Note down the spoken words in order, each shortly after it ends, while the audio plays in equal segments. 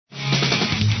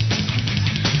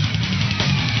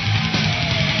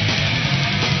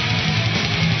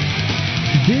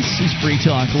is Free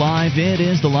Talk Live. It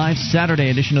is the live Saturday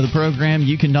edition of the program.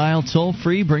 You can dial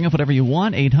toll-free, bring up whatever you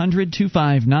want,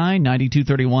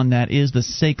 800-259-9231. That is the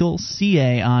SACL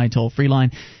CAI toll-free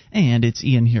line. And it's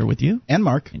Ian here with you. And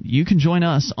Mark. And you can join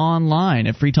us online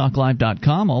at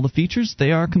freetalklive.com. All the features,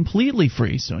 they are completely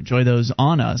free, so enjoy those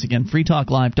on us. Again,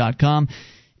 freetalklive.com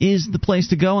is the place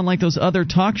to go. And like those other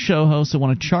talk show hosts that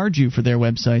want to charge you for their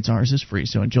websites, ours is free.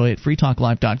 So enjoy it,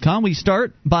 freetalklive.com. We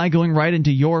start by going right into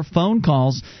your phone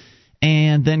calls.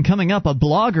 And then coming up, a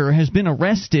blogger has been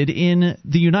arrested in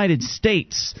the United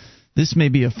States. This may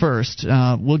be a first.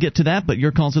 We'll get to that, but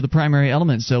your calls are the primary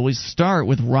element. So we start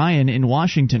with Ryan in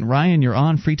Washington. Ryan, you're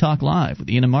on Free Talk Live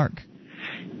with Ian and Mark.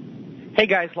 Hey,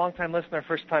 guys. Long-time listener,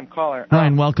 first-time caller.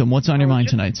 Ryan, welcome. What's on your mind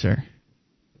tonight, sir?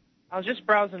 I was just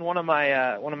browsing one of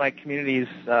my communities,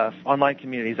 online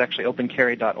communities, actually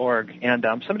opencarry.org, and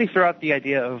somebody threw out the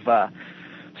idea of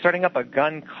starting up a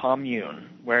gun commune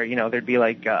where, there'd be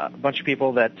like a bunch of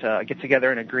people that get together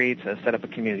and agree to set up a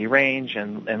community range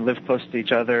and live close to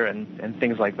each other and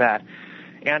things like that.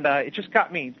 And it just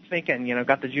got me thinking,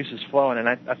 got the juices flowing, and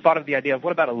I thought of the idea of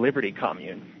what about a liberty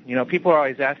commune? People are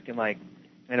always asking, like,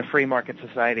 in a free market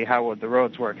society, how would the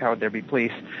roads work? How would there be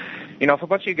police? If a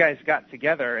bunch of you guys got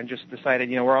together and just decided,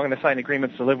 we're all going to sign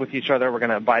agreements to live with each other, we're going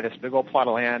to buy this big old plot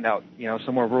of land out,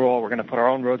 somewhere rural, we're going to put our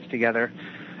own roads together.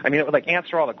 I mean, it would,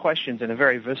 answer all the questions in a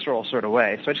very visceral sort of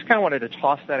way. So I just kind of wanted to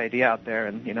toss that idea out there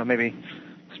and, maybe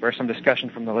spur some discussion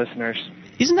from the listeners.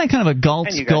 Isn't that kind of a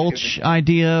Gulch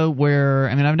idea where,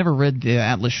 I've never read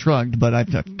Atlas Shrugged, but I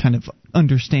kind of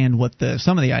understand what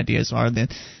some of the ideas are. The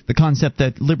concept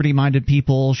that liberty-minded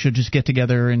people should just get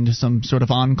together into some sort of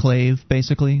enclave,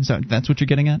 basically. That's what you're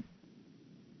getting at?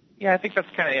 Yeah, I think that's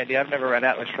kind of the idea. I've never read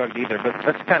Atlas Shrugged either, but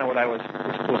that's kind of what I was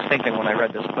thinking when I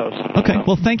read this post. Okay,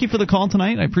 well, thank you for the call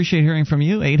tonight. I appreciate hearing from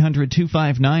you.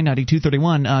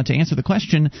 800-259-9231. To answer the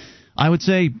question, I would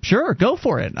say, sure, go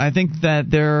for it. I think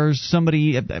that there's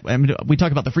somebody we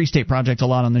talk about the Free State Project a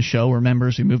lot on this show. We're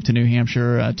members who moved to New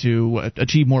Hampshire to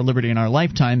achieve more liberty in our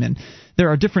lifetime, and there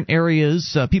are different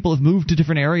areas. People have moved to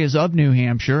different areas of New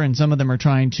Hampshire, and some of them are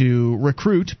trying to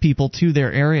recruit people to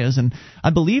their areas. And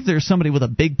I believe there's somebody with a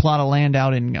big plot of land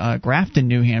out in Grafton,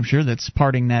 New Hampshire, that's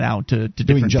parting that out to different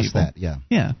people. Doing just that, yeah.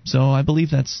 Yeah, so I believe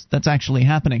that's actually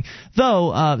happening.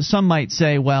 Though some might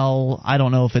say, well, I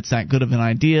don't know if it's that good of an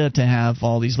idea to have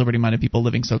all these liberty-minded people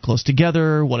living so close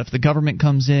together. What if the government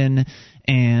comes in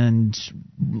and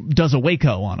does a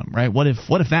Waco on them, right? What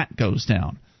if that goes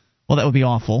down? Well, that would be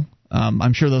awful.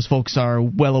 I'm sure those folks are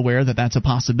well aware that that's a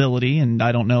possibility, and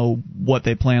I don't know what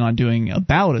they plan on doing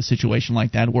about a situation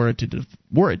like that were it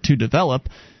to develop,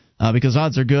 because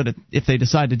odds are good if they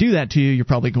decide to do that to you, you're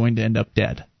probably going to end up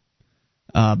dead.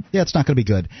 Yeah, it's not going to be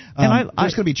good. There's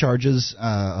going to be charges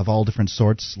of all different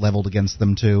sorts leveled against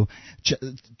them too.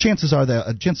 Chances are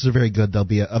very good they'll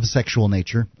be of a sexual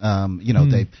nature.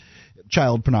 They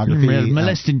child pornography,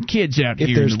 molesting kids out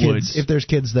here in the woods. If there's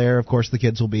kids there, of course the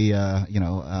kids will be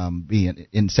be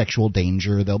in sexual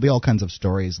danger. There'll be all kinds of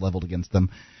stories leveled against them,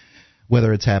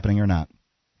 whether it's happening or not.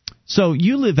 So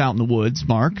you live out in the woods,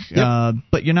 Mark, yep.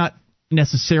 But you're not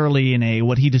necessarily in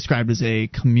what he described as a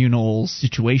communal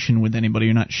situation with anybody.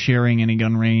 You're not sharing any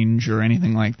gun range or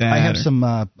anything like that. I have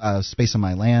some space on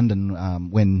my land, and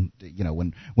when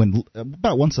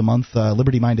about once a month,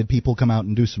 liberty-minded people come out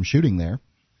and do some shooting there.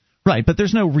 Right, but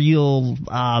there's no real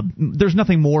there's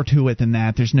nothing more to it than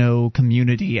that. There's no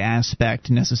community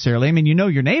aspect necessarily.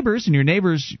 Your neighbors, and you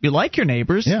like your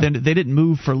neighbors. Yeah. They didn't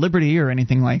move for liberty or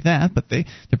anything like that, but they're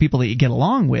people that you get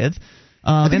along with.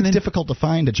 I think it's difficult to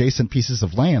find adjacent pieces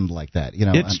of land like that.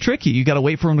 It's tricky. You got to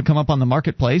wait for them to come up on the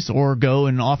marketplace, or go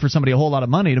and offer somebody a whole lot of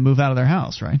money to move out of their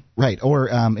house, right? Right. Or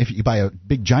if you buy a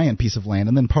big giant piece of land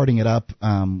and then parting it up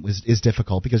is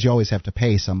difficult, because you always have to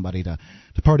pay somebody to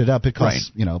part it up. It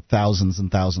costs thousands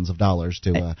and thousands of dollars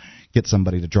to get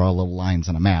somebody to draw little lines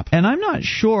on a map. And I'm not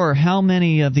sure how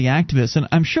many of the activists, and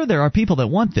I'm sure there are people that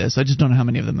want this. I just don't know how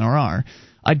many of them there are.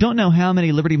 I don't know how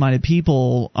many liberty-minded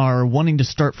people are wanting to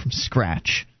start from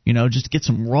scratch. Just get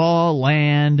some raw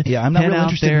land. Yeah, I'm not really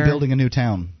interested in building a new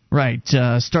town. Right.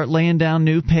 Start laying down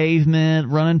new pavement,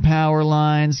 running power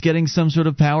lines, getting some sort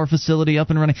of power facility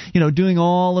up and running. Doing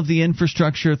all of the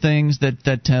infrastructure things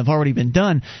that have already been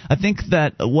done. I think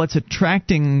that what's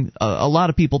attracting a lot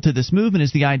of people to this movement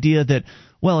is the idea that,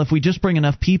 well, if we just bring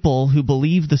enough people who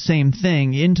believe the same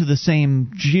thing into the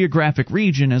same geographic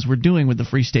region as we're doing with the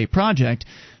Free State Project,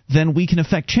 then we can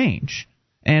affect change.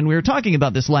 And we were talking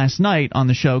about this last night on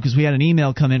the show because we had an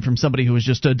email come in from somebody who was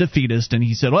just a defeatist, and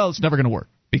he said, well, it's never going to work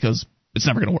because it's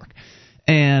never going to work.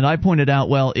 And I pointed out,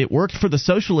 well, it worked for the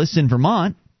socialists in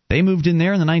Vermont. They moved in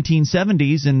there in the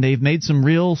 1970s, and they've made some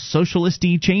real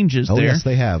socialist-y changes there. Oh, yes,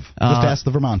 they have. Just ask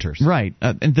the Vermonters. Right.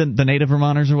 And the native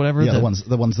Vermonters or whatever? Yeah, the ones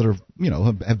that are,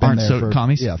 have been there for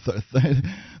commies?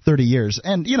 30 years.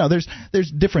 And,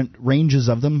 there's different ranges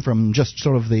of them, from just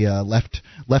sort of the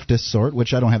leftist sort,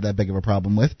 which I don't have that big of a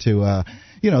problem with, to,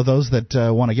 those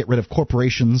that want to get rid of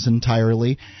corporations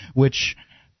entirely, which,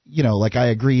 I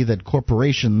agree that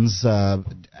corporations...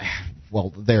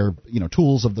 they're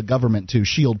tools of the government to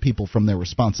shield people from their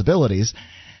responsibilities.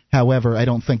 However, I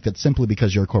don't think that simply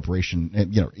because you're a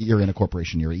corporation, you're in a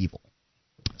corporation, you're evil.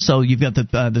 So you've got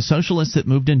the socialists that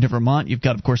moved into Vermont. You've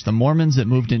got, of course, the Mormons that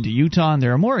moved into Utah, and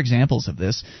there are more examples of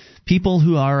this. People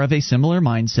who are of a similar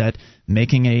mindset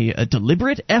making a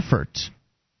deliberate effort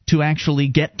to actually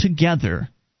get together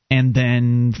and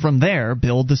then from there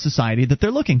build the society that they're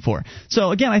looking for.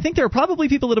 So again, I think there are probably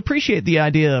people that appreciate the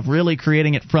idea of really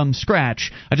creating it from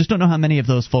scratch. I just don't know how many of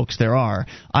those folks there are.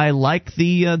 I like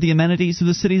the amenities of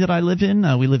the city that I live in.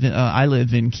 I live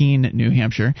in Keene, New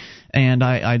Hampshire, and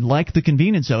I like the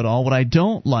convenience of it all. What I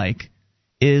don't like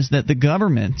is that the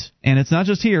government, and it's not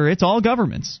just here, it's all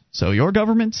governments, so your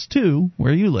governments too,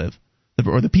 where you live,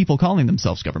 or the people calling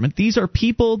themselves government, these are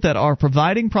people that are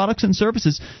providing products and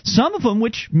services, some of them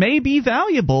which may be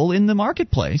valuable in the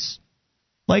marketplace,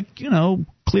 like,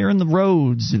 clearing the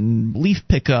roads and leaf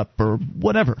pickup or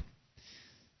whatever.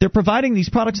 They're providing these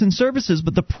products and services,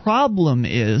 but the problem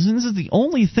is, and this is the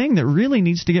only thing that really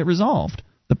needs to get resolved,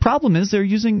 the problem is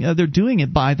they're doing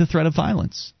it by the threat of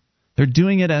violence. They're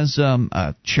doing it, as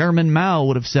Chairman Mao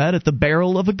would have said, at the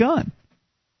barrel of a gun.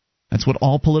 That's what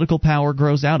all political power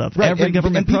grows out of. Right. Every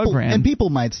government program. And people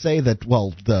might say that,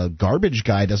 well, the garbage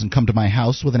guy doesn't come to my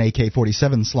house with an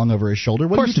AK-47 slung over his shoulder.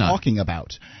 What are you talking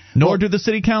about? Nor do the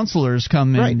city councilors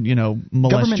come and,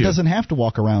 molest Government you. doesn't have to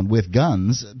walk around with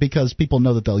guns because people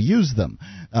know that they'll use them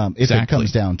if it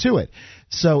comes down to it.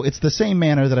 So it's the same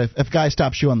manner that if a guy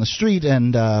stops you on the street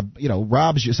and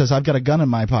robs you, says, I've got a gun in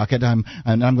my pocket, I'm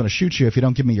going to shoot you if you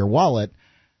don't give me your wallet.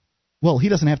 Well, he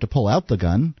doesn't have to pull out the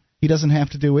gun. He doesn't have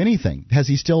to do anything. Has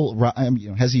he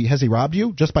robbed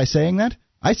you just by saying that?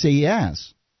 I say he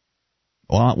has.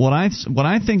 Well, what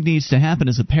I think needs to happen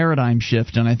is a paradigm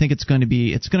shift, and I think it's going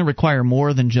to require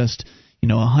more than just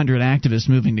 100 activists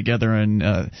moving together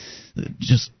and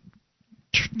just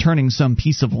turning some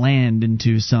piece of land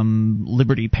into some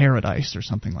liberty paradise or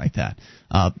something like that.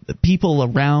 People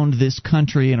around this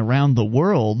country and around the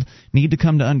world need to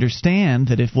come to understand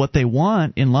that if what they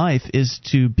want in life is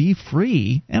to be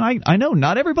free, and I know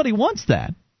not everybody wants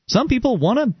that. Some people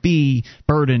want to be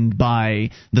burdened by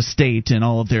the state and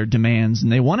all of their demands,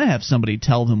 and they want to have somebody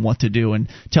tell them what to do and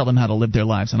tell them how to live their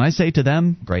lives. And I say to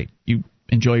them, great, you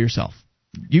enjoy yourself.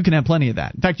 You can have plenty of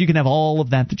that. In fact, you can have all of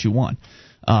that you want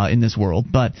in this world.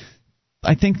 But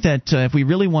I think that if we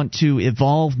really want to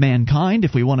evolve mankind,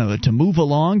 if we want to move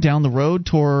along down the road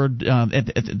toward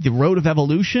the road of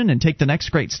evolution and take the next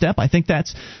great step, I think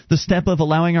that's the step of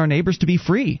allowing our neighbors to be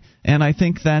free. And I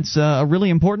think that's a really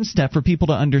important step for people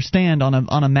to understand on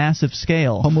a massive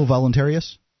scale. Homo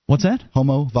voluntarius? What's that?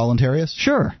 Homo voluntarius?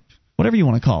 Sure. Whatever you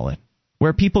want to call it.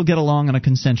 Where people get along on a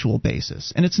consensual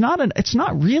basis. And it's not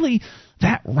really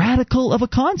that radical of a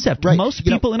concept. Right. Most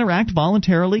people interact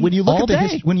voluntarily all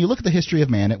day. When you look at the history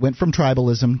of man, it went from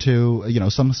tribalism to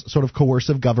some sort of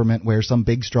coercive government where some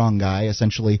big strong guy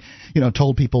essentially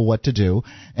told people what to do,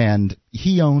 and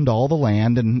he owned all the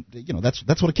land, and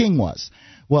that's what a king was.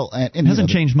 Well, and it hasn't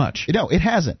changed much. No, it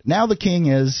hasn't. Now the king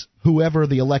is whoever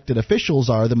the elected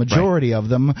officials are, the majority of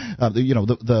them,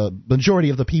 the majority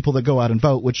of the people that go out and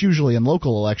vote, which usually in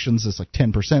local elections is like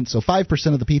 10%. So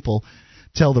 5% of the people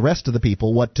tell the rest of the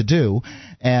people what to do,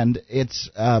 and it's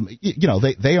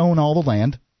they own all the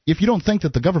land. If you don't think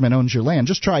that the government owns your land,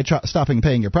 just try stopping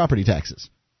paying your property taxes.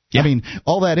 Yeah. I mean,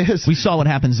 all that is. We saw what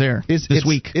happens there this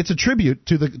week. It's a tribute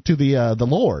to the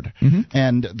Lord,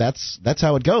 and that's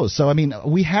how it goes. So I mean,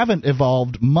 we haven't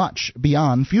evolved much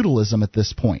beyond feudalism at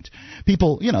this point.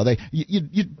 People,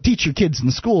 you teach your kids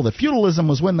in school that feudalism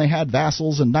was when they had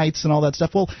vassals and knights and all that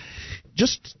stuff. Well,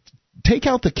 just take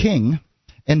out the king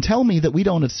and tell me that we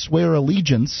don't swear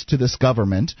allegiance to this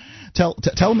government.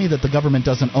 Tell me that the government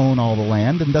doesn't own all the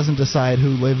land and doesn't decide who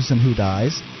lives and who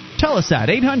dies. Tell us that.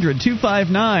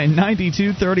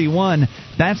 800-259-9231.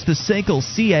 That's the SACL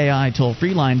CAI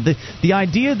toll-free line. The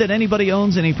idea that anybody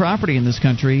owns any property in this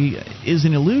country is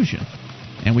an illusion.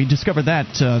 And we discovered that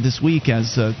this week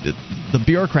as the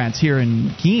bureaucrats here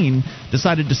in Keene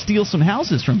decided to steal some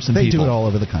houses from some people. They do it all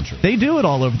over the country. They do it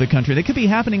all over the country. They could be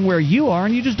happening where you are,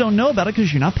 and you just don't know about it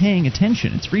because you're not paying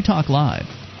attention. It's Free Talk Live.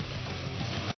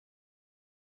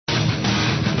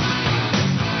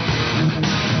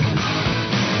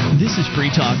 This is Free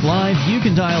Talk Live. You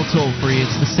can dial toll-free.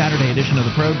 It's the Saturday edition of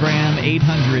the program,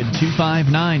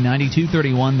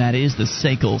 800-259-9231. That is the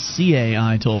SACL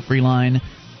CAI toll-free line.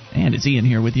 And it's Ian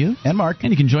here with you. And Mark.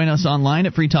 And you can join us online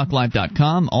at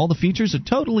freetalklive.com. All the features are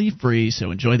totally free, so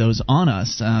enjoy those on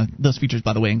us. Those features,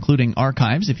 by the way, including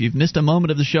archives. If you've missed a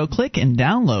moment of the show, click and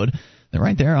download. They're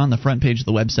right there on the front page of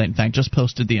the website. In fact, just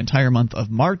posted the entire month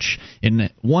of March in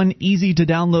one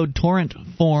easy-to-download torrent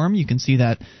form. You can see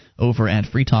that over at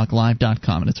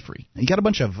freetalklive.com, and it's free. You got a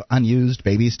bunch of unused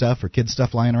baby stuff or kid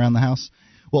stuff lying around the house?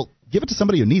 Well, give it to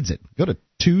somebody who needs it. Go to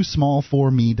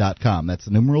toosmall4me.com. That's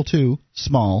the numeral 2,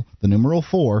 small, the numeral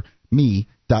 4,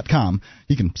 me.com.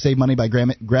 You can save money by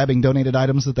grabbing donated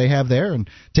items that they have there and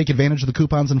take advantage of the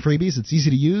coupons and freebies. It's easy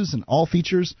to use, and all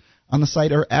features on the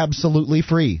site are absolutely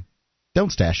free.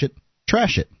 Don't stash it.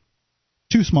 Trash it.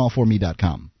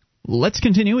 toosmall4me.com. Let's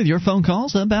continue with your phone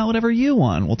calls about whatever you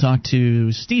want. We'll talk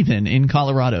to Stephen in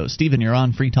Colorado. Stephen, you're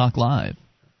on Free Talk Live.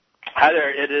 Hi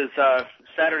there. It is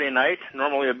Saturday night,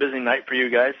 normally a busy night for you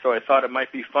guys, so I thought it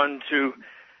might be fun to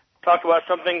talk about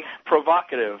something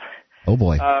provocative. Oh,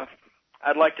 boy.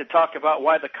 I'd like to talk about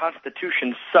why the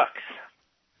Constitution sucks.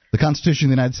 The Constitution of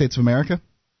the United States of America?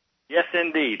 Yes,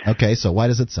 indeed. Okay, so why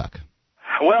does it suck?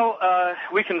 Well,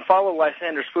 we can follow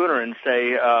Lysander Spooner and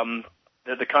say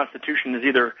that the Constitution has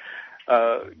either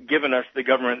given us the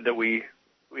government that we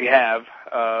have,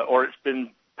 or it's been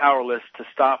powerless to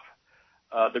stop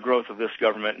the growth of this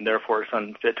government, and therefore it's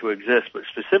unfit to exist. But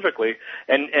specifically,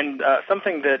 and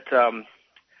something that,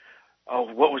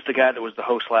 what was the guy that was the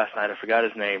host last night? I forgot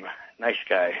his name. Nice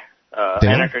guy.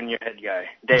 Anarchy in Your Head guy.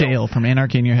 Dale from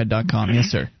anarchyinyourhead.com. Yes,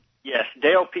 sir. Yes,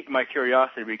 Dale piqued my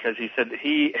curiosity because he said that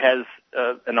he has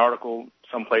an article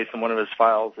someplace in one of his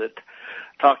files that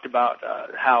talked about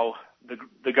how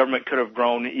the government could have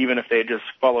grown even if they had just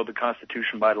followed the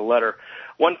Constitution by the letter.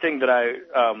 One thing that I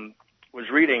was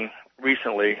reading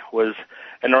recently was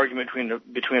an argument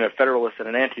between a Federalist and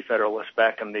an Anti-Federalist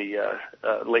back in the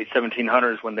late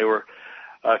 1700s when they were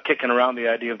kicking around the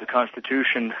idea of the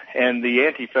Constitution. And the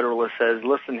Anti-Federalist says,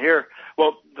 listen here.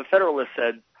 Well, the Federalist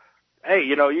said, hey,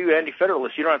 you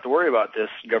Anti-Federalists, you don't have to worry about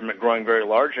this government growing very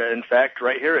large. In fact,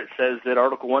 right here it says that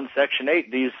Article 1, Section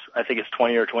 8, these, I think it's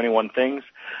 20 or 21 things,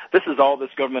 this is all this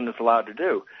government is allowed to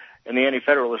do. And the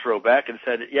Anti-Federalists wrote back and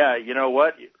said, yeah, you know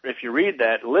what, if you read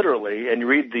that literally and you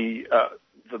read the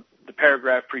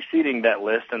paragraph preceding that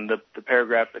list and the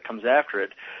paragraph that comes after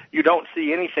it, you don't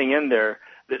see anything in there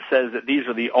that says that these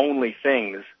are the only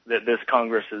things that this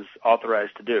Congress is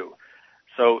authorized to do.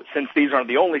 So since these aren't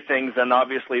the only things, then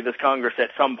obviously this Congress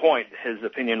at some point, his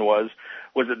opinion was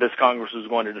that this Congress was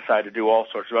going to decide to do all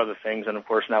sorts of other things. And, of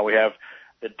course, now we have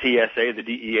the TSA, the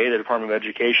DEA, the Department of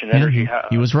Education, Energy.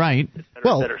 He was right. Et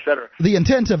cetera. The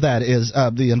intent of that is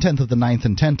the intent of the 9th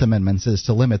and 10th Amendments is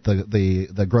to limit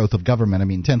the growth of government. I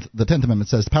mean, the 10th Amendment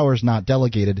says powers not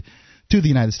delegated to the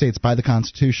United States by the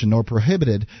Constitution nor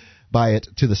prohibited by it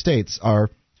to the states are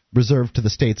reserved to the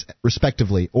states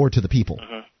respectively or to the people.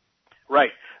 Mm-hmm.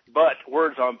 Right, but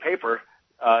words on paper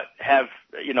have,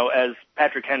 as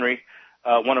Patrick Henry,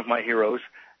 one of my heroes,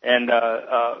 and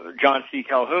John C.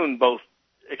 Calhoun both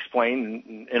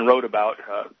explained and wrote about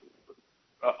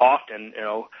often,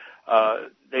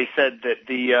 they said that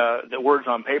the words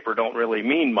on paper don't really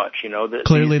mean much, that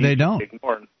clearly they don't.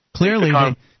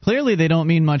 Clearly they don't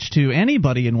mean much to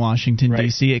anybody in Washington, right.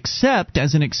 D.C., except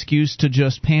as an excuse to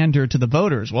just pander to the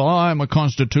voters. Well, I'm a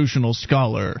constitutional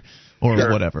scholar. Or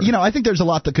sure. whatever. I think there's a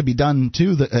lot that could be done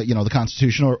to the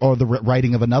Constitution or the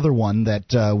writing of another one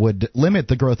that would limit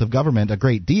the growth of government a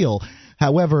great deal.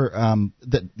 However,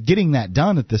 getting that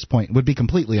done at this point would be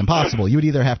completely impossible. You would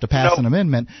either have to pass an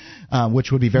amendment,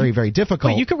 which would be very, very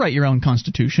difficult. Well, you could write your own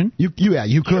Constitution. You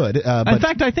could. In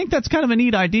fact, I think that's kind of a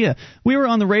neat idea. We were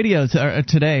on the radio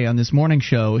today on this morning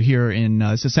show here in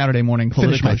it's a Saturday morning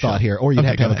political Finish my show. thought here, or you'd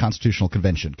have to have a constitutional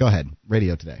convention. Go ahead,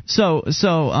 radio today. So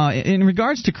in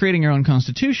regards to creating your own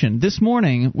Constitution, this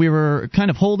morning we were kind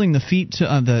of holding the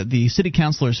city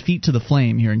councilors' feet to the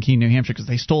flame here in Keene, New Hampshire, because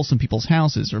they stole some people's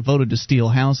houses or voted to steal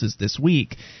houses this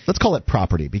week. Let's call it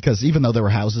property, because even though there were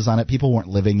houses on it, people weren't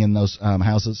living in those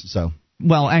houses. So,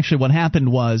 well, actually, what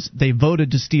happened was they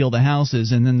voted to steal the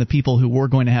houses, and then the people who were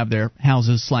going to have their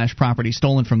houses / property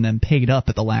stolen from them paid up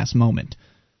at the last moment.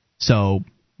 So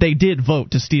they did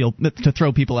vote to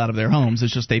throw people out of their homes.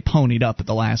 It's just they ponied up at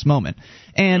the last moment.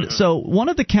 And so one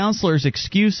of the counselor's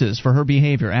excuses for her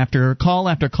behavior after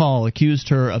call accused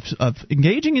her of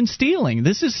engaging in stealing.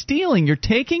 This is stealing. You're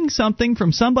taking something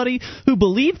from somebody who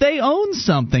believed they owned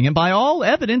something, and by all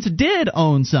evidence did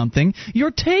own something.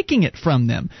 You're taking it from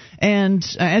them. And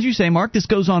as you say, Mark, this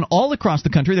goes on all across the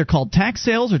country. They're called tax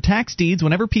sales or tax deeds.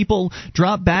 Whenever people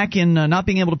drop back in not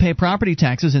being able to pay property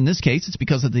taxes, in this case, it's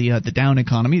because of the down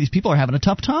economy. These people are having a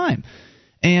tough time.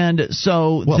 And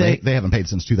so they haven't paid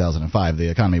since 2005.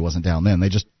 The economy wasn't down then. They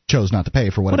just chose not to pay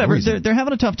for whatever reason. They're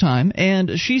having a tough time.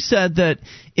 And she said that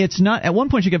it's not. At one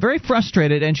point, she got very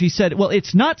frustrated, and she said, "Well,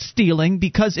 it's not stealing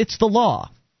because it's the law."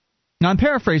 Now, I'm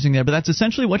paraphrasing there, but that's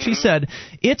essentially what she said.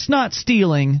 It's not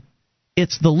stealing.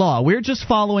 It's the law. We're just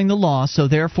following the law, so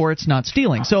therefore it's not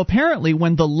stealing. So apparently,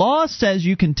 when the law says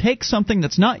you can take something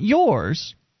that's not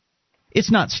yours,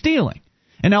 it's not stealing.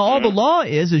 And now all the law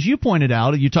is, as you pointed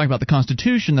out, you talk about the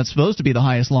Constitution that's supposed to be the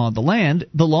highest law of the land.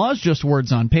 The law is just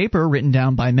words on paper written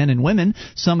down by men and women.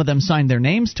 Some of them signed their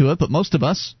names to it, but most of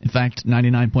us, in fact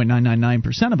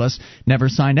 99.999% of us, never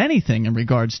signed anything in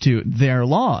regards to their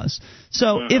laws.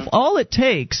 So if all it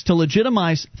takes to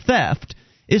legitimize theft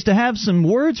is to have some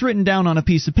words written down on a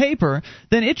piece of paper,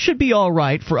 then it should be all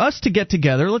right for us to get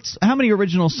together. How many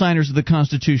original signers of the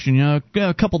Constitution?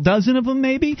 A couple dozen of them,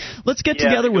 maybe? Let's get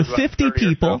together with 50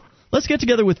 people. Let's get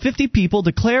together with 50 people,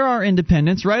 declare our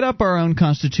independence, write up our own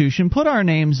Constitution, put our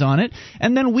names on it,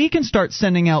 and then we can start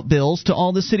sending out bills to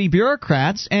all the city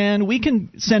bureaucrats, and we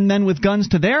can send men with guns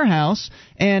to their house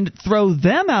and throw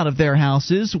them out of their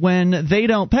houses when they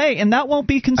don't pay, and that won't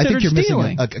be considered stealing. I think you're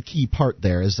missing a key part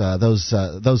there. Is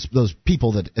those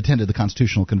people that attended the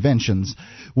constitutional conventions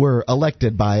were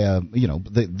elected by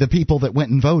the people that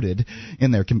went and voted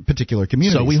in their particular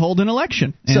communities. So we hold an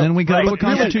election, and then we go to a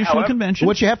constitutional convention.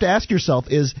 What you have to ask yourself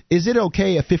is it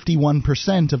okay if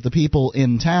 51% of the people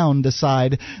in town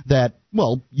decide that,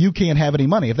 well, you can't have any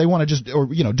money if they want to just, or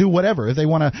do whatever, if they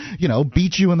want to,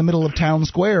 beat you in the middle of town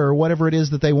square or whatever it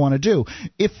is that they want to do.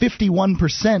 If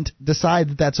 51% decide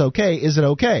that that's okay, is it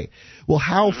okay? Well,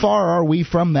 how far are we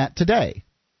from that today?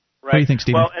 Right. What do you think,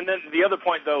 Stephen? Well, and then the other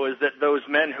point, though, is that those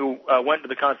men who went to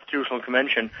the Constitutional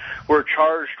Convention were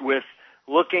charged with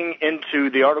looking into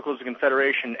the Articles of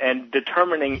Confederation and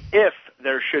determining if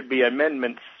there should be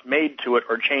amendments made to it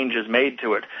or changes made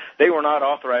to it. They were not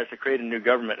authorized to create a new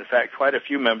government. In fact, quite a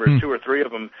few members, 2 or 3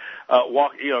 of them,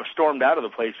 stormed out of the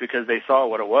place because they saw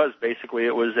what it was. Basically,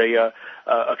 it was a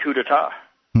coup d'etat.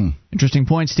 Interesting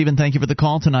point, Stephen. Thank you for the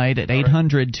call tonight at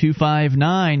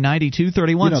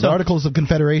 800-259-9231. The Articles of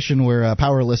Confederation were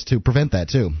powerless to prevent that,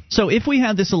 too. So if we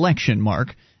had this election,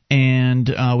 Mark, and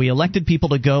we elected people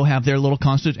to go have their little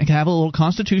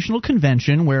constitutional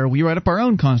convention where we write up our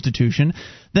own constitution,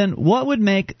 then what would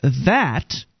make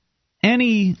that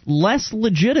any less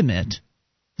legitimate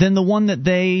than the one that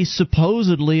they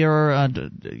supposedly are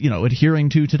adhering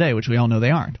to today, which we all know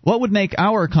they aren't? What would make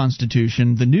our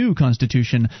Constitution, the new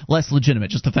Constitution, less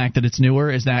legitimate? Just the fact that it's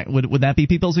newer? Would that be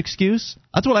people's excuse?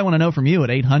 That's what I want to know from you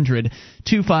at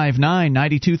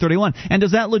 800-259-9231. And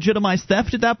does that legitimize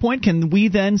theft at that point? Can we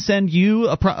then send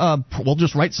you we'll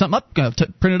just write something up,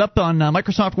 print it up on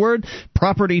Microsoft Word,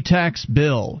 property tax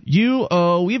bill.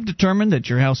 We've determined that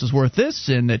your house is worth this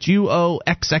and that you owe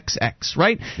XXX,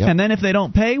 right? Yep. And then if they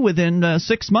don't pay within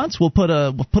 6 months, we'll put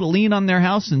a lien on their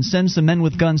house and send some men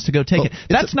with guns to go take it.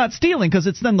 That's not stealing because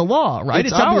it's then the law, right?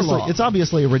 It's our law. It's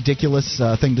obviously a ridiculous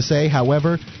thing to say.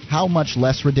 However, how much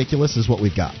less ridiculous is what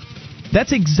we've got?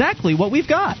 That's exactly what we've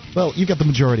got. Well, you've got the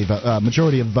majority of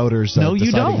voters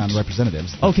deciding on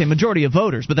representatives. Okay, majority of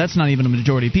voters, but that's not even a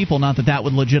majority of people. Not that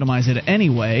would legitimize it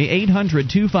anyway.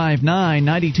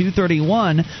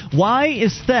 800-259-9231. Why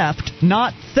is theft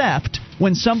not theft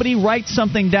when somebody writes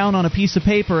something down on a piece of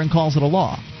paper and calls it a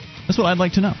law? That's what I'd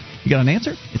like to know. You got an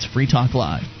answer? It's Free Talk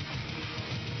Live.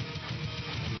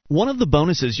 One of the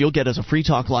bonuses you'll get as a Free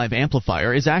Talk Live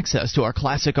amplifier is access to our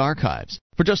classic archives.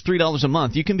 For just $3 a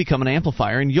month, you can become an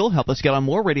amplifier, and you'll help us get on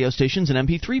more radio stations and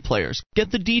MP3 players.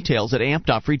 Get the details at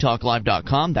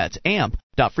amp.freetalklive.com. That's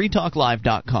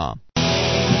amp.freetalklive.com.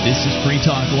 This is Free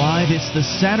Talk Live. It's the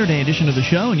Saturday edition of the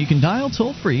show, and you can dial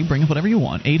toll-free. Bring up whatever you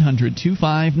want.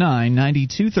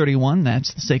 800-259-9231.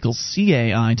 That's the SACL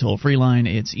CAI toll-free line.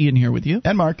 It's Ian here with you.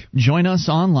 And Mark. Join us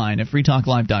online at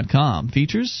freetalklive.com.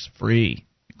 Features free,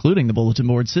 including the bulletin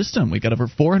board system. We've got over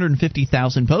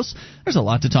 450,000 posts. There's a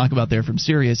lot to talk about there, from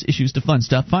serious issues to fun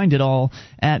stuff. Find it all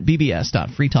at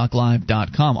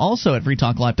bbs.freetalklive.com. Also at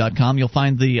freetalklive.com, you'll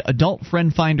find the Adult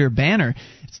Friend Finder banner.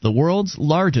 It's the world's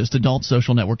largest adult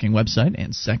social networking website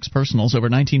and sex personals. Over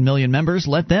 19 million members.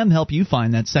 Let them help you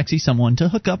find that sexy someone to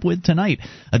hook up with tonight.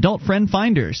 Adult Friend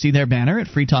Finder. See their banner at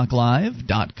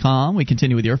freetalklive.com. We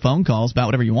continue with your phone calls about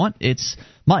whatever you want. It's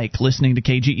Mike listening to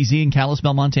KGEZ in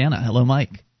Kalispell, Montana. Hello,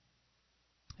 Mike.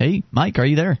 Hey, Mike, are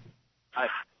you there? Hi.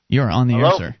 You're on the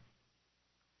air, sir.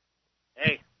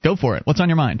 Hey. Go for it. What's on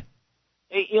your mind?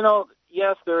 Hey,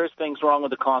 yes, there is things wrong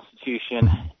with the Constitution,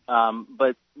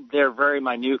 but they're very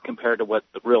minute compared to what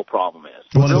the real problem is.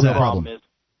 What is that problem? The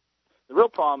real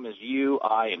problem is you,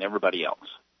 I, and everybody else.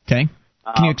 Okay.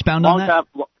 Can you expound on that?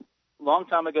 Long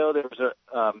time ago, there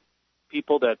was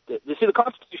people that you see, the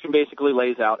Constitution basically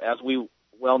lays out, as we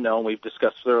well know, and we've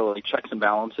discussed thoroughly, checks and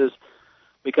balances,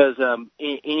 because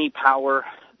any power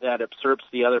that usurps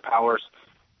the other powers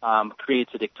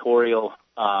creates a dictatorial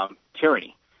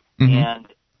tyranny. Mm-hmm. And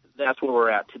that's where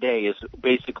we're at today, is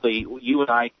basically you and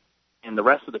I and the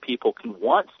rest of the people can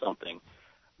want something,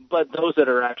 but those that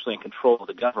are actually in control of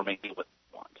the government get what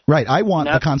they want. Right. I want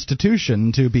the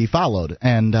Constitution to be followed,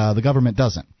 and the government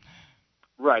doesn't.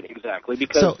 Right, exactly.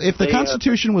 Because so if the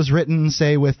Constitution was written,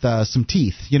 say, with some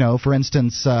teeth, for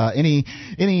instance, any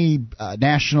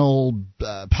national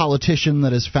politician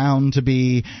that is found to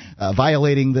be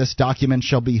violating this document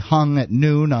shall be hung at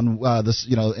noon on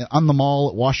on the mall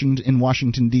at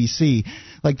Washington D.C.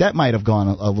 Like, that might have gone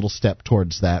a little step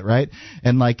towards that, right?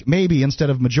 And like, maybe instead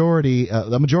of the majority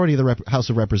of the House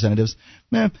of Representatives,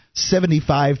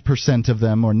 75% of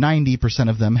them or 90%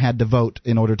 of them had to vote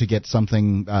in order to get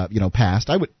something passed.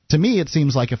 To me, it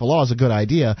seems like if a law is a good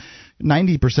idea,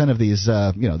 90% of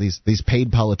these paid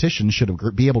politicians should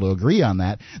be able to agree on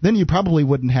that. Then you probably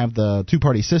wouldn't have the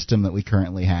two-party system that we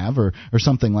currently have, or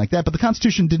something like that. But the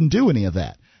Constitution didn't do any of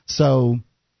that. So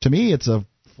to me, it's a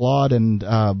flawed, and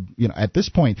at this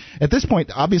point,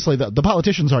 obviously the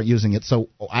politicians aren't using it. So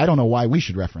I don't know why we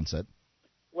should reference it.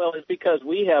 Well, it's because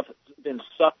we have been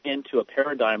sucked into a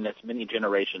paradigm that's many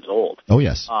generations old. Oh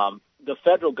yes. The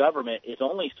federal government is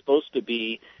only supposed to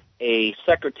be a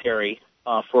secretary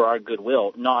for our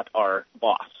goodwill, not our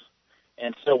boss.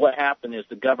 And so what happened is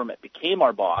the government became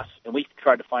our boss, and we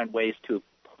tried to find ways to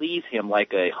please him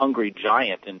like a hungry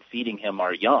giant and feeding him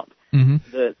our young. Mm-hmm.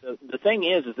 The thing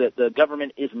is that the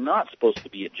government is not supposed to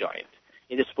be a giant.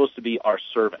 It is supposed to be our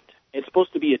servant. It's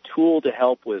supposed to be a tool to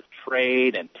help with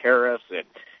trade and tariffs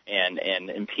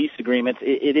and peace agreements.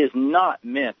 It is not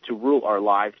meant to rule our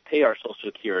lives, pay our Social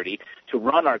Security, to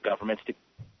run our governments, to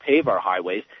pave our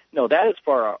highways. No, that is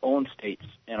for our own states.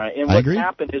 And what's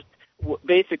happened is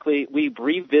basically we've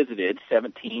revisited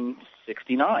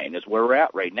 1769 is where we're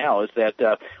at right now, is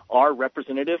that our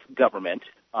representative government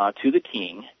to the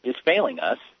king is failing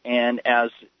us. And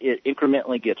as it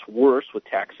incrementally gets worse with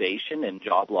taxation and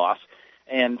job loss,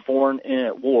 and foreign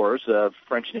wars,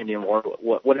 French and Indian War,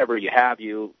 whatever you have,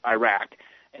 Iraq.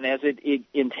 And as it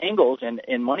entangles and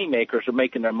moneymakers are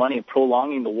making their money and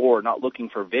prolonging the war, not looking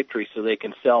for victory so they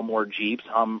can sell more Jeeps,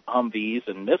 Humvees,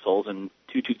 and missiles and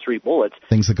 223 bullets.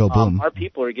 Things that go boom. Our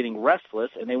people are getting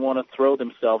restless, and they want to throw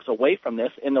themselves away from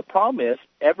this. And the problem is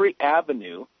every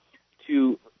avenue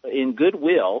to, in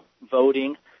goodwill,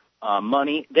 voting,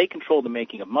 money, they control the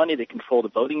making of money, they control the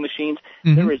voting machines.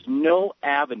 Mm-hmm. There is no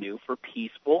avenue for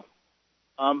peaceful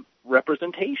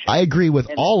representation. I agree with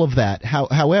all of that.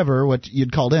 However, what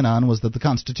you'd called in on was that the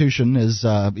Constitution is,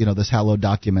 this hallowed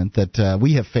document that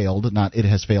we have failed, not it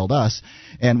has failed us.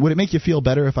 And would it make you feel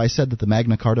better if I said that the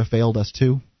Magna Carta failed us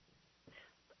too?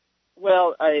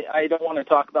 Well, I don't want to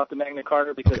talk about the Magna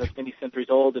Carta because it's many centuries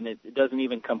old, and it doesn't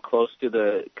even come close to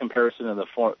the comparison of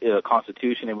the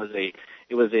Constitution. It was a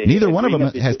neither one of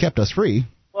them has kept us free.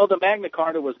 Well, the Magna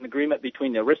Carta was an agreement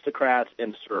between the aristocrats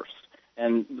and serfs,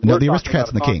 and the aristocrats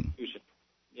and the king.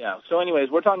 Yeah. So, anyways,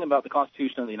 we're talking about the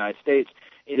Constitution of the United States.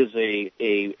 It is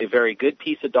a very good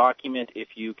piece of document if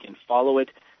you can follow it.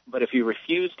 But if you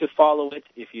refuse to follow it,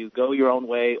 if you go your own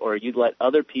way, or you let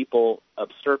other people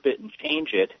usurp it and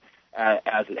change it,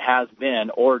 as it has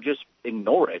been, or just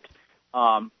ignore it,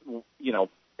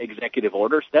 executive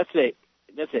orders. That's an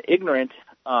ignorant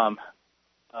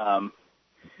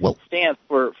stance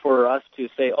for us to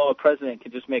say, a president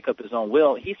can just make up his own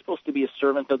will. He's supposed to be a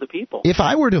servant of the people. If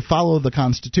I were to follow the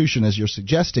Constitution, as you're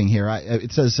suggesting here,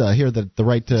 it says here that the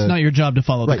right to... It's not your job to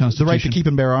follow the Constitution. The right to keep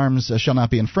and bear arms shall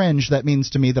not be infringed. That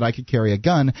means to me that I could carry a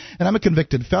gun, and I'm a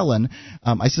convicted felon.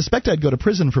 I suspect I'd go to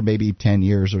prison for maybe 10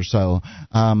 years or so.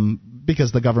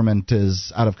 because the government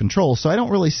is out of control. So I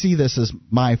don't really see this as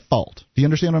my fault. Do you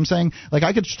understand what I'm saying? Like,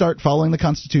 I could start following the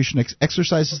Constitution,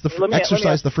 exercise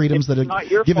the freedoms that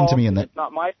are given to me. And it's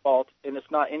not my fault, and it's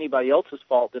not anybody else's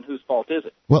fault. Then whose fault is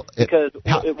it? Well,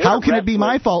 how can it be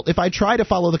my fault if I try to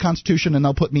follow the Constitution and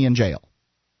they'll put me in jail?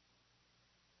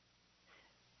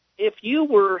 If you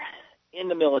were in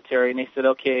the military and they said,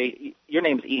 okay, your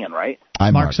name's Ian, right?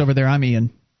 Mark's over there. I'm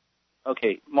Ian.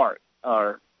 Okay, Mark.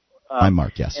 I'm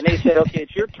Mark, yes. And they said, okay,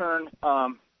 it's your turn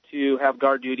to have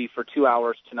guard duty for 2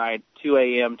 hours tonight, 2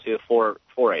 a.m. to 4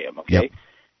 a.m., okay? Yep.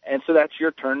 And so that's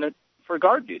your turn for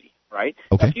guard duty, right?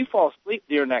 Okay. If you fall asleep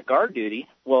during that guard duty,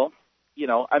 well,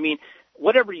 I mean,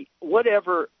 whatever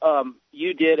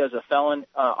you did as a felon,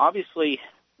 obviously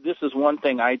this is one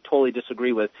thing I totally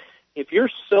disagree with. If you're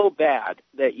so bad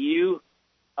that you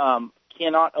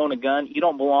cannot own a gun, you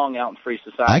don't belong out in free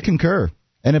society. I concur.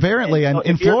 And apparently,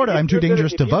 in Florida, I'm too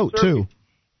dangerous to vote, too.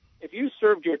 If you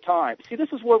served your time, see, this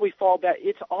is where we fall back.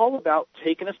 It's all about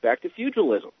taking us back to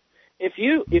feudalism. If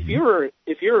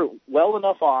you're well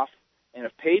enough off and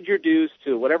have paid your dues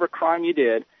to whatever crime you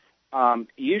did,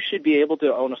 you should be able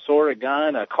to own a sword, a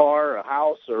gun, a car, a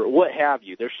house, or what have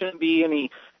you. There shouldn't be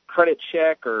any credit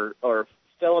check or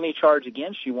felony charge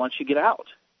against you once you get out.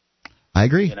 I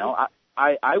agree.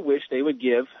 I wish they would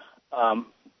give.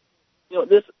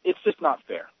 This, it's just not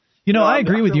fair. I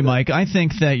agree with you, Mike. I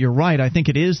think that you're right. I think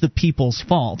it is the people's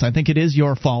fault. I think it is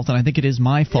your fault, and I think it is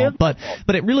my fault. But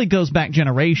it really goes back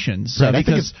generations. Right. I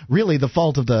think it's really the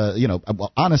fault of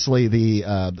honestly,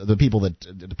 the people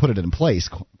that put it in place,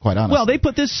 quite honestly. Well, they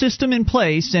put this system in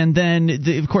place, and then,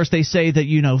 of course, they say that,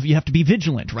 you have to be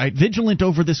vigilant, right? Vigilant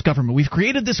over this government. We've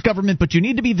created this government, but you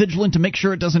need to be vigilant to make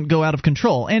sure it doesn't go out of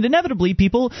control. And inevitably,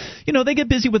 people, they get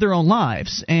busy with their own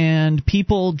lives, and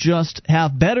people just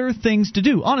have better things to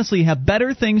do. Honestly, have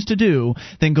better things to do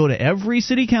than go to every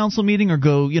city council meeting or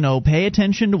go, pay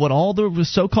attention to what all the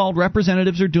so-called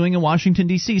representatives are doing in Washington,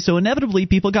 D.C. So inevitably,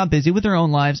 people got busy with their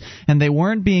own lives, and they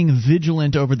weren't being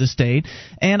vigilant over the state.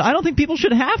 And I don't think people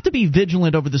should have to be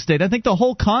vigilant over the state. I think the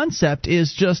whole concept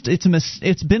is just,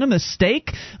 it's been a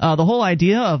mistake. The whole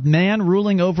idea of man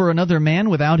ruling over another man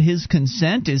without his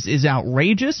consent is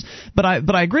outrageous. But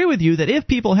I agree with you that if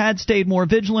people had stayed more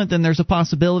vigilant, then there's a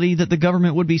possibility that the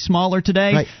government would be smaller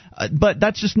today. Right. But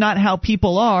that's just not how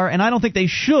people are, and I don't think they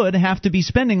should have to be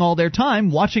spending all their time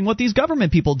watching what these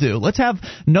government people do. Let's have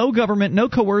no government, no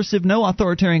coercive, no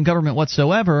authoritarian government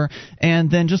whatsoever, and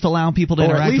then just allow people to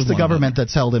interact with one another. Or at least the government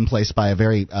that's held in place by a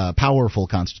very powerful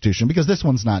constitution, because this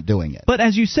one's not doing it. But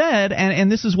as you said,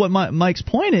 and this is what Mike's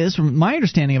point is, from my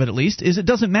understanding of it at least, is it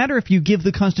doesn't matter if you give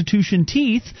the Constitution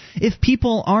teeth if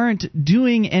people aren't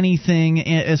doing anything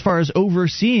as far as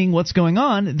overseeing what's going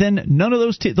on. Then none of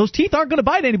those teeth aren't going to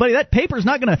bite anybody. That paper's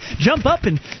not going to jump up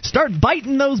and start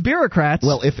biting those bureaucrats.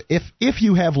 Well, if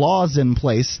you have laws in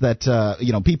place that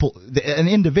an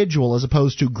individual as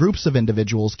opposed to groups of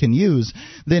individuals can use,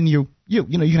 then you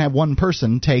can have one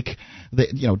person take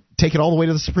it all the way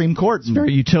to the Supreme Court. It's a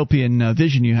very utopian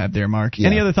vision you have there, Mark. Yeah,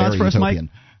 any other thoughts for us, utopian.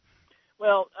 Mike?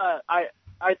 Well, I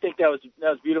think that was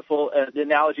beautiful. The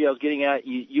analogy I was getting at,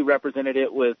 you represented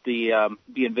it with the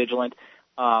being vigilant.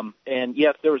 And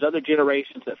yes, there was other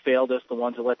generations that failed us, the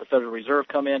ones that let the Federal Reserve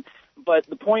come in. But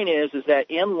the point is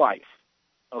that in life,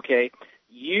 okay,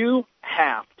 you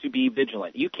have to be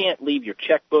vigilant. You can't leave your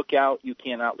checkbook out. You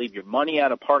cannot leave your money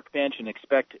at a park bench and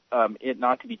expect it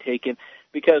not to be taken.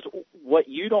 Because what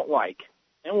you don't like,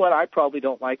 and what I probably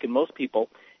don't like in most people,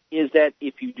 is that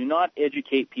if you do not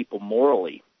educate people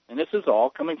morally, and this is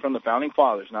all coming from the Founding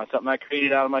Fathers, not something I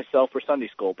created out of myself for Sunday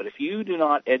school, but if you do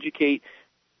not educate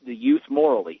the youth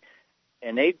morally,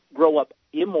 and they grow up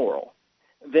immoral,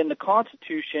 then the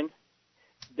Constitution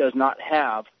does not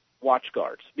have watch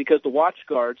guards, because the watch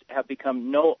guards have become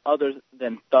no other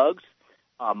than thugs,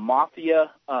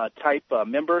 mafia type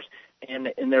members,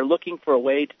 and they're looking for a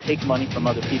way to take money from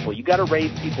other people. You got to raise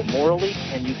people morally,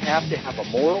 and you have to have a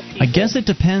moral people. I guess it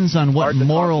depends on what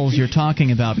morals you're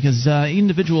talking about, because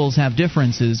individuals have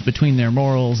differences between their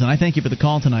morals. And I thank you for the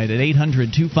call tonight at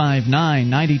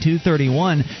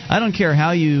 800-259-9231. I don't care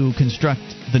how you construct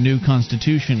the new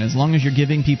Constitution, as long as you're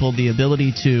giving people the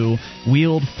ability to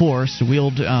wield force,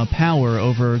 wield power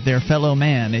over their fellow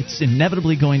man, it's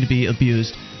inevitably going to be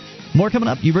abused. More coming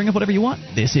up. You bring up whatever you want.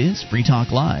 This is Free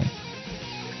Talk Live.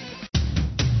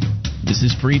 This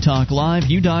is Free Talk Live.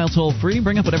 You dial toll-free.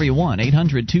 Bring up whatever you want.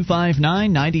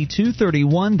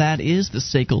 800-259-9231. That is the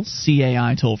SACL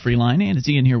CAI toll-free line. And it's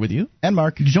Ian here with you. And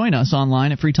Mark. Join us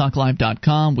online at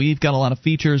freetalklive.com. We've got a lot of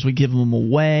features. We give them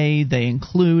away. They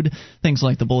include things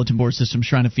like the bulletin board system,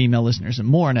 Shrine of Female Listeners, and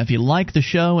more. And if you like the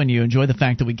show and you enjoy the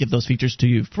fact that we give those features to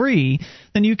you free,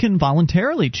 then you can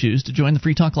voluntarily choose to join the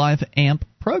Free Talk Live AMP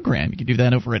program. You can do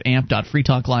that over at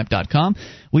amp.freetalklive.com.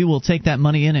 We will take that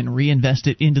money in and reinvest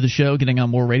it into the show, getting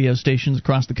on more radio stations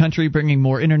across the country, bringing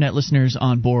more internet listeners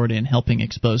on board, and helping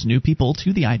expose new people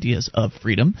to the ideas of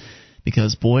freedom.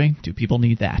 Because, boy, do people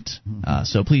need that.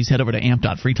 So please head over to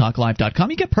amp.freetalklive.com.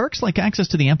 You get perks like access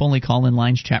to the AMP-only call-in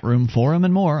lines, chat room, forum,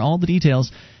 and more. All the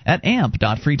details at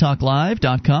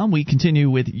amp.freetalklive.com. We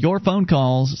continue with your phone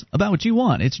calls about what you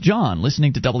want. It's John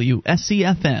listening to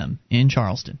WSCFM in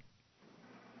Charleston.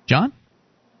 John?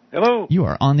 Hello. You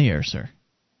are on the air, sir.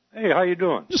 Hey, how you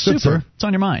doing? Super. Sir. What's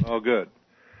on your mind? Oh, good.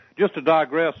 Just to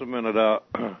digress a minute,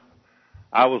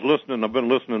 I was listening. I've been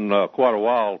listening quite a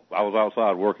while. I was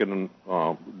outside working and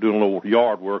doing a little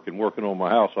yard work and working on my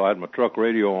house, so I had my truck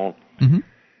radio on. Mm-hmm.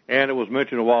 And it was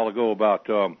mentioned a while ago about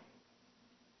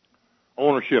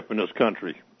ownership in this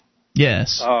country.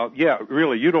 Yes. Yeah,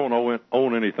 really, you don't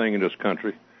own anything in this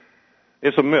country.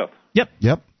 It's a myth. Yep.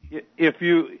 If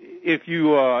you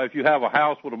have a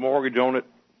house with a mortgage on it,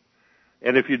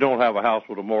 and if you don't have a house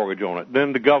with a mortgage on it,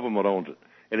 then the government owns it.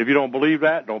 And if you don't believe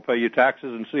that, don't pay your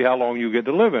taxes and see how long you get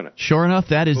to live in it. Sure enough,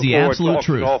 that is the absolute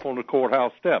truth. Off on the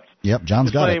courthouse steps. Yep, John's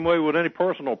got it. The same way with any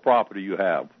personal property you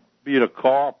have, be it a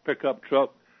car, pickup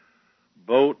truck,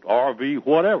 boat, RV,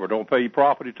 whatever. Don't pay your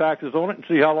property taxes on it and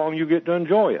see how long you get to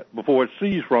enjoy it before it's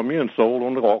seized from you and sold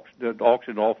on the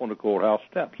auction off on the courthouse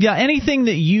steps. Yeah, anything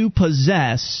that you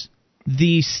possess,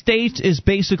 the state is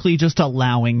basically just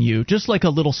allowing you, just like a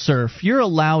little serf. You're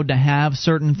allowed to have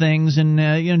certain things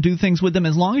and do things with them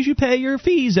as long as you pay your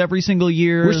fees every single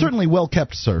year. We're certainly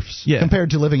well-kept serfs compared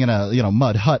to living in a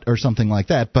mud hut or something like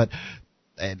that, but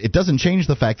it doesn't change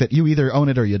the fact that you either own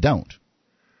it or you don't.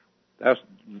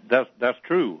 That's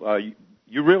true.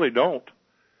 You really don't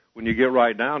when you get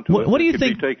right down to it. What do you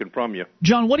think? Be taken from you,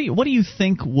 John? What do you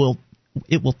think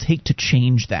it will take to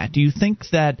change that? Do you think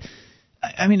that?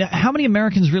 I mean, how many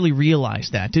Americans really realize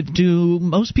that? Do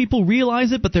most people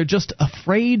realize it, but they're just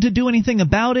afraid to do anything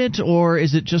about it? Or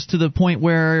is it just to the point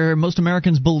where most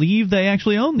Americans believe they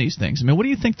actually own these things? I mean, what do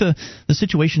you think the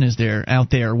situation is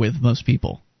out there with most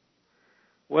people?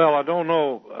 Well, I don't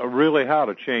know really how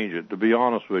to change it, to be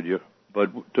honest with you.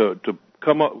 But to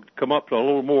come up to a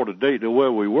little more to date to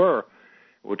where we were,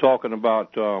 we're talking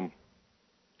about, is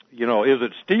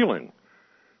it stealing?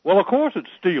 Well, of course it's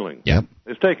stealing. Yep.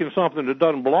 It's taking something that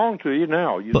doesn't belong to you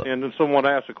now. And then someone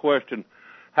asks a question,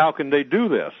 how can they do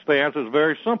this? The answer is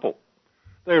very simple.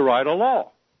 They write a law.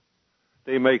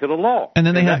 They make it a law. And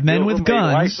then they have men with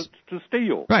guns. License to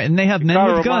steal. Right, and they have men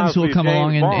with guns who will come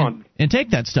along and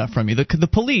take that stuff from you. The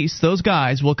police, those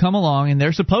guys, will come along, and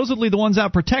they're supposedly the ones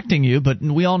out protecting you, but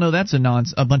we all know that's a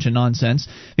bunch of nonsense,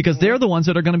 because they're the ones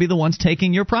that are going to be the ones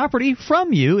taking your property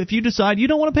from you if you decide you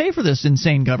don't want to pay for this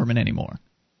insane government anymore.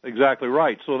 Exactly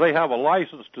right. So they have a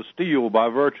license to steal by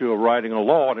virtue of writing a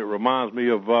law, and it reminds me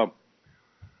of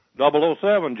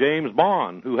 007, James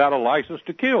Bond, who had a license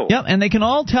to kill. Yep, and they can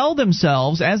all tell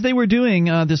themselves, as they were doing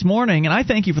this morning, and I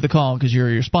thank you for the call because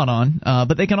you're spot on,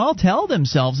 but they can all tell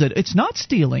themselves that it's not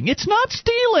stealing. It's not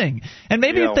stealing. And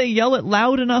maybe if they yell it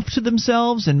loud enough to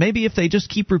themselves, and maybe if they just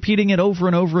keep repeating it over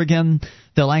and over again,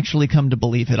 they'll actually come to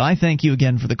believe it. I thank you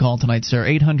again for the call tonight, sir.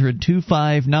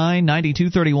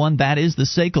 800-259-9231. That is the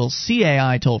SACL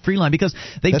CAI toll-free line, because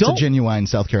that's a genuine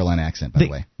South Carolina accent, by the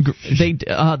way. They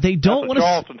don't want to.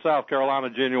 Charleston, South Carolina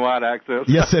genuine accent.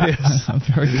 Yes, it is.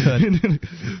 Very good.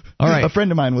 All right. A friend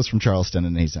of mine was from Charleston,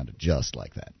 and he sounded just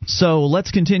like that. So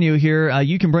let's continue here.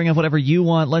 You can bring up whatever you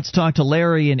want. Let's talk to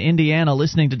Larry in Indiana,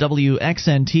 listening to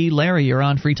WXNT. Larry, you're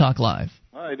on Free Talk Live.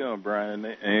 How you doing, Brian?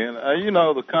 And,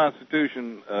 the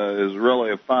Constitution is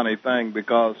really a funny thing,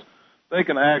 because they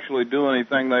can actually do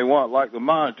anything they want, like the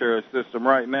monetary system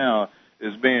right now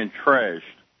is being trashed.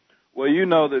 Well, you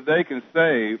know that they can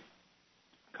say,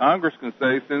 Congress can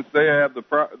say, since they have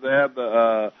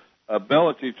the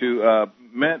ability to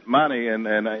mint money and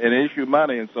issue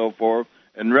money and so forth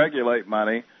and regulate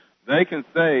money, they can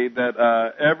say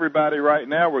that everybody right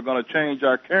now, we're going to change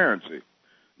our currency.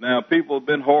 Now, people have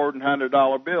been hoarding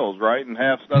 $100 bills, right, and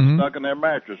have stuff stuck in their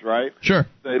mattress, right? Sure.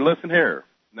 Say, listen here.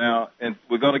 Now, and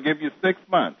we're going to give you 6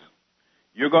 months.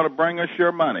 You're going to bring us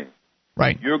your money.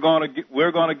 Right. We're going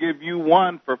to give you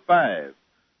one for $5.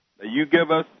 You give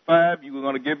us 5, we're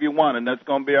going to give you 1, and that's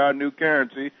going to be our new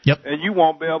currency. Yep. And you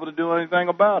won't be able to do anything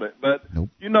about it. But nope.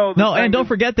 No, and don't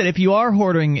forget that if you are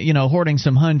hoarding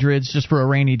some hundreds just for a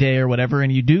rainy day or whatever,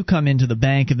 and you do come into the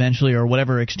bank eventually or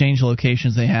whatever exchange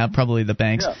locations they have, probably the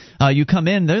banks, you come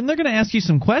in, they're going to ask you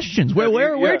some questions.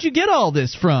 Where'd you get all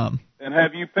this from? And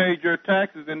have you paid your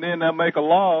taxes? And then they'll make a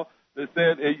law that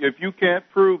said if you can't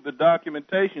prove the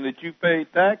documentation that you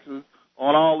paid taxes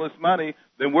on all this money,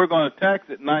 then we're going to tax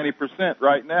it 90%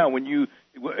 right now when you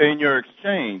in your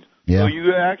exchange. Yeah. So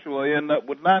you actually end up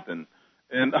with nothing.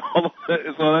 And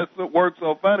so that's what works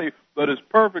so funny, but it's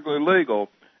perfectly legal.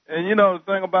 And the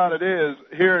thing about it is,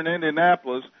 here in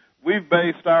Indianapolis, we've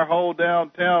based our whole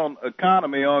downtown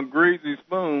economy on greasy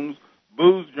spoons,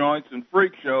 booze joints, and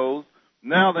freak shows.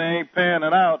 Now they ain't paying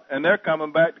it out, and they're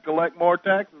coming back to collect more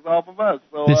taxes off of us.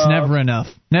 So it's never enough.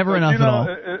 Never enough at all.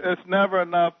 It's never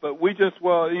enough, but we just,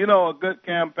 a good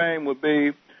campaign would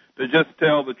be to just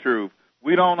tell the truth.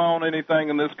 We don't own anything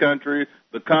in this country.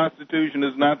 The Constitution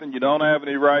is nothing. You don't have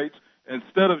any rights.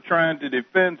 Instead of trying to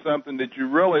defend something that you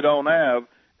really don't have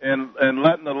and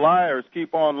letting the liars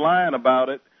keep on lying about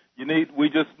it, we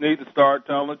just need to start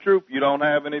telling the truth. You don't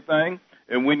have anything.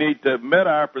 And we need to admit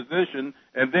our position,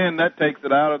 and then that takes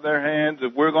it out of their hands.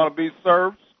 If we're going to be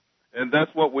serfs, and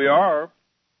that's what we are,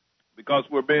 because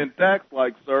we're being taxed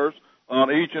like serfs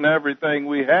on each and everything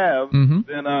we have,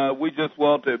 then we just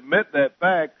want to admit that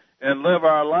fact and live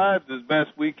our lives as best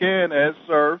we can as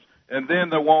serfs, and then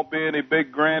there won't be any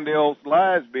big grandiose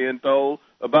lies being told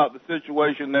about the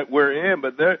situation that we're in.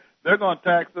 But they're going to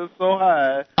tax us so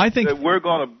high that we're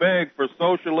going to beg for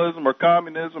socialism or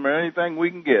communism or anything we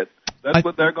can get. That's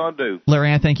what they're going to do.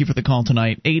 Larry, I thank you for the call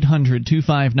tonight.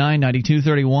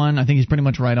 800-259-9231. I think he's pretty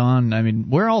much right on. I mean,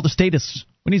 where are all the statists?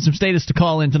 We need some statists to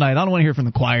call in tonight. I don't want to hear from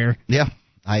the choir. Yeah.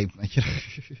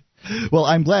 Well,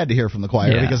 I'm glad to hear from the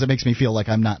choir because it makes me feel like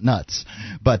I'm not nuts.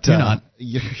 But you're not.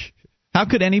 How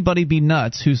could anybody be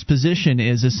nuts whose position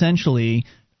is essentially,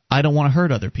 I don't want to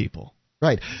hurt other people?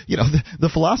 Right.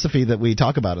 The philosophy that we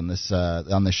talk about on this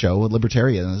show,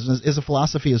 libertarianism, is a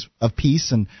philosophy of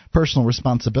peace and personal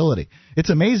responsibility. It's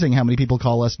amazing how many people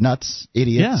call us nuts,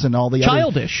 idiots, and all the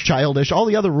childish, all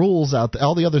the other rules out there,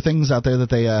 all the other things out there that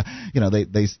they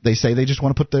say they just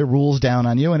want to put their rules down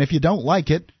on you, and if you don't like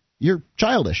it, you're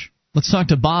childish. Let's talk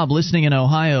to Bob, listening in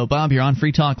Ohio. Bob, you're on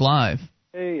Free Talk Live.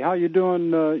 Hey, how you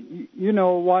doing? A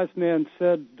wise man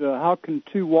said, how can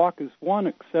two walk as one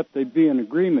except they be in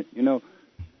agreement,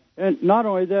 And not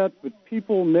only that, but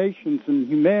people, nations, and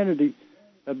humanity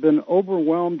have been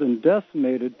overwhelmed and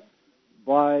decimated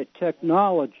by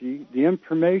technology, the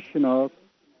information of,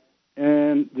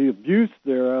 and the abuse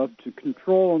thereof to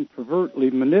control and pervertly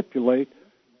manipulate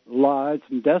the lives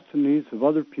and destinies of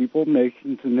other people,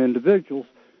 nations, and individuals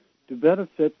to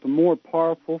benefit the more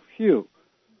powerful few.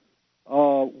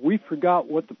 We forgot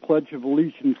what the Pledge of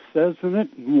Allegiance says in it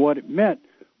and what it meant.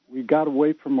 We got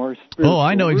away from our spiritual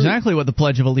I know roots. exactly what the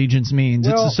Pledge of Allegiance means.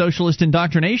 It's a socialist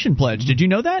indoctrination pledge. Did you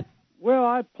know that? Well,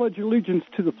 I pledge allegiance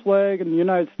to the flag and the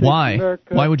United States of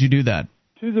America. Why would you do that?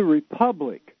 To the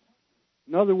Republic.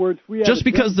 In other words, we have just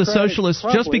because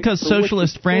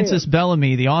socialist Francis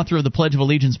Bellamy, the author of the Pledge of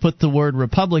Allegiance, put the word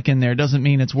Republic in there doesn't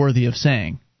mean it's worthy of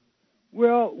saying.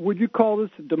 Well, would you call this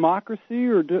a democracy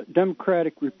or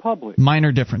democratic republic?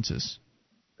 Minor differences.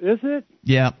 Is it?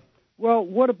 Yeah. Well,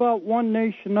 what about one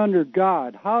nation under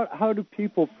God? How do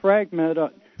people fragment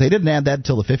up? They didn't add that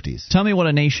until the 50s. Tell me what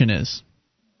a nation is.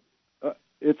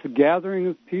 It's a gathering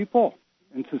of people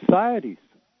and societies.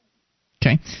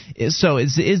 Okay. So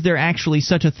is there actually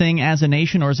such a thing as a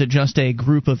nation, or is it just a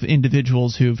group of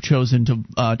individuals who've chosen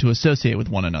to associate with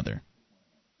one another?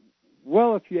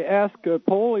 Well, if you ask a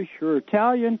Polish or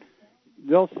Italian,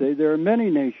 they'll say there are many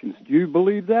nations. Do you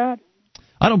believe that?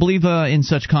 I don't believe in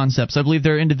such concepts. I believe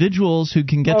there are individuals who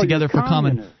can get together for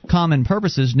common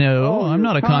purposes. No, I'm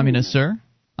not a communist, sir.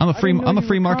 I'm a free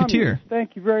marketeer.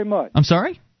 Thank you very much. I'm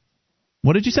sorry?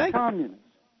 What did you say? Communist.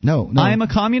 No. I am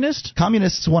a communist?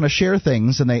 Communists want to share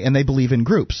things, and they believe in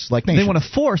groups, like nations. They want to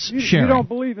force sharing. You don't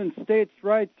believe in states'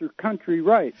 rights or country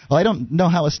rights. Well, I don't know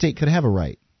how a state could have a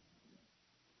right.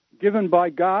 Given by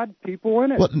God, people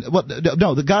in it.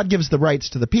 No, God gives the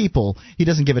rights to the people. He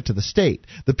doesn't give it to the state.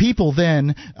 The people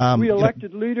then... we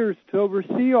elected leaders to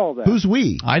oversee all that. Who's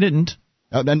we? I didn't.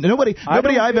 Nobody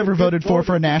I've ever voted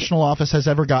for a national office has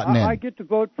ever gotten in. I get to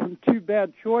vote from two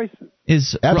bad choices.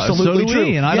 Is absolutely so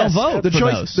true. And I don't vote for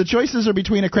those. The choices are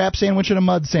between a crap sandwich and a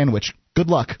mud sandwich. Good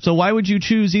luck. So why would you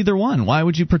choose either one? Why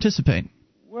would you participate?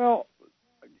 Well,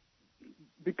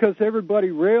 because everybody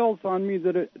rails on me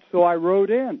so I wrote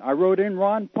in. I wrote in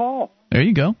Ron Paul. There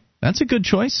you go. That's a good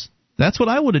choice. That's what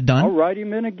I would have done. I'll write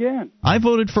him in again. I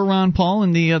voted for Ron Paul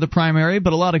in the primary,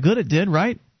 but a lot of good it did,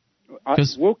 right?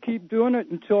 We'll keep doing it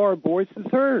until our voice is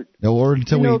heard. Or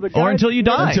until until you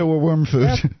die. Until we're worm food.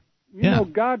 You know,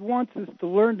 God wants us to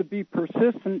learn to be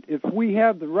persistent. If we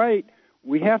have the right,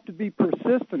 we have to be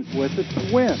persistent with it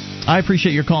to win. I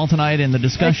appreciate your call tonight and the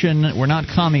discussion. We're not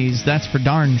commies, that's for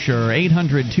darn sure.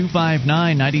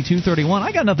 800-259-9231.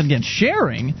 I got nothing against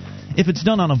sharing if it's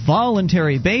done on a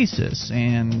voluntary basis.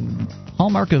 And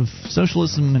hallmark of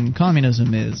socialism and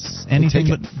communism is anything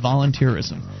but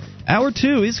volunteerism. Hour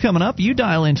 2 is coming up. You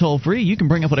dial in toll-free. You can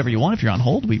bring up whatever you want if you're on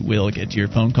hold. We will get to your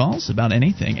phone calls about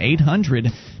anything.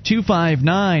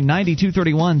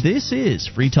 800-259-9231. This is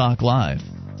Free Talk Live.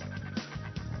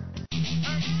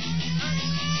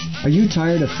 Are you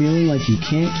tired of feeling like you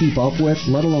can't keep up with,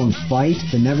 let alone fight,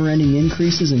 the never-ending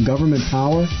increases in government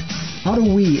power? How do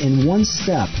we, in one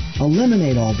step,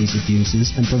 eliminate all these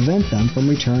abuses and prevent them from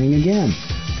returning again?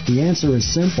 The answer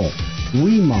is simple.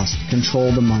 We must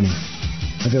control the money.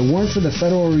 If it weren't for the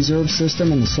Federal Reserve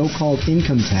System and the so-called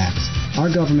income tax, our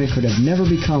government could have never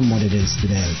become what it is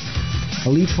today.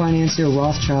 Elite financier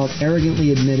Rothschild arrogantly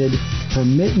admitted,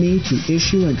 "Permit me to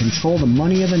issue and control the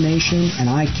money of a nation, and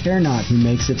I care not who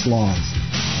makes its laws."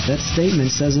 That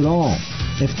statement says it all.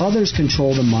 If others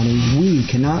control the money, we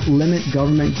cannot limit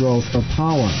government growth or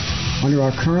power. Under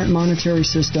our current monetary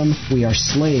system, we are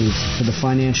slaves to the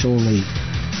financial elite.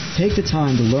 Take the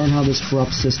time to learn how this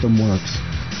corrupt system works.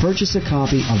 Purchase a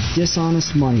copy of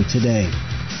Dishonest Money today.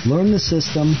 Learn the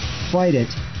system, fight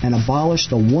it, and abolish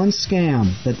the one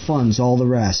scam that funds all the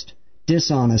rest.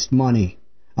 Dishonest Money.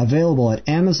 Available at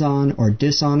Amazon or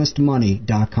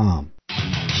dishonestmoney.com.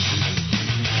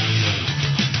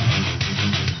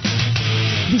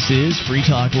 This is Free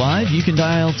Talk Live. You can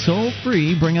dial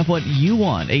toll-free. Bring up what you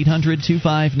want.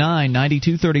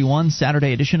 800-259-9231,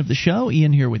 Saturday edition of the show.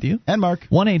 Ian here with you. And Mark.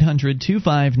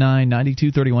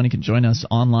 1-800-259-9231. You can join us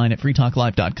online at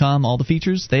freetalklive.com. All the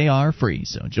features, they are free,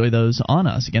 so enjoy those on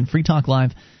us. Again,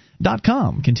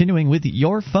 freetalklive.com. Continuing with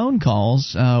your phone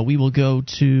calls, we will go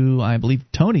to, I believe,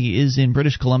 Tony is in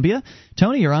British Columbia.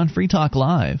 Tony, you're on Free Talk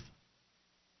Live.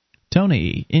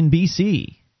 Tony in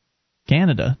B.C.,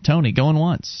 Canada. Tony, going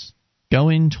once,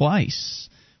 going twice.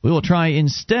 We will try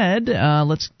instead.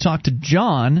 Let's talk to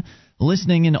John,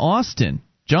 listening in Austin.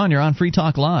 John, you're on Free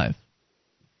Talk Live.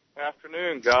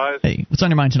 Afternoon, guys. Hey, what's on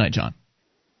your mind tonight, John?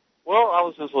 Well, I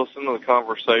was just listening to the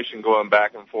conversation going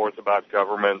back and forth about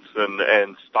governments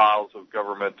and styles of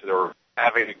government, or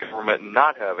having a government and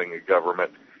not having a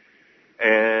government.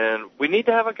 And we need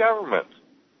to have a government.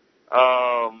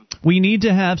 We need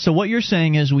to have, so what you're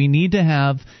saying is we need to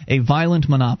have a violent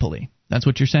monopoly. That's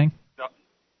what you're saying?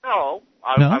 No,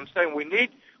 I'm saying we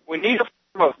need a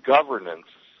form of governance,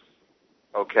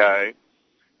 okay?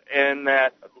 And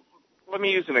that, let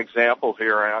me use an example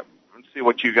here and see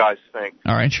what you guys think.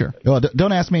 All right, sure. Well,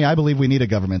 don't ask me. I believe we need a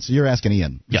government, so you're asking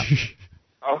Ian. Yeah.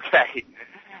 Okay.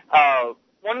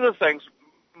 One of the things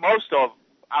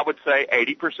I would say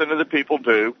 80% of the people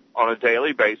do on a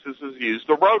daily basis is use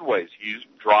the roadways,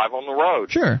 drive on the road.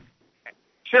 Sure.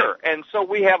 And so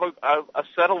we have a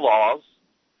set of laws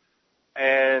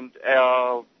and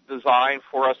designed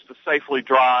for us to safely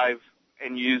drive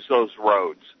and use those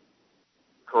roads.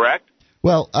 Correct?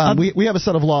 Well, we have a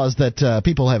set of laws that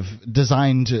people have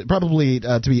designed probably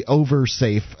to be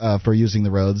over-safe for using the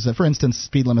roads. For instance,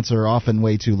 speed limits are often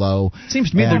way too low.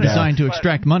 Seems to me they're designed to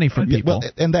extract money from people.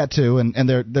 Well, and that too, and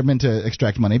they're meant to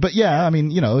extract money. But yeah, I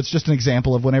mean, it's just an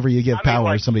example of whenever you give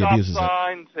power, somebody abuses stop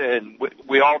signs and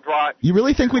we all drive. You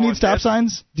really think we need stop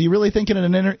signs? Do you really think in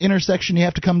an intersection you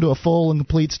have to come to a full and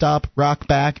complete stop, rock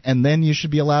back, and then you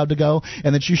should be allowed to go,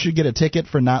 and that you should get a ticket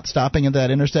for not stopping at that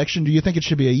intersection? Do you think it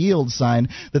should be a yield sign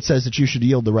that says that you should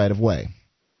yield the right of way?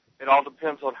 It all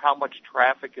depends on how much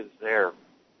traffic is there.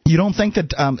 You don't think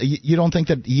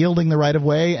that yielding the right of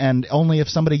way, and only if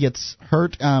somebody gets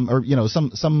hurt or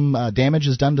some damage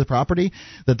is done to the property,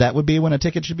 that would be when a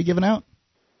ticket should be given out?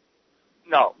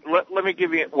 No. Let me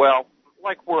give you,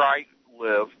 like where I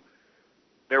live,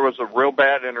 there was a real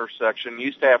bad intersection.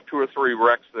 Used to have 2 or 3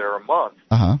 wrecks there a month.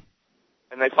 Uh-huh.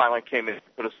 And they finally came in and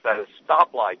put a set of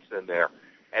stoplights in there.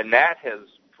 And that has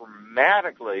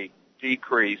dramatically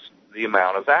decreased the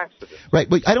amount of accidents. Right,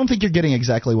 but I don't think you're getting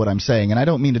exactly what I'm saying, and I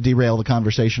don't mean to derail the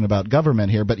conversation about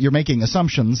government here, but you're making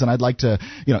assumptions, and I'd like to,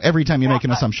 every time you make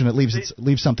an assumption, it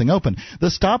leaves something open. The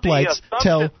stoplights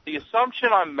tell... The assumption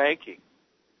I'm making,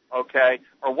 okay,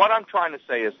 or what I'm trying to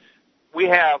say is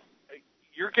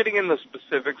you're getting in the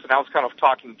specifics, and I was kind of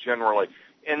talking generally,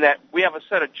 in that we have a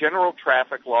set of general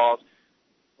traffic laws.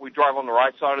 We drive on the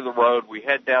right side of the road. We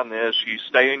head down this. You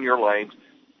stay in your lanes.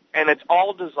 and it's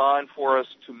all designed for us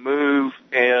to move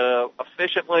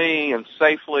efficiently and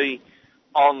safely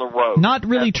on the road. Not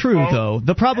really true, though.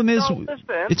 The problem is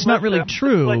it's not really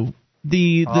true.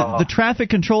 The traffic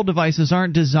control devices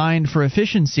aren't designed for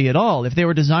efficiency at all. If they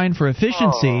were designed for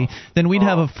efficiency, then we'd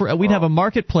have a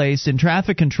marketplace in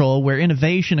traffic control where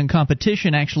innovation and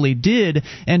competition actually did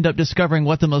end up discovering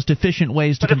what the most efficient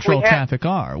ways to control traffic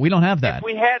are. We don't have that.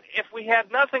 If we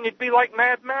had nothing, it'd be like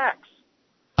Mad Max.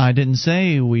 I didn't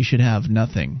say we should have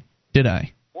nothing, did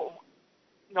I? Well,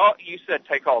 no, you said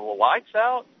take all the lights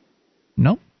out.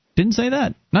 No, didn't say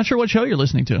that. Not sure what show you're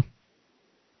listening to.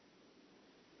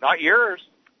 Not yours.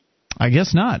 I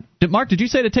guess not. Mark, did you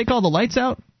say to take all the lights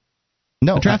out?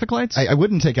 No. The traffic lights? I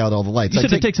wouldn't take out all the lights. You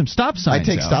said to take some stop signs out. I'd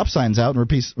take stop signs out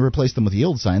and replace them with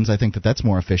yield signs. I think that's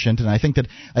more efficient, and I think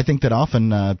that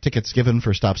often tickets given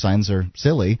for stop signs are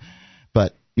silly.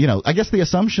 But, I guess the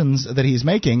assumptions that he's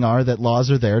making are that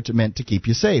laws are there meant to keep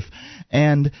you safe.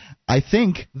 And I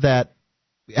think that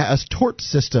a tort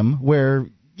system where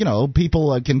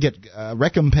people can get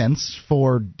recompense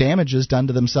for damages done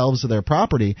to themselves or their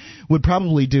property would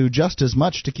probably do just as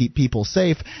much to keep people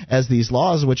safe as these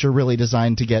laws, which are really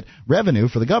designed to get revenue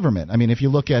for the government. I mean, if you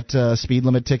look at speed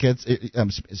limit tickets,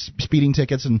 speeding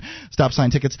tickets and stop sign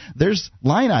tickets, there's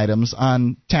line items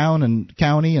on town and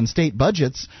county and state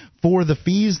budgets for the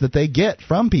fees that they get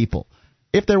from people.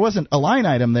 If there wasn't a line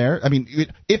item there, I mean,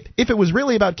 if it was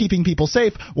really about keeping people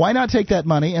safe, why not take that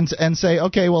money and say,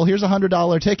 okay, well, here's a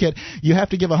 $100 ticket. You have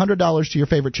to give $100 to your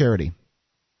favorite charity.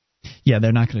 Yeah,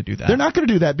 they're not going to do that. They're not going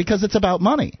to do that because it's about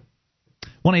money.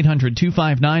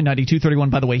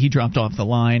 1-800-259-9231. By the way, he dropped off the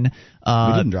line.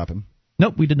 We didn't drop him.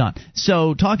 Nope, we did not.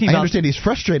 So talking about... I understand he's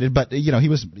frustrated, but, he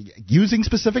was using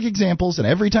specific examples, and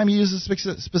every time you use a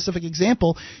specific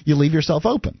example, you leave yourself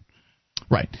open.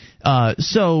 Right.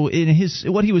 So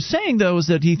what he was saying, though, is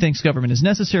that he thinks government is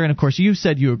necessary. And, of course, you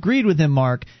said you agreed with him,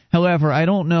 Mark. However, I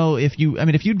don't know if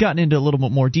you'd gotten into a little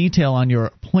bit more detail on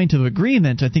your point of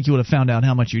agreement, I think you would have found out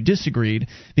how much you disagreed,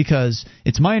 because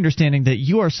it's my understanding that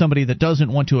you are somebody that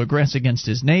doesn't want to aggress against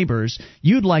his neighbors.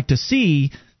 You'd like to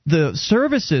see the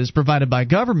services provided by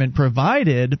government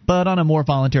provided, but on a more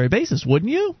voluntary basis,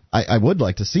 wouldn't you? I would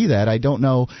like to see that. I don't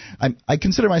know. I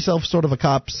consider myself sort of a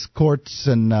cops, courts,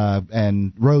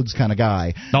 and roads kind of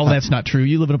guy. No, that's not true.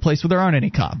 You live in a place where there aren't any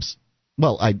cops.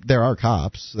 Well, there are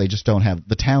cops. They just don't have –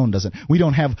 the town doesn't – we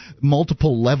don't have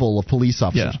multiple level of police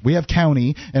officers. Yeah. We have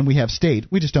county and we have state.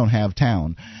 We just don't have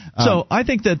town. So I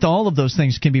think that all of those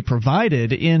things can be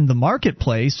provided in the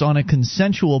marketplace on a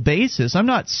consensual basis. I'm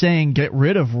not saying get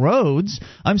rid of roads.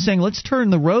 I'm saying let's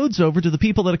turn the roads over to the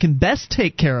people that can best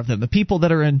take care of them, the people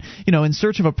that are in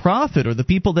search of a profit, or the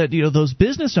people that those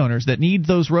business owners that need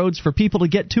those roads for people to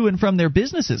get to and from their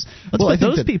businesses. Let's put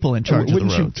those people in charge of the roads.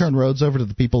 Wouldn't you turn roads over to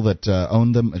the people that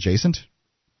own them adjacent?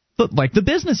 Like the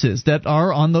businesses that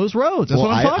are on those roads. That's what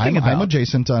I'm talking about. I'm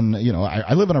adjacent on,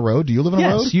 I live on a road. Do you live on a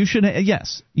road?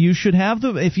 Yes, you should have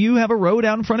if you have a road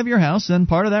out in front of your house, then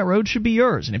part of that road should be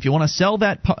yours. And if you want to sell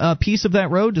that piece of that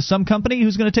road to some company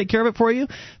who's going to take care of it for you,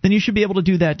 then you should be able to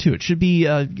do that too. It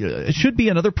should be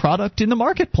another product in the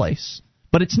marketplace.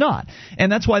 But it's not.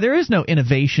 And that's why there is no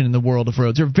innovation in the world of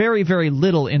roads, or very, very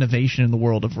little innovation in the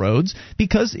world of roads,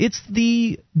 because it's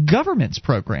the government's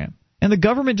program. And the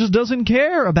government just doesn't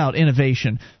care about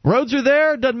innovation. Roads are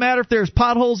there. Doesn't matter if there's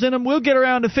potholes in them. We'll get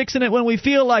around to fixing it when we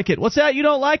feel like it. What's that? You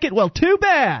don't like it? Well, too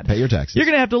bad. Pay your taxes. You're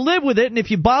going to have to live with it. And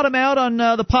if you bottom out on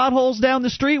the potholes down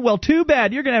the street, well, too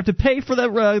bad. You're going to have to pay for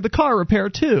the car repair,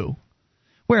 too.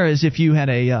 Whereas if you had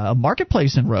a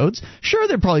marketplace in roads, sure,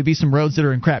 there'd probably be some roads that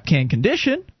are in crap can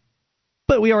condition.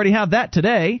 But we already have that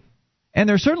today. And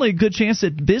there's certainly a good chance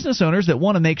that business owners that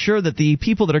want to make sure that the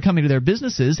people that are coming to their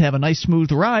businesses have a nice,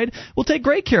 smooth ride will take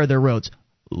great care of their roads.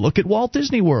 Look at Walt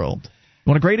Disney World.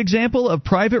 Want a great example of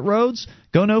private roads?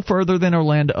 Go no further than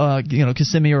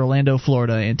Kissimmee or Orlando,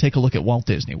 Florida, and take a look at Walt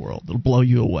Disney World. It'll blow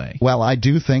you away. Well, I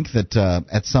do think that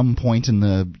at some point in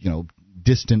the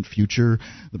distant future,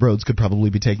 the roads could probably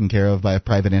be taken care of by a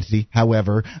private entity.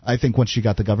 However, I think once you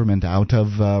got the government out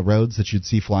of roads, that you'd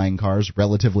see flying cars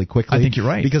relatively quickly. I think you're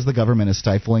right. Because the government is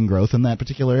stifling growth in that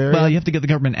particular area. Well, you have to get the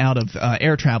government out of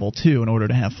air travel, too, in order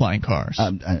to have flying cars.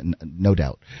 No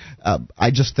doubt.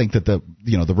 I just think that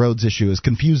the roads issue is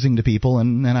confusing to people,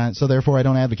 and so therefore I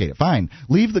don't advocate it. Fine.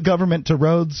 Leave the government to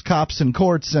roads, cops, and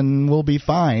courts, and we'll be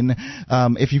fine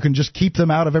if you can just keep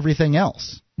them out of everything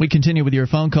else. We continue with your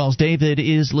phone calls. David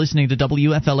is listening to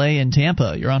WFLA in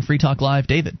Tampa. You're on Free Talk Live.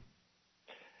 David.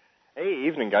 Hey,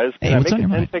 evening, guys. Hey, Can I make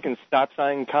make a 10-second stop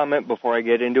sign comment before I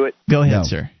get into it? Go ahead,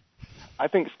 sir. I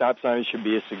think stop signs should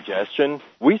be a suggestion.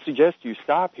 We suggest you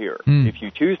stop here. If you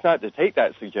choose not to take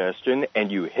that suggestion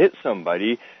and you hit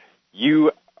somebody,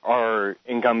 you are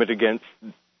incumbent against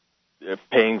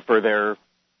paying for their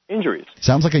injuries.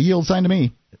 Sounds like a yield sign to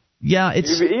me. Yeah,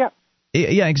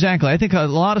 Yeah, exactly. I think a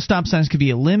lot of stop signs could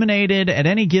be eliminated. At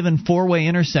any given four-way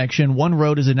intersection, one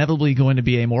road is inevitably going to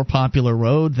be a more popular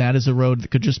road. That is a road that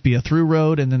could just be a through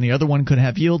road, and then the other one could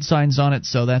have yield signs on it,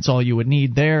 so that's all you would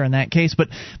need there in that case. But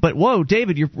whoa,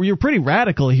 David, you're pretty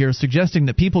radical here, suggesting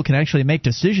that people can actually make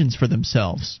decisions for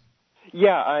themselves.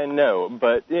 Yeah, I know,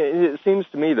 but it seems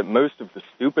to me that most of the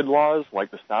stupid laws,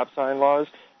 like the stop sign laws,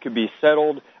 could be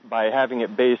settled by having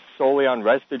it based solely on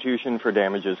restitution for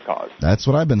damages caused. That's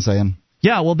what I've been saying.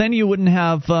 Yeah, well, then you wouldn't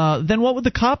have. Then what would the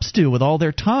cops do with all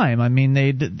their time? I mean,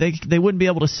 they wouldn't be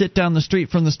able to sit down the street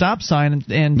from the stop sign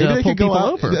and pull people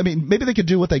over. I mean, maybe they could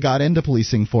do what they got into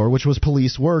policing for, which was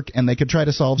police work, and they could try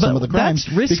to solve some of the crimes.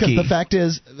 That's risky. Because the fact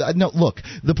is, no, look,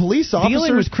 the police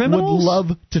officers would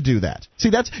love to do that. See,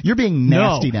 you're being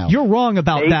nasty now. You're wrong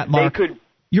about that, Mark.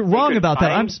 You're wrong about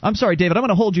that. I'm sorry, David. I'm going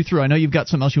to hold you through. I know you've got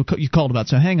something else you called about,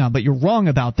 so hang on. But you're wrong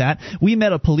about that. We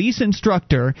met a police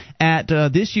instructor at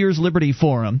this year's Liberty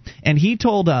Forum, and he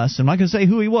told us, I'm not going to say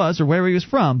who he was or where he was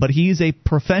from, but he's a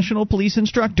professional police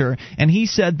instructor, and he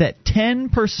said that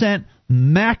 10%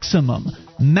 maximum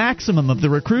of the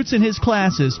recruits in his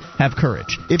classes have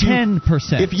courage.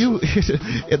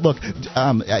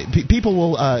 10%. People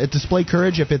will display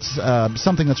courage if it's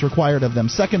something that's required of them.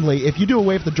 Secondly, if you do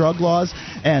away with the drug laws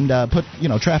and put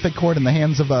traffic court in the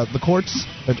hands of the courts,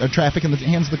 or traffic in the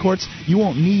hands of the courts, you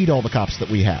won't need all the cops that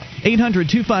we have.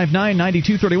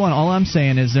 800-259-9231. All I'm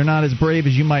saying is they're not as brave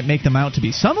as you might make them out to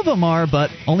be. Some of them are,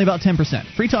 but only about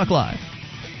 10%. Free Talk Live.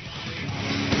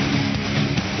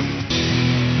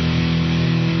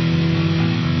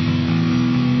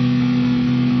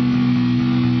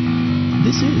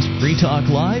 This is Free Talk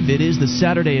Live. It is the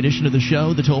Saturday edition of the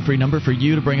show. The toll-free number for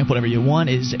you to bring up whatever you want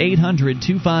is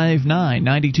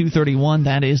 800-259-9231.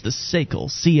 That is the SACL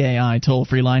CAI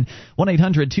toll-free line.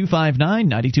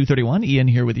 1-800-259-9231. Ian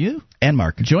here with you. And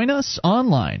Mark. Join us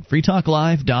online.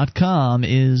 freetalklive.com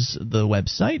is the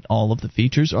website. All of the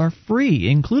features are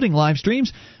free, including live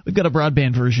streams. We've got a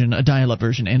broadband version, a dial-up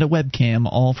version, and a webcam,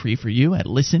 all free for you at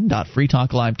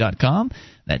listen.freetalklive.com.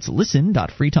 That's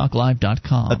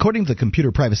listen.freetalklive.com. According to the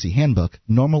Computer Privacy Handbook,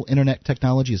 normal Internet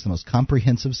technology is the most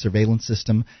comprehensive surveillance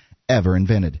system ever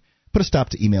invented. Put a stop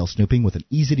to email snooping with an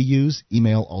easy-to-use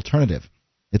email alternative.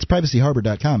 It's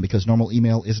privacyharbor.com because normal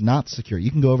email is not secure.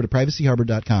 You can go over to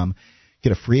privacyharbor.com,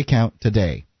 get a free account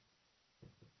today.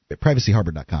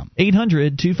 privacyharbor.com.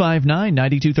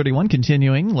 800-259-9231.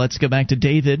 Continuing, let's go back to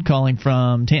David calling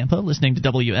from Tampa, listening to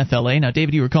WFLA. Now,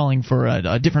 David, you were calling for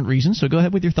a different reason, so go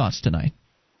ahead with your thoughts tonight.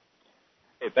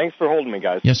 Hey, thanks for holding me,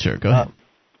 guys. Yes, sir. Go ahead.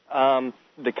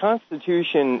 The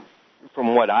Constitution,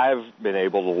 from what I've been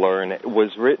able to learn,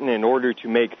 was written in order to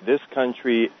make this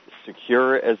country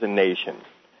secure as a nation.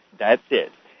 That's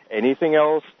it. Anything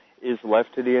else is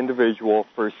left to the individual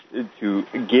to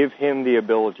give him the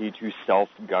ability to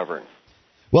self-govern.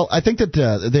 Well, I think that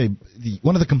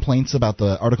one of the complaints about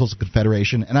the Articles of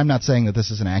Confederation, and I'm not saying that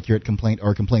this is an accurate complaint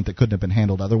or a complaint that couldn't have been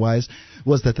handled otherwise,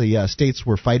 was that the states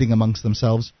were fighting amongst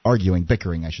themselves,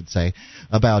 bickering, I should say,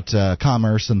 about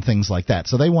commerce and things like that.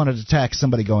 So they wanted to tax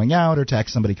somebody going out or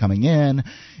tax somebody coming in.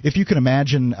 If you can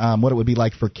imagine what it would be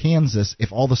like for Kansas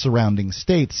if all the surrounding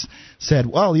states said,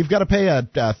 well, you've got to pay a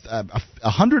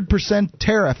 100%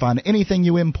 tariff on anything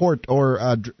you import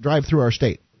or drive through our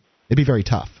state. It'd be very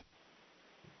tough.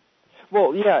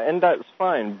 Well, yeah, and that's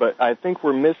fine, but I think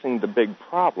we're missing the big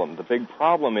problem. The big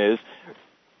problem is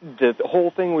that the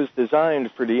whole thing was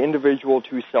designed for the individual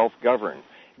to self-govern.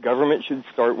 Government should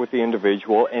start with the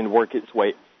individual and work its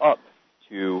way up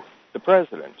to the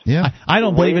president. Yeah, I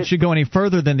don't believe it should go any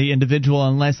further than the individual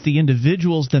unless the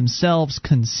individuals themselves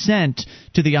consent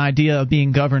to the idea of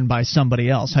being governed by somebody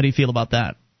else. How do you feel about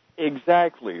that?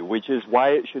 Exactly, which is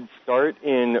why it should start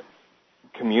in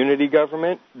community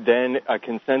government, then a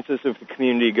consensus of the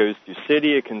community goes to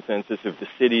city, a consensus of the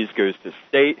cities goes to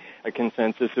state, a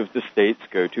consensus of the states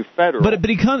go to federal. But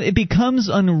it becomes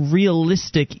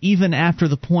unrealistic even after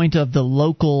the point of the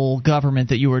local government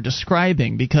that you were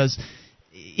describing, because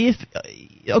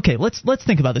let's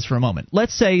think about this for a moment.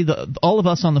 Let's say all of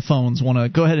us on the phones want to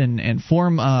go ahead and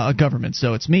form a government.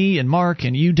 So it's me and Mark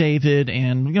and you, David,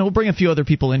 and we'll bring a few other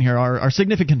people in here, our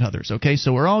significant others. Okay,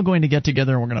 so we're all going to get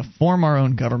together and we're going to form our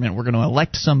own government. We're going to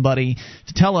elect somebody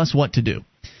to tell us what to do,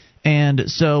 and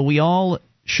so we all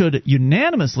should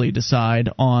unanimously decide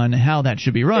on how that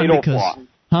should be run. Fatal flaw.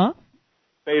 Huh?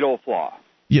 Fatal flaw.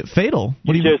 Fatal?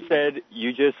 What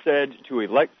you just said to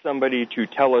elect somebody to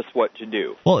tell us what to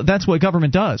do. Well, that's what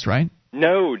government does, right?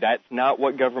 No, that's not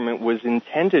what government was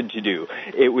intended to do.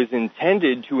 It was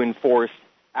intended to enforce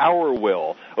our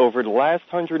will. Over the last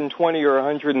 120 or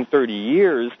 130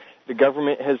 years, the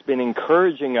government has been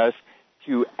encouraging us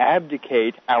to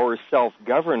abdicate our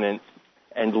self-governance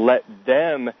and let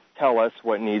them tell us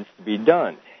what needs to be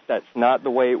done. That's not the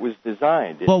way it was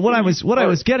designed. Well, what I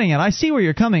was getting at, I see where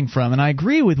you're coming from, and I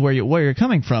agree with where you're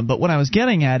coming from. But what I was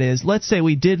getting at is, let's say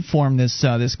we did form this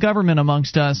government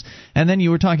amongst us, and then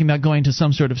you were talking about going to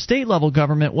some sort of state level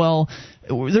government. Well,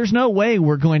 there's no way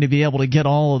we're going to be able to get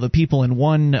all of the people in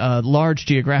one large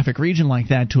geographic region like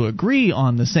that to agree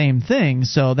on the same thing.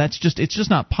 So it's just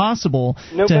not possible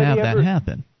to have that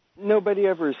happen. Nobody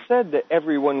ever said that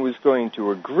everyone was going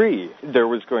to agree. There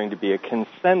was going to be a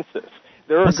consensus.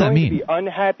 There are going to be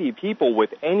unhappy people with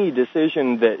any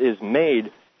decision that is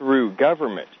made through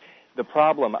government. The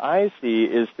problem I see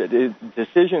is that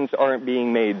decisions aren't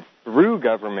being made through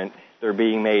government, they're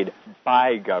being made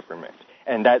by government.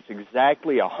 And that's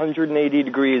exactly 180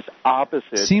 degrees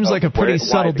opposite. Seems like a pretty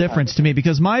subtle difference to me,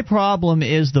 because my problem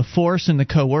is the force and the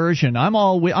coercion.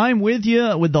 I'm with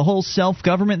you with the whole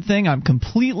self-government thing. I'm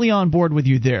completely on board with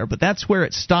you there, but that's where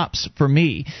it stops for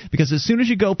me. Because as soon as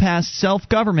you go past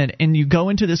self-government and you go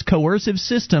into this coercive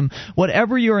system,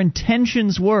 whatever your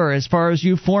intentions were as far as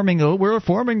you we're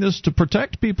forming this to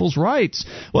protect people's rights.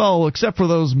 Well, except for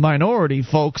those minority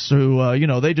folks who,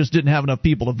 they just didn't have enough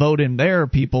people to vote in their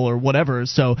people or whatever.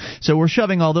 So we're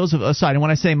shoving all those aside. And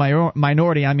when I say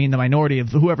minority, I mean the minority of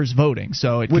whoever's voting.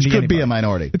 So which could be a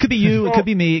minority. It could be you. It could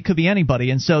be me. It could be anybody.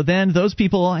 And so then those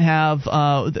people have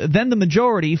then the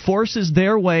majority forces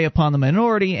their way upon the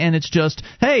minority, and it's just,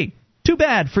 hey, too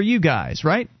bad for you guys,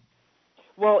 right?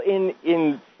 Well,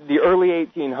 in the early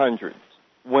 1800s,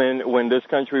 when this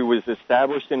country was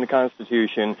established in the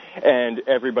Constitution, and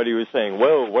everybody was saying,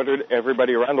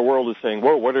 everybody around the world is saying,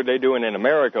 whoa, what are they doing in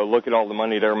America? Look at all the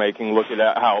money they're making. Look at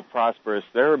how prosperous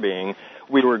they're being.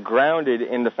 We were grounded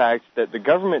in the fact that the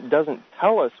government doesn't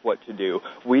tell us what to do.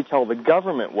 We tell the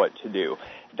government what to do.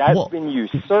 That's been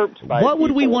usurped by What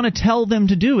would we want to tell them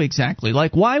to do exactly?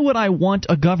 Like, why would I want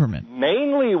a government?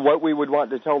 Mainly what we would want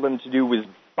to tell them to do was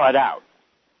butt out.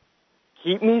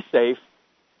 Keep me safe.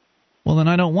 Well, then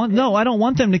I don't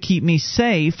want them to keep me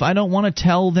safe. I don't want to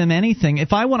tell them anything.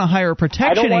 If I want to hire a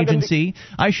protection agency,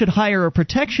 I should hire a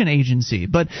protection agency.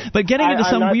 But getting into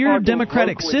some weird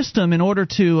democratic system in order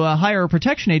to hire a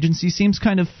protection agency seems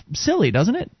kind of silly,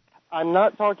 doesn't it? I'm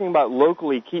not talking about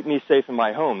locally keep me safe in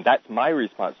my home. That's my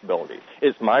responsibility.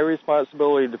 It's my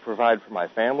responsibility to provide for my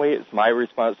family. It's my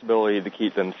responsibility to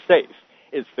keep them safe.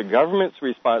 It's the government's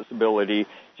responsibility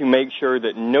to make sure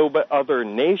that no other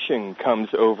nation comes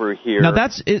over here. Now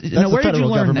where did you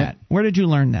learn that? Where did you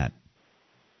learn that?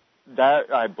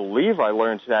 That I believe I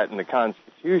learned that in the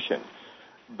Constitution,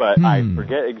 but I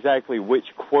forget exactly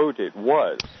which quote it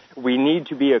was. We need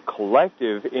to be a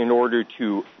collective in order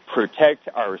to protect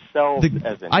ourselves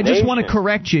as a nation. I just want to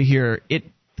correct you here.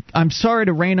 I'm sorry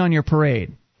to rain on your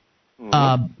parade.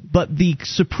 But the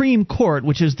Supreme Court,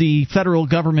 which is the federal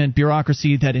government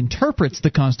bureaucracy that interprets the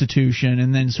Constitution,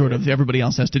 and then sort of everybody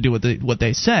else has to do what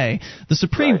they say, the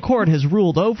Supreme Court has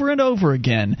ruled over and over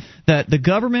again that the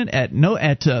government at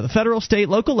the federal, state,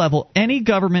 local level, any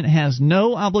government has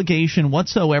no obligation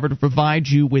whatsoever to provide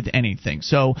you with anything.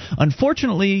 So,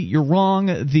 unfortunately, you're wrong.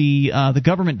 The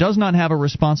government does not have a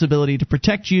responsibility to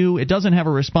protect you. It doesn't have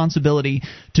a responsibility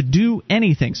to do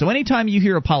anything. So, anytime you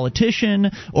hear a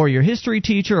politician or your history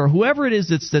teacher or whoever it is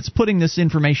that's putting this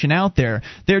information out there,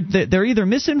 they're either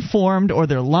misinformed or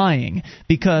they're lying,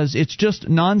 because it's just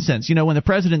nonsense. When the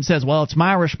president says, well, it's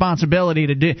my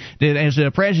responsibility as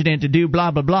a president to do blah,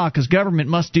 blah, blah, because government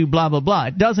must do blah, blah, blah.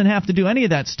 It doesn't have to do any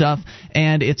of that stuff,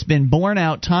 and it's been borne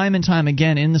out time and time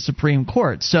again in the Supreme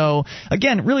Court. So,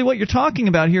 again, really what you're talking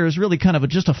about here is really kind of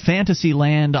just a fantasy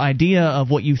land idea of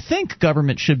what you think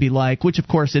government should be like, which, of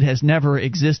course, it has never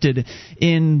existed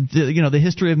in the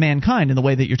history of mankind in the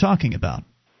way that you're talking about.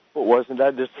 But wasn't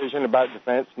that decision about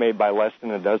defense made by less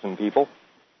than a dozen people?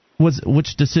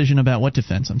 Which decision about what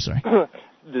defense? I'm sorry.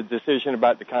 The decision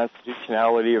about the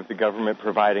constitutionality of the government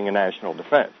providing a national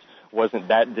defense. Wasn't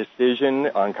that decision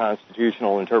on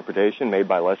constitutional interpretation made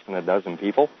by less than a dozen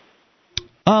people?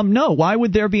 No. Why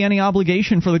would there be any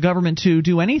obligation for the government to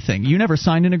do anything? You never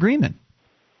signed an agreement.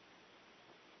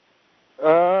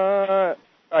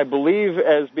 I I believe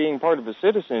as being part of a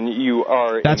citizen, you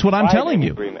are. That's what I'm telling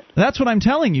you. Agreement. That's what I'm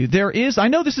telling you. There is. I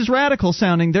know this is radical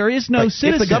sounding. There is no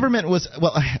citizen. If the government was,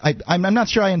 well, I'm not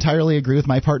sure I entirely agree with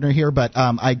my partner here, but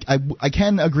I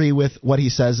can agree with what he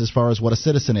says as far as what a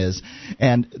citizen is.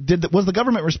 And was the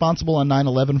government responsible on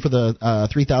 9/11 for the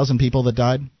 3,000 people that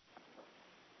died?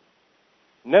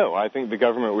 No, I think the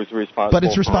government was responsible. But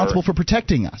it's responsible for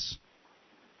protecting us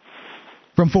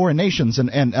from foreign nations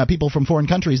and people from foreign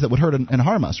countries that would hurt and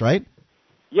harm us, right?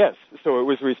 Yes, so it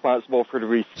was responsible for the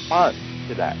response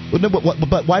to that. No,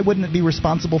 but why wouldn't it be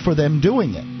responsible for them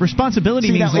doing it?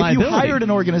 Responsibility means liability. If you hired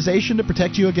an organization to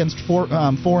protect you against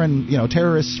foreign,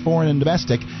 terrorists, foreign and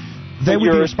domestic, they would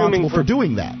be responsible for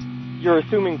doing that. You're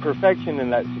assuming perfection in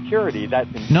that security. That's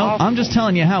impossible. No, I'm just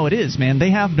telling you how it is, man.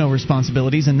 They have no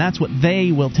responsibilities, and that's what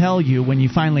they will tell you when you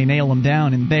finally nail them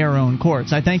down in their own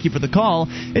courts. I thank you for the call.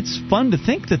 It's fun to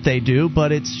think that they do,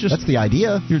 but it's just... That's the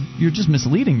idea. You're just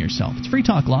misleading yourself. It's Free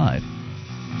Talk Live.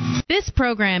 This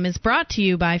program is brought to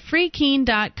you by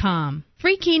FreeKeene.com.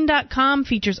 FreeKeene.com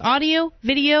features audio,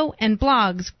 video, and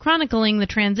blogs chronicling the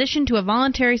transition to a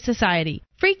voluntary society.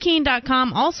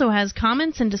 FreeKeene.com also has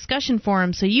comments and discussion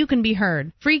forums so you can be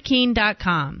heard.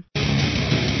 FreeKeene.com.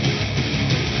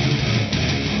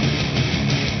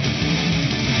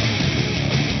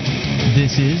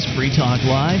 This is Free Talk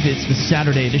Live. It's the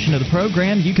Saturday edition of the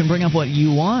program. You can bring up what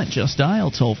you want. Just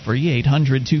dial toll-free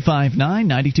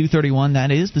 800-259-9231. That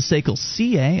is the SACL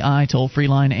CAI toll-free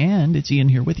line, and it's Ian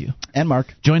here with you. And Mark.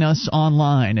 Join us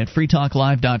online at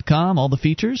freetalklive.com. All the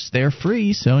features, they're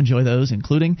free, so enjoy those,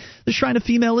 including the Shrine of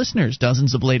Female Listeners.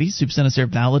 Dozens of ladies who've sent us their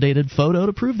validated photo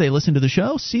to prove they listen to the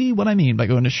show. See what I mean by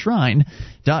going to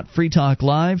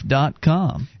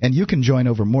shrine.freetalklive.com. And you can join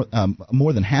over more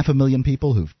than 500,000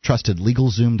 people who've trusted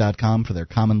LegalZoom.com for their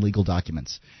common legal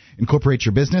documents. Incorporate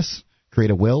your business,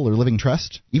 create a will or living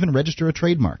trust, even register a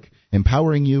trademark,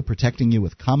 empowering you, protecting you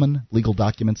with common legal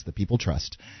documents that people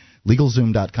trust.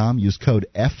 LegalZoom.com. Use code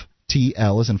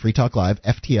FTL as in Free Talk Live,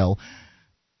 FTL,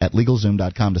 at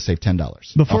LegalZoom.com to save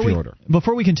 $10 off your order.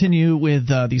 Before we continue with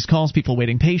these calls, people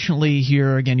waiting patiently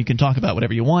here, again, you can talk about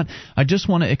whatever you want. I just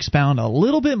want to expound a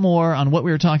little bit more on what we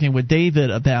were talking with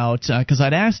David about, because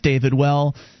I'd asked David,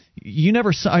 well,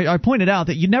 I pointed out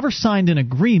that you never signed an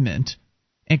agreement,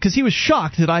 and because he was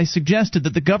shocked that I suggested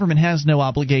that the government has no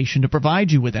obligation to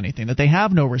provide you with anything, that they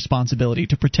have no responsibility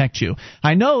to protect you.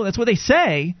 I know that's what they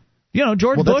say.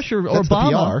 George Bush or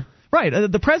Obama. Right,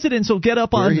 the presidents will get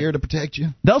up on... We're here to protect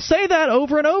you. They'll say that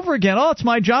over and over again. Oh, it's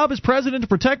my job as president to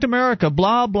protect America,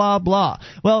 blah, blah, blah.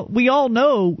 Well, we all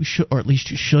know, or at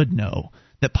least you should know,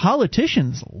 that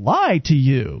politicians lie to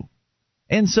you.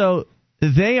 And so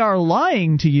they are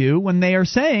lying to you when they are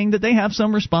saying that they have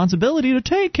some responsibility to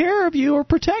take care of you or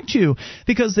protect you,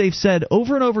 because they've said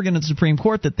over and over again in the Supreme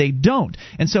Court that they don't.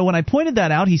 And so when I pointed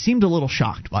that out, he seemed a little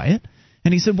shocked by it.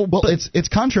 And he said, "Well, it's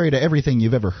contrary to everything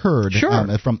you've ever heard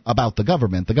about the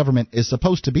government. The government is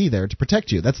supposed to be there to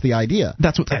protect you. That's the idea."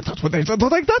 That's what they said. That's what they told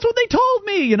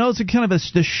me. It's a kind of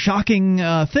this shocking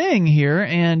thing here.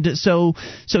 And so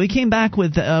he came back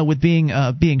with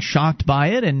being shocked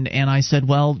by it. And I said,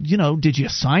 well, did you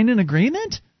sign an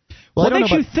agreement? Well, what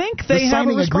makes you think they have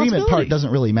a responsibility? The signing agreement part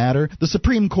doesn't really matter. The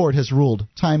Supreme Court has ruled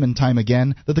time and time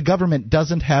again that the government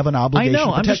doesn't have an obligation to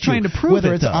protect you. I'm just trying to prove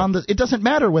whether it, it doesn't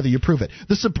matter whether you prove it.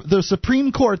 The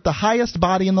Supreme Court, the highest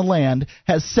body in the land,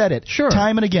 has said it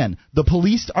time and again. The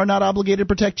police are not obligated to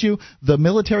protect you. The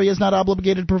military is not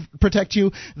obligated to protect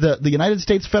you. The United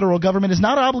States federal government is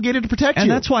not obligated to protect you.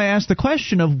 And that's why I asked the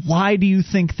question of why do you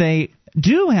think they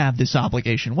do have this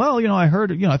obligation? Well, I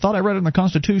heard, I thought I read it in the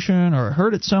Constitution, or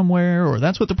heard it somewhere, or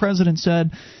that's what the president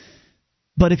said.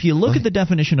 But if you look at the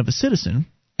definition of a citizen,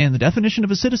 and the definition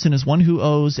of a citizen is one who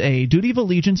owes a duty of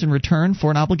allegiance in return for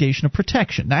an obligation of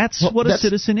protection. That's what a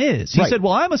citizen is. He said,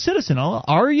 well, I'm a citizen. Oh,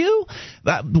 are you?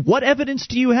 What evidence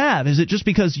do you have? Is it just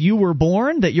because you were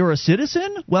born that you're a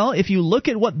citizen? Well, if you look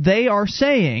at what they are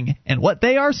saying, and what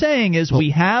they are saying is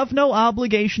we have no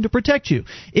obligation to protect you.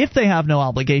 If they have no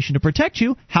obligation to protect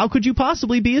you, how could you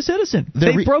possibly be a citizen?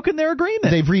 They've broken their agreement.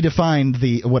 They've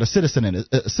redefined what a citizen is.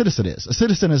 A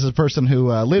citizen is a person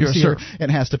who lives here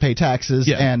and has to pay taxes.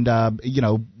 Yeah. And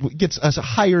gets a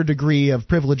higher degree of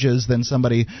privileges than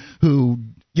somebody who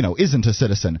isn't a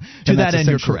citizen. To that end,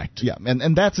 you're correct. Yeah,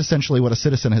 and that's essentially what a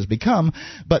citizen has become.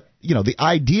 But the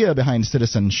idea behind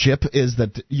citizenship is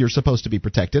that you're supposed to be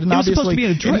protected. And obviously, supposed to be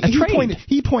a trade.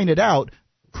 He pointed out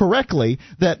correctly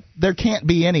that there can't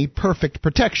be any perfect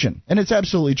protection, and it's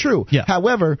absolutely true. Yeah.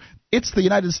 However, it's the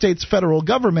United States federal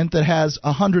government that has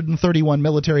 131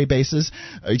 military bases,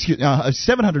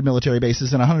 700 military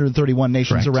bases in 131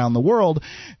 nations around the world,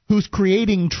 who's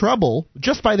creating trouble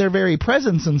just by their very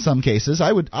presence in some cases.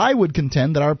 I would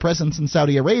contend that our presence in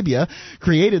Saudi Arabia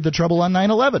created the trouble on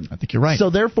 9/11. I think you're right. So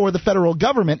therefore, the federal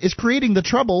government is creating the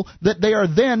trouble that they are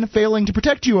then failing to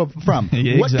protect you from.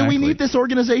 Yeah, what do we need this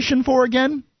organization for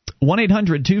again?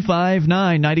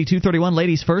 1-800-259-9231.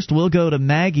 Ladies first, we'll go to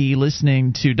Maggie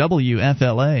listening to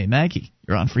WFLA. Maggie,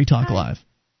 you're on Free Talk Live.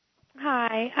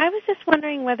 Hi. I was just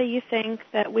wondering whether you think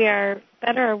that we are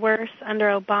better or worse under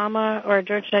Obama or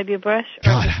George W. Bush,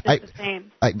 or is it the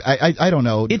same? I don't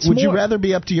know. Would you rather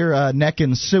be up to your neck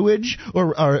in sewage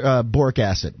or boric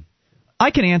acid?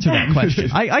 I can answer that question.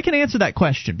 I can answer that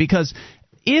question because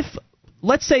if...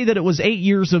 Let's say that it was 8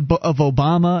 years of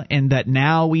Obama and that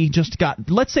now we just got...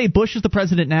 Let's say Bush is the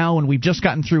president now and we've just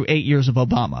gotten through 8 years of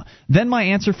Obama. Then my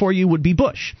answer for you would be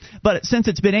Bush. But since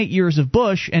it's been 8 years of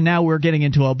Bush and now we're getting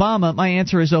into Obama, my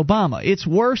answer is Obama. It's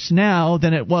worse now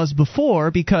than it was before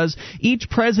because each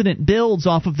president builds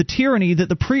off of the tyranny that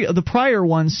the prior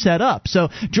ones set up. So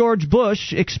George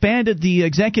Bush expanded the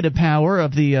executive power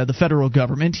of the federal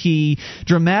government. He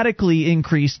dramatically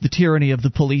increased the tyranny of the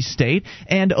police state.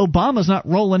 And Obama's not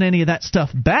rolling any of that stuff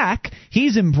back.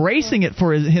 He's embracing it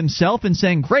for himself and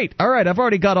saying, great, all right, I've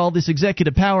already got all this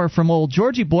executive power from old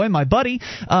Georgie boy, my buddy,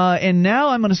 and now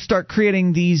I'm going to start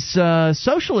creating these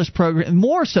socialist programs,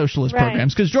 more socialist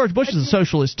programs, because George Bush is a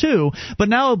socialist too, but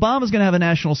now Obama's going to have a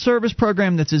national service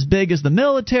program that's as big as the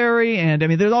military, and I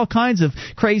mean, there's all kinds of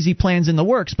crazy plans in the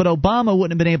works, but Obama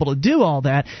wouldn't have been able to do all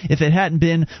that if it hadn't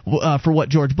been for what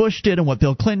George Bush did and what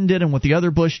Bill Clinton did and what the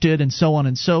other Bush did and so on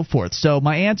and so forth. So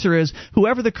my answer is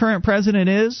whoever the current president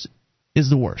is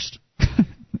the worst.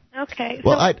 Okay.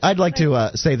 Well, I'd like to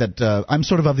say that I'm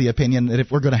sort of the opinion that if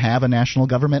we're going to have a national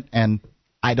government, and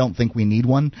I don't think we need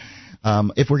one,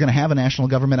 if we're going to have a national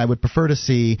government, I would prefer to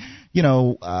see,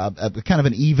 a kind of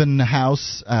an even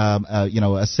House,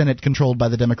 a Senate controlled by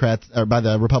the Democrats or by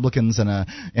the Republicans, and a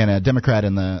Democrat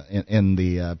in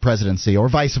the presidency, or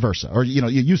vice versa, or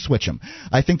you switch them.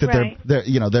 I think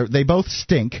that they both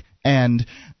stink, and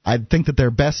I think that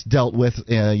they're best dealt with,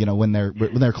 when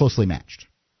they're closely matched.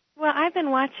 Well, I've been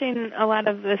watching a lot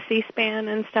of the C-SPAN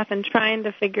and stuff and trying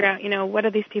to figure out, what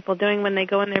are these people doing when they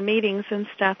go in their meetings and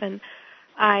stuff, and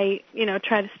I,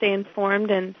 try to stay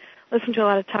informed and listen to a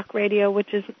lot of talk radio,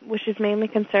 which is mainly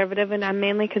conservative, and I'm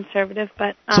mainly conservative.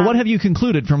 But so, what have you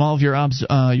concluded from all of your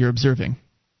observing?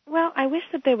 Well, I wish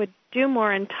that they would do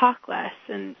more and talk less,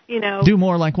 and do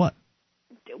more like what?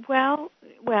 Well,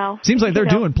 seems like they're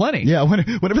doing plenty. Yeah,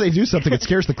 whenever they do something, it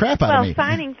scares the crap out of me. Well,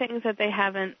 signing things that they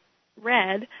haven't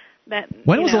read.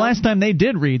 When was the last time they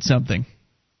did read something?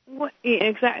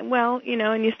 Exactly. Well,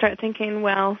 and you start thinking,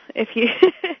 well, if you,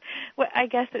 I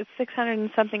guess it's 600 and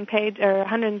something page, or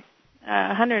 100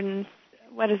 and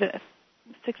what is it?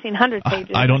 1,600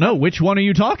 pages. I don't know. Which one are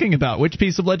you talking about? Which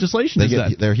piece of legislation is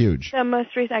that? They're huge. The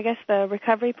most recent, I guess, the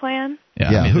recovery plan.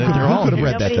 Yeah, who could have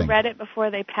read that thing? Nobody read it before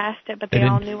they passed it, but they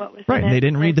all knew what was in it. Right, they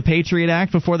didn't read the Patriot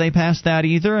Act before they passed that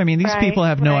either. I mean, these people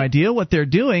have no idea what they're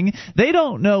doing. They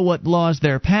don't know what laws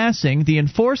they're passing. The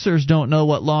enforcers don't know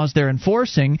what laws they're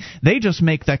enforcing. They just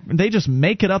make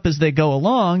it up as they go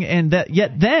along, and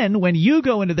yet then when you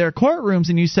go into their courtrooms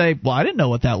and you say, well, I didn't know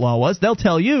what that law was, they'll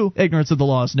tell you ignorance of the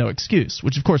law is no excuse,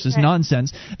 which of course is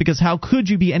nonsense, because how could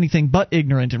you be anything but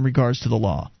ignorant in regards to the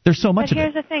law? There's so much of it.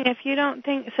 But here's the thing, if you don't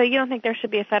think there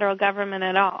should be a federal government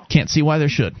at all? Can't see why there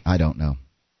should. I don't know.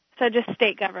 So just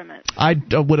state governments. I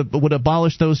would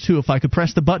abolish those too. If I could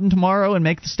press the button tomorrow and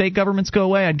make the state governments go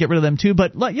away, I'd get rid of them too.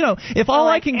 But if all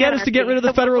I can get is to get rid of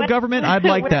the federal government, I'd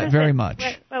like that very much.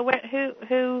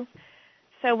 Who?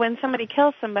 So when somebody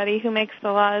kills somebody, who makes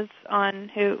the laws on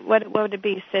who? What would it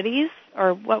be? Cities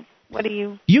or what? What do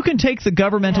you? You can take the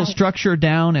governmental structure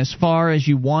down as far as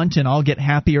you want, and I'll get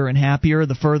happier and happier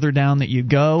the further down that you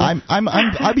go.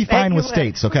 I'd be fine with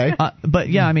states, okay? But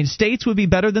yeah, I mean, states would be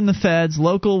better than the feds.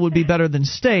 Local would be better than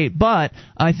state. But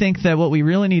I think that what we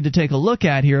really need to take a look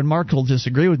at here, and Mark will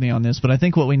disagree with me on this, but I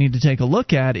think what we need to take a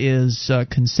look at is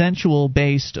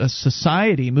consensual-based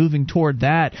society, moving toward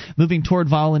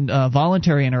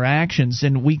voluntary interactions,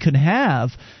 and we could have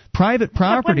private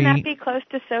property. Wouldn't that be close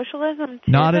to socialism too?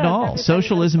 Not at all.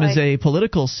 Socialism is a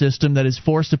political system that is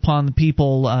forced upon the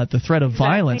people at the threat of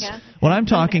violence, What I'm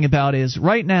talking about is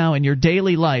right now in your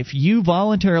daily life, you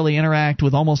voluntarily interact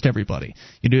with almost everybody.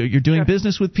 You're doing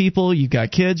business with people. You've got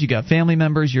kids. You've got family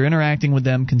members. You're interacting with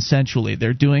them consensually.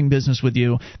 They're doing business with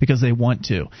you because they want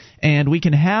to. And we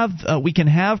can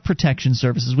have protection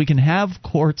services. We can have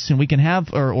courts, and we can have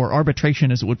or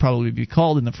arbitration, as it would probably be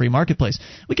called in the free marketplace.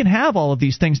 We can have all of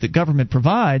these things that government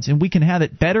provides, and we can have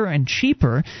it better and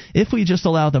cheaper if we just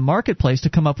allow the marketplace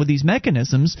to come up with these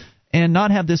mechanisms and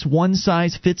not have this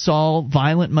one-size-fits-all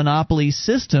violent monopoly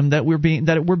system that we're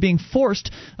being forced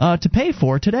to pay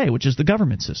for today, which is the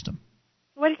government system.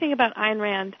 What do you think about Ayn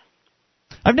Rand?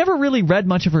 I've never really read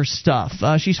much of her stuff.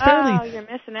 She's you're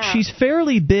missing out. She's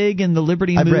fairly big in the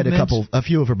liberty movement. I've read a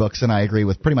few of her books, and I agree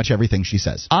with pretty much everything she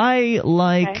says. I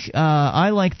like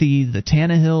the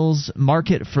Tannehill's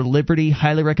Market for Liberty.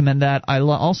 Highly recommend that. I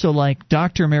also like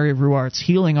Dr. Mary Ruwart's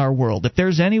Healing Our World. If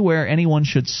there's anywhere anyone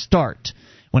should start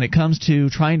when it comes to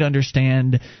trying to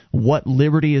understand what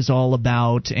liberty is all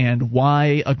about and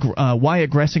why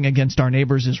aggressing against our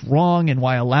neighbors is wrong and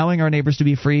why allowing our neighbors to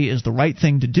be free is the right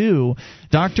thing to do,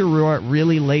 Dr. Ruwart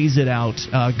really lays it out.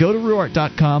 Go to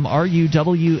Ruwart.com,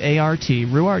 R-U-W-A-R-T,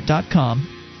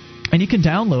 Ruwart.com, and you can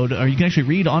download, or you can actually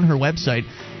read on her website,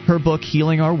 her book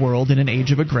Healing Our World in an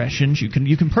Age of Aggression.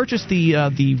 You can purchase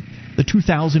the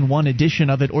 2001 edition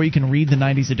of it, or you can read the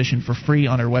 90s edition for free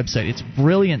on her website. It's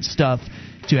brilliant stuff.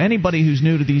 To anybody who's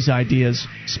new to these ideas,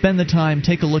 spend the time,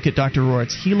 take a look at Dr.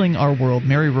 Ruwart's Healing Our World.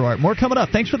 Mary Ruwart. More coming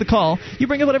up. Thanks for the call. You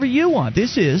bring up whatever you want.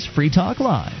 This is Free Talk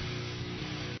Live.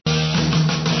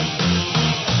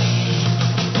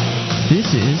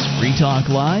 This is Free Talk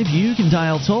Live. You can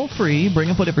dial toll-free, bring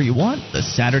up whatever you want. The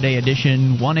Saturday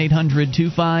edition,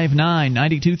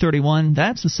 1-800-259-9231.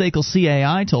 That's the SACL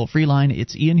CAI toll-free line.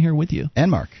 It's Ian here with you. And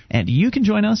Mark. And you can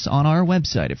join us on our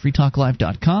website at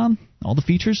freetalklive.com. All the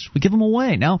features, we give them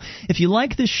away. Now, if you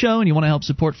like this show and you want to help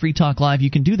support Free Talk Live,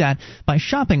 you can do that by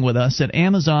shopping with us at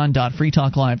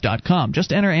amazon.freetalklive.com.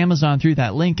 Just enter Amazon through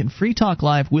that link, and Free Talk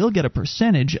Live will get a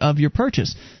percentage of your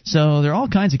purchase. So there are all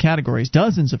kinds of categories,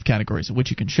 dozens of categories at which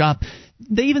you can shop.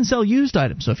 They even sell used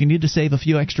items, so if you need to save a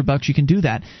few extra bucks, you can do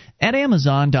that at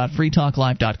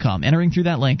amazon.freetalklive.com. Entering through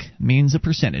that link means a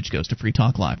percentage goes to Free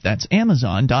Talk Live. That's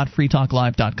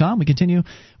amazon.freetalklive.com. We continue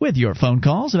with your phone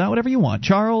calls about whatever you want.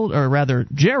 Gerald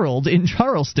in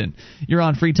Charleston. You're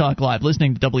on Free Talk Live,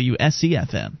 listening to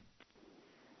WSC-FM.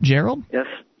 Gerald?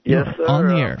 Yes, sir. On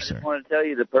the air, sir. I just want to tell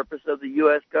you the purpose of the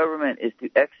U.S. government is to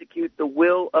execute the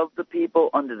will of the people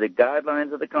under the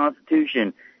guidelines of the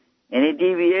Constitution. Any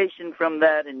deviation from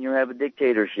that, and you have a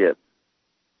dictatorship.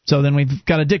 So then we've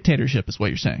got a dictatorship, is what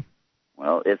you're saying.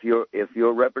 Well, if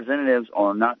your representatives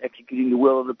are not executing the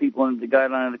will of the people under the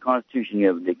guidelines of the Constitution, you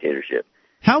have a dictatorship.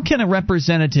 How can a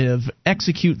representative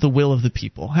execute the will of the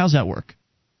people? How's that work?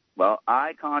 Well,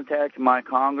 I contact my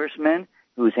congressman,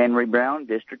 who is Henry Brown,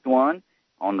 District 1,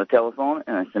 on the telephone,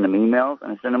 and I send him emails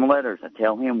and I send him letters. I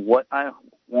tell him what I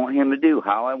want him to do,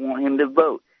 how I want him to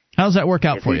vote. How does that work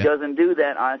out for you? If he doesn't do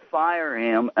that, I fire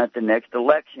him at the next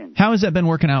election. How has that been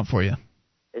working out for you?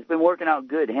 It's been working out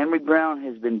good. Henry Brown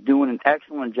has been doing an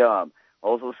excellent job.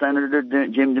 Also, Senator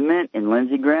Jim DeMint and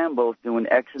Lindsey Graham both doing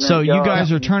excellent jobs. So you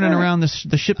guys are turning around the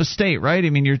ship of state, right? I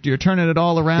mean, you're turning it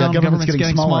all around. Yeah, government's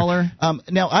getting smaller.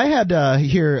 Now, I had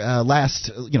the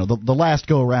last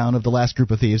go around of the last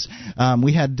group of thieves.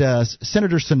 We had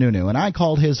Senator Sununu, and I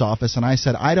called his office and I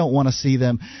said I don't want to see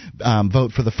them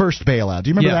vote for the first bailout. Do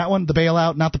you remember that one? The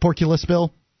bailout, not the Porculus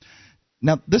bill.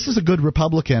 Now, this is a good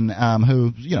Republican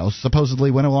who,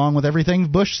 supposedly went along with everything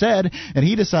Bush said, and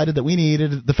he decided that we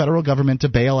needed the federal government to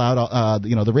bail out,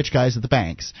 the rich guys at the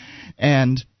banks.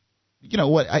 And,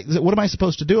 what am I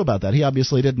supposed to do about that? He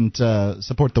obviously didn't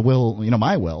support the will,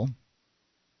 my will.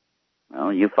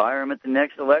 Well, you fire him at the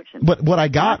next election. But what I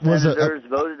got was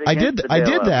I did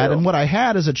that, bill. And what I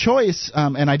had as a choice,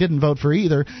 and I didn't vote for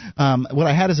either. What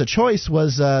I had as a choice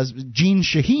was Jean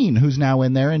Shaheen, who's now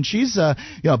in there, and she's a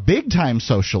big time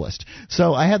socialist.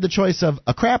 So I had the choice of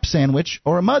a crap sandwich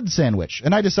or a mud sandwich,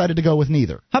 and I decided to go with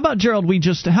neither. How about, Gerald?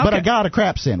 I got a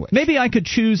crap sandwich. Maybe I could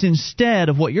choose, instead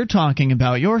of what you're talking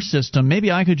about, your system. Maybe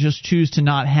I could just choose to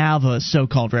not have a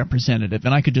so-called representative,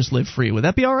 and I could just live free. Would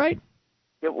that be all right?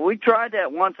 Yeah, we tried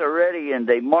that once already, and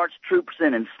they marched troops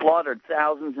in and slaughtered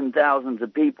thousands and thousands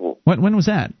of people. When was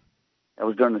that? That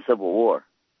was during the Civil War.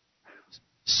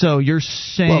 So you're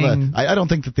saying... Well, I don't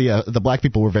think that the black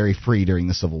people were very free during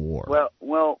the Civil War.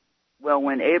 Well,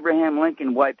 when Abraham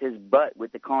Lincoln wiped his butt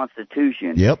with the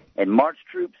Constitution and marched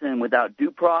troops in without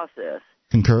due process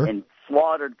and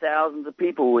slaughtered thousands of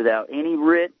people without any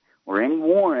writ or any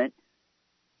warrant,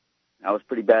 that was a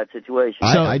pretty bad situation.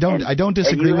 I don't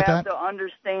disagree with that.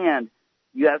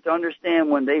 You have to understand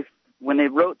when they when they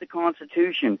wrote the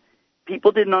Constitution,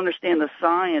 people didn't understand the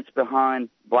science behind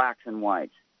blacks and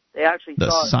whites. They actually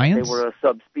thought that they were a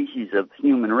subspecies of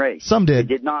human race. Some did.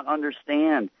 They did not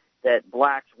understand that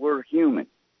blacks were human.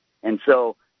 And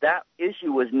so that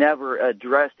issue was never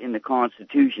addressed in the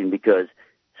Constitution because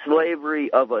slavery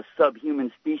of a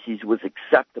subhuman species was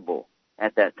acceptable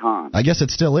at that time. I guess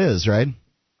it still is, right?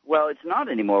 Well, it's not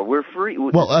anymore. We're free.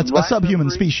 Well, a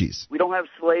subhuman species. We don't have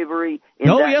slavery in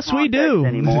that yes, we do.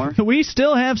 Anymore. We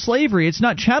still have slavery. It's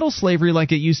not chattel slavery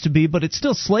like it used to be, but it's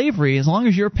still slavery. As long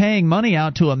as you're paying money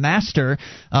out to a master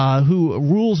who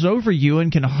rules over you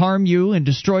and can harm you and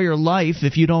destroy your life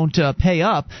if you don't pay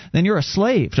up, then you're a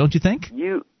slave, don't you think?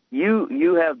 You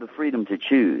have the freedom to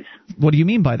choose. What do you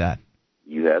mean by that?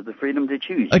 You have the freedom to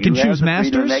choose. I can choose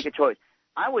masters? Freedom to make a choice.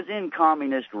 I was in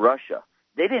communist Russia.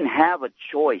 They didn't have a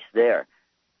choice there.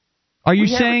 Are you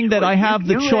saying that I have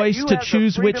the choice to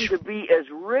choose which? You have the freedom to be as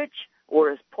rich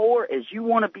or as poor as you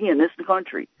want to be in this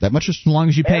country. That much, as long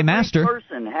as you pay master. Every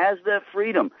person has that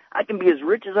freedom. I can be as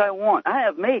rich as I want. I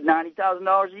have made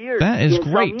 $90,000 a year. That is in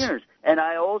great. Some years, and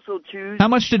I also choose. How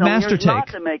much did master take? Not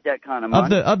to make that kind of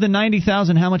money. Of the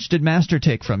 90,000, how much did master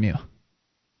take from you?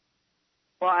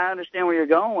 Well, I understand where you're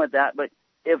going with that, but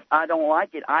if I don't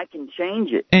like it, I can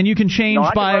change it. And you can change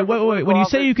by wait. When you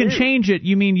say you can change it,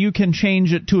 you mean you can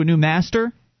change it to a new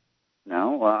master?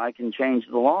 No, I can change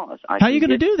the laws. How are you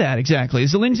going to do that exactly?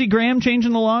 Is the Lindsey Graham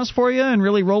changing the laws for you and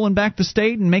really rolling back the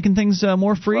state and making things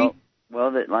more free?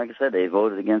 Well, like I said, they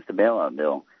voted against the bailout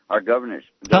bill. Our governors.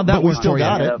 How'd that work for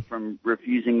you? From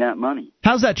refusing that money.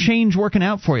 How's that change working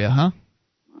out for you, huh?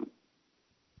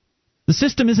 The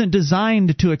system isn't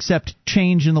designed to accept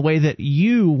change in the way that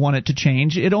you want it to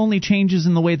change. It only changes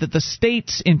in the way that the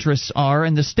state's interests are,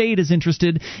 and the state is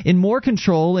interested in more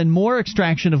control and more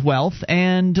extraction of wealth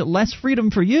and less freedom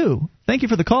for you. Thank you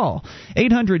for the call.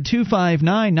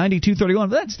 800-259-9231.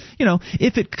 That's,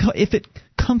 if it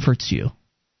comforts you.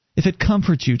 If it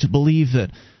comforts you to believe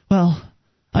that, well,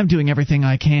 I'm doing everything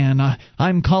I can.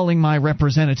 I'm calling my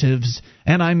representatives,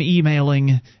 and I'm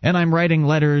emailing, and I'm writing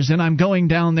letters, and I'm going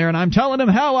down there, and I'm telling them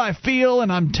how I feel,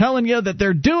 and I'm telling you that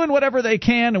they're doing whatever they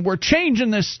can, and we're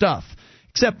changing this stuff.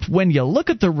 Except when you look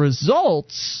at the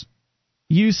results,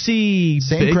 you see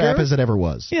same crap as it ever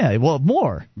was. Yeah, well,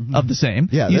 more of the same.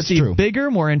 Yeah, you that's see true.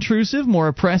 Bigger, more intrusive, more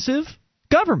oppressive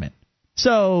government.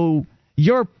 So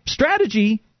your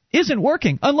strategy isn't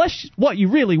working unless what you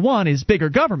really want is bigger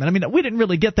government. I mean, we didn't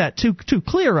really get that too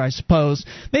clear, I suppose.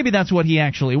 Maybe that's what he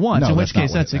actually wants, in which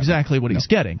case that's exactly what he's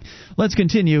getting. Let's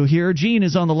continue here. Gene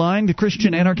is on the line, the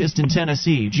Christian anarchist in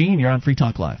Tennessee. Gene, you're on Free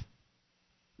Talk Live.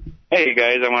 Hey,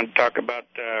 guys. I want to talk about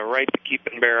right to keep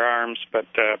and bear arms, but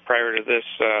prior to this,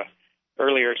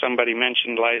 earlier somebody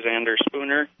mentioned Lysander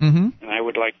Spooner, and I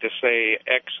would like to say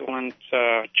excellent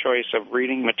choice of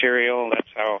reading material.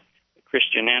 That's how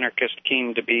Christian anarchist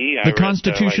came to be. The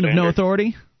Constitution of No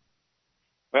Authority?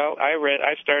 Well,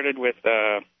 I started with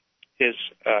his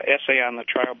essay on the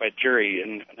trial by jury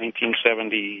in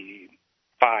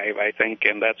 1975, I think,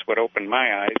 and that's what opened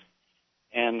my eyes.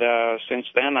 And since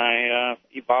then, I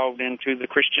evolved into the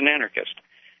Christian anarchist.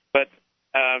 But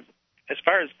as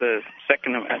far as the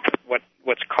Second Amendment,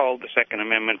 what's called the Second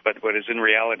Amendment, but what is in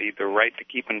reality the right to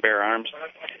keep and bear arms,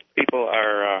 people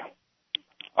are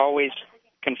always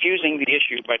confusing the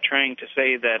issue by trying to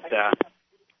say that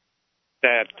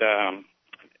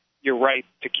your right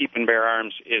to keep and bear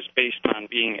arms is based on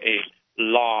being a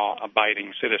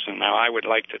law-abiding citizen. Now, I would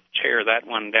like to tear that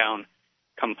one down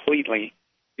completely,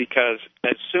 because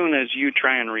as soon as you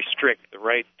try and restrict the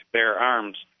right to bear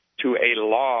arms to a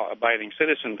law-abiding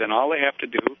citizen, then all they have to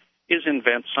do is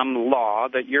invent some law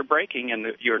that you're breaking and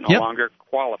that you're no longer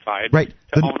qualified to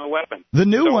own a weapon. The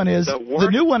new one is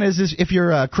if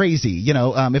you're crazy,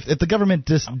 if the government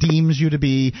just deems you to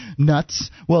be nuts,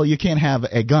 well, you can't have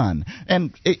a gun.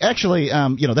 And actually,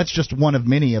 that's just one of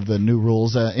many of the new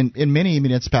rules. In many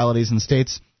municipalities and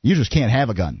states, you just can't have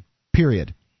a gun.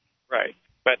 Period. Right,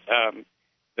 but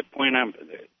the point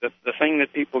the thing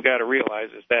that people got to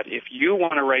realize is that if you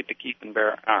want a right to keep and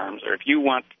bear arms, or if you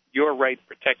want your right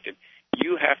protected,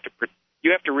 you have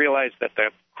to realize that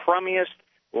the crummiest,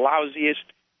 lousiest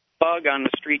thug on the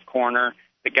street corner,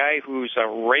 the guy who's a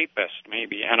rapist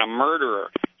maybe and a murderer,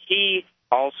 he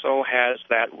also has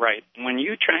that right. When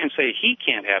you try and say he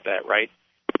can't have that right,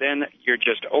 then you're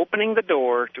just opening the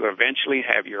door to eventually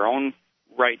have your own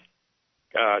right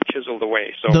chiseled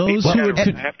away. So people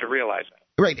have to realize that.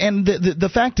 Right, and the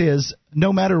fact is,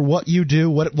 no matter what you do,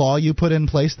 what law you put in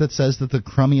place that says that the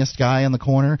crummiest guy in the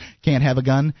corner can't have a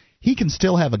gun, he can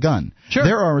still have a gun. Sure.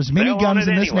 There are as many guns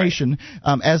in this nation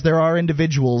as there are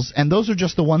individuals, and those are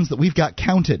just the ones that we've got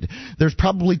counted. There's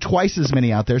probably twice as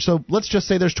many out there. So let's just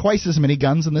say there's twice as many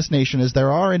guns in this nation as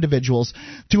there are individuals.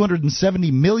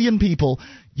 270 million people.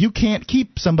 You can't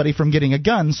keep somebody from getting a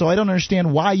gun, so I don't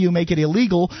understand why you make it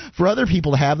illegal for other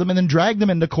people to have them and then drag them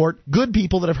into court, good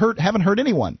people that haven't hurt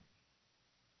anyone.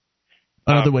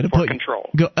 Another way to put control.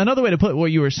 Another way to put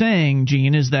what you were saying,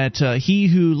 Gene, is that he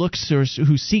who looks or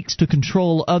who seeks to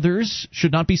control others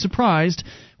should not be surprised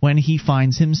when he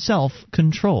finds himself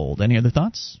controlled. Any other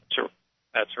thoughts? Sure.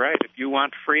 That's right. If you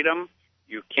want freedom,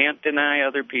 you can't deny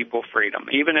other people freedom,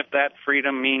 even if that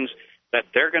freedom means that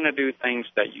they're going to do things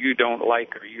that you don't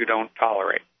like or you don't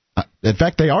tolerate. In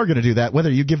fact, they are going to do that,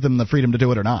 whether you give them the freedom to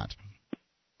do it or not.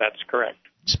 That's correct.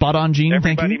 Spot on, Gene.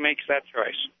 Thank you. Everybody makes that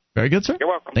choice. Very good, sir. You're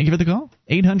welcome. Thank you for the call.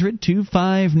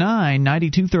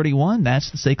 800-259-9231. That's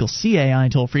the SACL CAI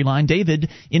toll-free line. David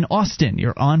in Austin,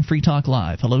 you're on Free Talk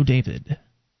Live. Hello, David.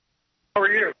 How are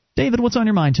you? David, what's on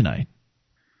your mind tonight?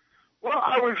 Well,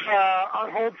 I was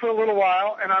on hold for a little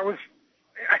while, and I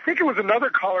think it was another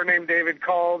caller named David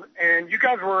called, and you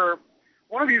guys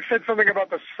one of you said something about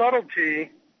the subtlety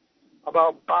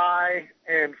about by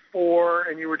and for,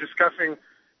 and you were discussing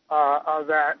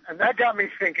that, and that got me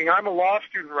thinking. I'm a law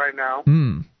student right now,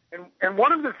 and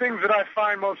one of the things that I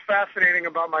find most fascinating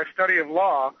about my study of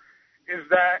law is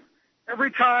that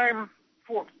every time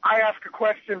I ask a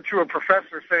question to a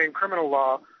professor, say in criminal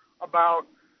law, about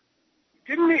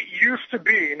didn't it used to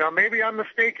be, now maybe I'm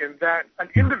mistaken, that an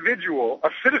individual, a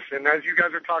citizen, as you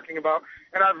guys are talking about,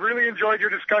 and I've really enjoyed your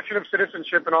discussion of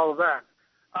citizenship and all of that,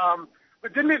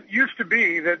 but didn't it used to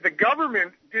be that the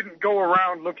government didn't go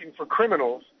around looking for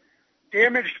criminals?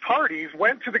 Damaged parties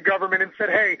went to the government and said,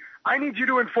 hey, I need you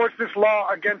to enforce this law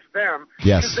against them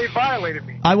because they violated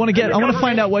me. I want to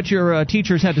find out what your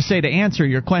teachers had to say to answer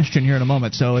your question here in a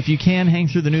moment. So if you can hang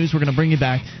through the news, we're going to bring you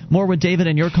back. More with David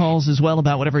and your calls as well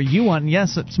about whatever you want. And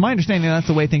yes, it's my understanding that's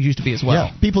the way things used to be as well.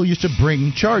 Yeah, people used to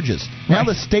bring charges. Now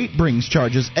the state brings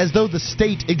charges as though the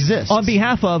state exists. On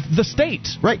behalf of the state.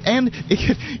 Right, and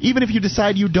even if you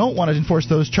decide you don't want to enforce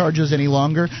those charges any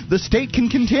longer, the state can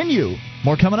continue.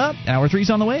 More coming up. Hour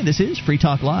 3's on the way. This is Free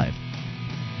Talk Live.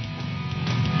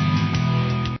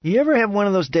 You ever have one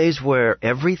of those days where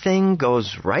everything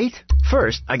goes right?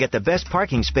 First, I get the best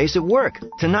parking space at work.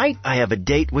 Tonight, I have a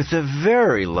date with the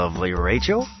very lovely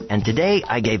Rachel. And today,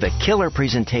 I gave a killer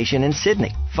presentation in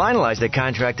Sydney, finalized a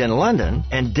contract in London,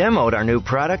 and demoed our new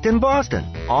product in Boston.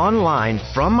 Online,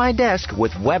 from my desk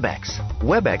with WebEx.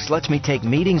 WebEx lets me take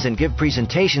meetings and give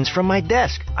presentations from my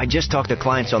desk. I just talk to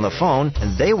clients on the phone,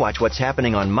 and they watch what's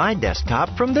happening on my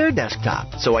desktop from their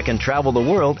desktop. So I can travel the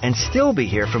world and still be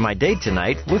here for my date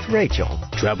tonight with Rachel.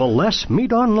 Travel less,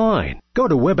 meet online. Go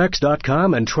to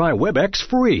Webex.com and try Webex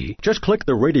free. Just click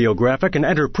the radio graphic and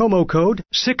enter promo code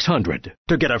 600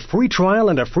 to get a free trial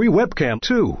and a free webcam,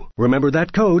 too. Remember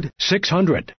that code,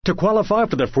 600, to qualify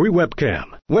for the free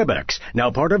webcam. Webex,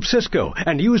 now part of Cisco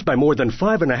and used by more than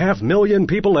 5.5 million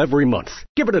people every month.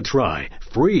 Give it a try,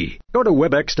 free. Go to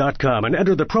Webex.com and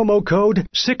enter the promo code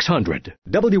 600.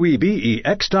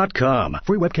 WEBEX.com.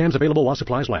 Free webcams available while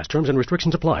supplies last. Terms and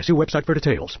restrictions apply. See website for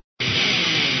details.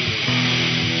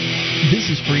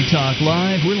 This is Free Talk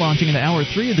Live. We're launching into Hour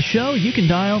 3 of the show. You can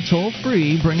dial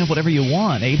toll-free, bring up whatever you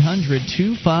want,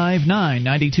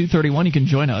 800-259-9231. You can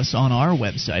join us on our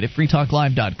website at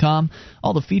freetalklive.com.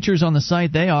 All the features on the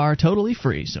site, they are totally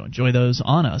free, so enjoy those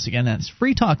on us. Again, that's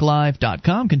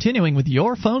freetalklive.com. Continuing with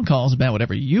your phone calls about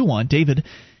whatever you want. David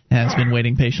has been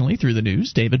waiting patiently through the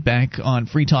news. David, back on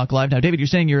Free Talk Live. Now, David, you're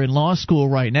saying you're in law school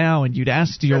right now, and you'd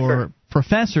asked your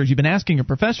professors, you've been asking your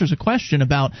professors a question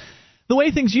about the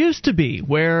way things used to be,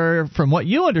 where, from what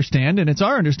you understand, and it's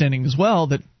our understanding as well,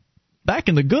 that back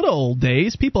in the good old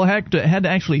days, people had to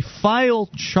actually file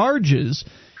charges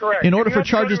in order for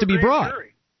charges to be brought.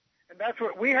 And that's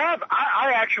what we have.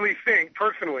 I actually think,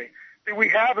 personally, that we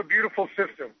have a beautiful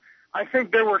system. I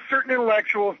think there were certain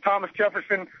intellectuals, Thomas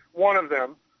Jefferson, one of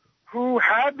them, who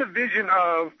had the vision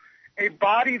of a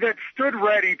body that stood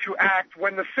ready to act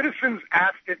when the citizens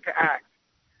asked it to act,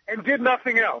 and did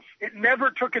nothing else. It never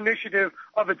took initiative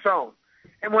of its own.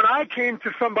 And when I came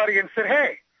to somebody and said,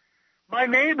 hey, my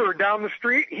neighbor down the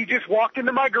street, he just walked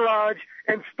into my garage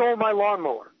and stole my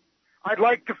lawnmower, I'd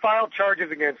like to file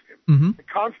charges against him. Mm-hmm. The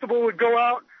constable would go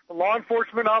out, the law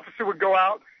enforcement officer would go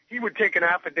out, he would take an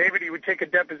affidavit, he would take a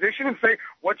deposition and say,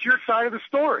 what's your side of the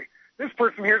story? This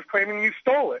person here is claiming you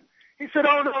stole it. He said,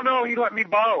 oh, no, he let me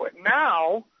borrow it.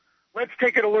 Now, let's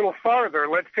take it a little farther.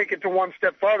 Let's take it to one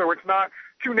step farther where it's not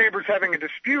two neighbors having a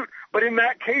dispute, but in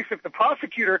that case, if the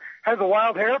prosecutor has a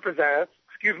wild hair up his ass,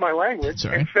 excuse my language,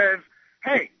 and says,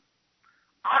 hey,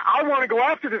 I want to go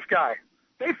after this guy.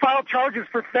 They file charges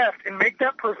for theft and make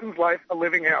that person's life a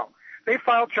living hell. They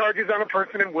file charges on a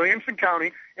person in Williamson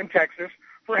County in Texas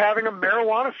for having a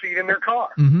marijuana seed in their car.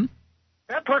 Mm-hmm.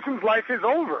 That person's life is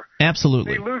over.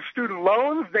 Absolutely. They lose student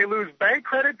loans, they lose bank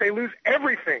credit, they lose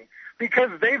everything because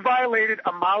they violated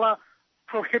a mala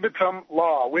prohibitum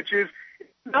law, which is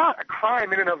not a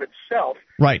crime in and of itself.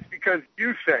 Right. Because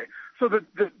you say. So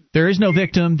there is no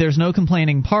victim. There's no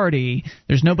complaining party.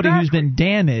 There's nobody who's been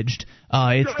damaged.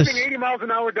 It's driving 80 miles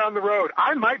an hour down the road.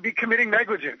 I might be committing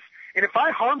negligence. And if I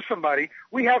harm somebody,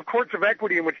 we have courts of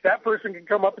equity in which that person can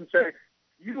come up and say,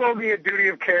 you owe me a duty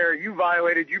of care, you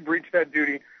violated, you breached that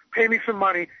duty, pay me some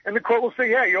money, and the court will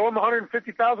say, yeah, you owe him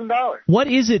 $150,000. What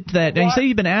is it that, and you say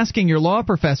you've been asking your law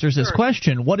professors this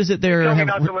question, what is it there? Tell me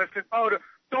not to listen.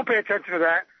 Don't pay attention to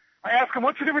that. I ask them,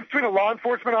 what's the difference between a law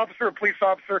enforcement officer, a police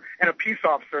officer, and a peace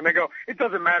officer? And they go, it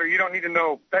doesn't matter, you don't need to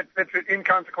know, that's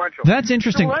inconsequential. That's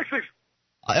interesting. So actually,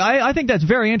 I think that's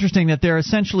very interesting that they're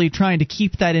essentially trying to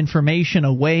keep that information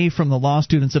away from the law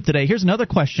students of today. Here's another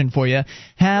question for you.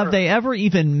 Have they ever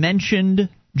even mentioned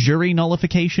jury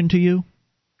nullification to you?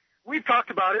 We've talked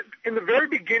about it in the very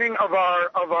beginning of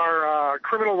our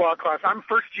criminal law class. I'm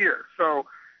first year, so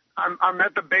I'm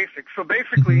at the basics. So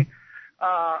basically,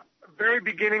 very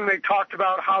beginning they talked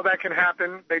about how that can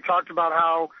happen. They talked about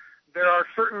how there are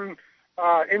certain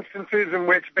instances in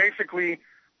which basically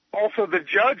also the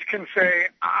judge can say,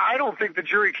 I don't think the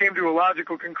jury came to a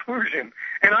logical conclusion.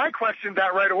 And I questioned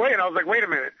that right away, and I was like, wait a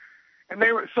minute. And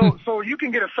they were so you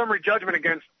can get a summary judgment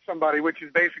against somebody, which is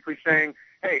basically saying,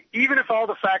 hey, even if all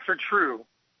the facts are true,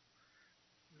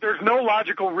 there's no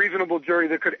logical, reasonable jury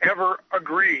that could ever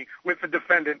agree with the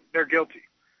defendant they're guilty.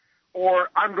 Or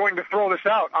I'm going to throw this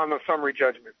out on the summary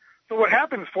judgment. So what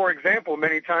happens, for example,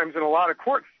 many times in a lot of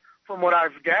courts, from what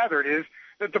I've gathered, is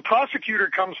that the prosecutor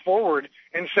comes forward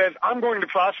and says, I'm going to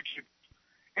prosecute.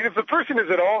 And if the person is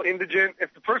at all indigent,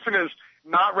 if the person is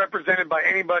not represented by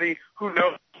anybody who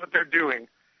knows what they're doing,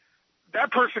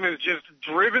 that person is just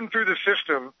driven through the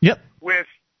system with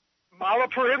mala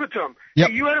prohibitum.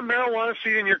 Hey, you had a marijuana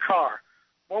seed in your car.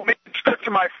 Well, maybe it stuck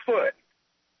to my foot.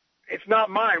 It's not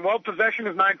mine. Well, possession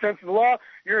is 9/10 of the law.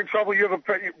 You're in trouble.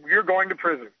 You're going to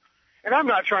prison. And I'm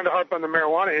not trying to harp on the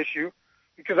marijuana issue,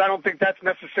 because I don't think that's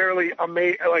necessarily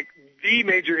the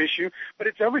major issue, but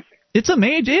it's everything. It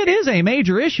is a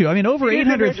major issue. I mean, over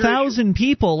 800,000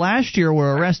 people last year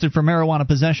were arrested for marijuana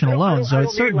possession alone. So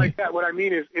it's certainly like that. What I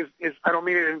mean is I don't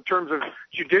mean it in terms of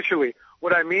judicially.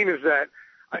 What I mean is that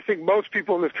I think most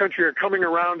people in this country are coming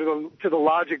around to the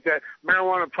logic that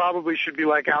marijuana probably should be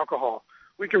like alcohol.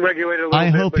 We can regulate it a little bit. I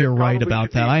hope you're right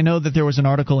about that. I know that there was an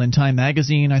article in Time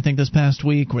Magazine, I think this past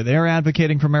week, where they're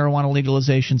advocating for marijuana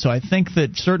legalization, so I think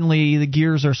that certainly the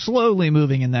gears are slowly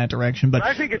moving in that direction. But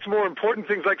I think it's more important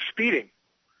things like speeding.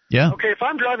 Yeah. Okay, if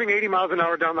I'm driving 80 miles an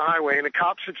hour down the highway and a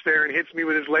cop sits there and hits me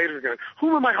with his laser gun,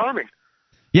 who am I harming?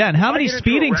 Yeah, and how many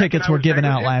speeding tickets were given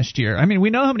out last year? I mean, we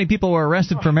know how many people were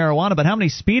arrested for marijuana, but how many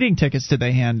speeding tickets did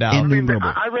they hand out?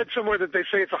 I read somewhere that they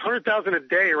say it's $100,000 a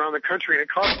day around the country, and it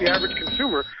costs the average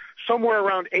consumer somewhere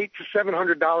around $800 to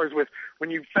 $700 with when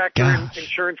you factor in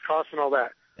insurance costs and all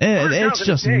that. It's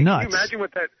just nuts. Can you imagine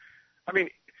what that? I mean.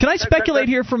 Can I speculate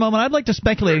here for a moment? I'd like to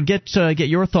speculate and get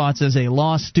your thoughts as a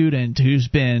law student who's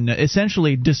been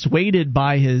essentially dissuaded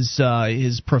by his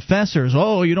professors.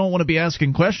 Oh, you don't want to be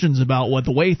asking questions about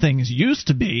the way things used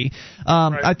to be.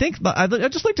 Right.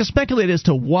 I'd just like to speculate as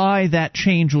to why that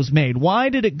change was made. Why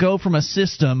did it go from a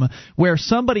system where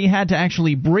somebody had to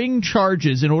actually bring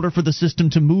charges in order for the system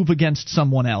to move against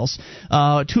someone else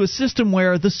to a system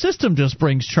where the system just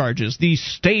brings charges? The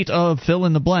state of fill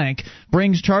in the blank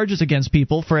brings charges against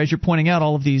people for, as you're pointing out,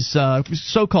 all of these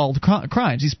so-called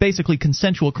crimes, these basically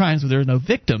consensual crimes where there are no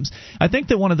victims. I think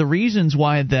that one of the reasons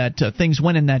why that things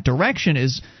went in that direction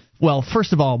is, well,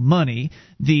 first of all, money.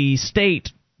 The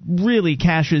state really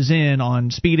cashes in on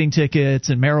speeding tickets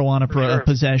and marijuana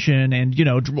possession and,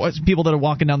 people that are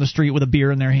walking down the street with a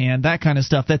beer in their hand, that kind of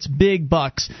stuff. That's big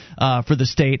bucks for the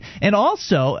state. And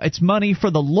also, it's money for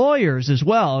the lawyers as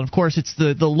well. And, of course, it's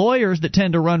the lawyers that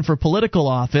tend to run for political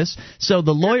office. So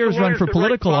the lawyers run for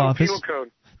political office.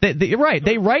 They write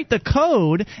the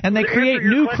code, and they create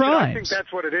new crimes. I think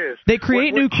that's what it is. They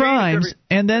create new crimes,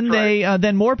 and then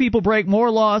then more people break more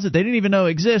laws that they didn't even know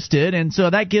existed, and so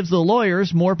that gives the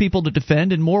lawyers more people to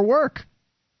defend and more work.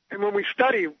 And when we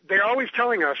study, they're always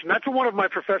telling us, and that's what one of my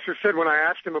professors said when I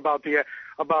asked him about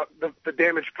the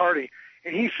damaged party,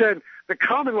 and he said the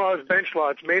common law is bench law.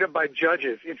 It's made up by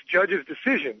judges. It's judges'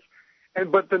 decisions,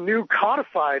 but the new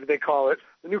codified, they call it,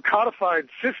 the new codified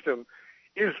system,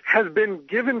 has been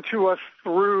given to us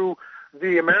through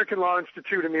the American Law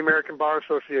Institute and the American Bar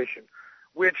Association,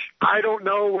 which I don't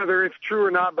know whether it's true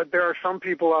or not, but there are some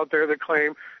people out there that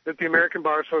claim that the American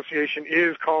Bar Association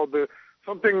is called the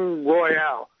something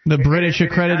Royale. The British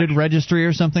Accredited Registry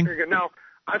or something? Now,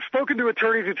 I've spoken to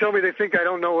attorneys who tell me they think I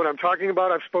don't know what I'm talking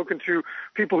about. I've spoken to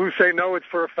people who say, no, it's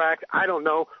for a fact. I don't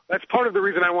know. That's part of the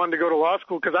reason I wanted to go to law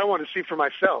school, because I want to see for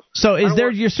myself. So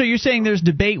you're saying there's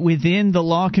debate within the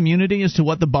law community as to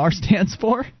what the bar stands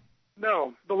for?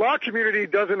 No, the law community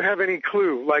doesn't have any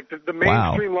clue. Like the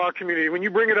mainstream law community, when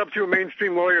you bring it up to a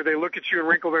mainstream lawyer, they look at you and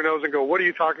wrinkle their nose and go, what are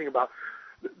you talking about?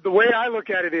 The way I look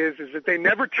at it is that they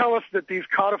never tell us that these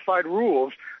codified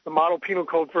rules, the Model Penal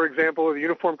Code, for example, or the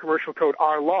Uniform Commercial Code,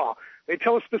 are law. They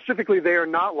tell us specifically they are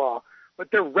not law,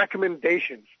 but they're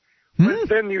recommendations.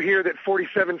 Then you hear that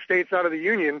 47 states out of the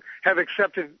Union have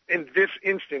accepted, in this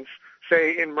instance,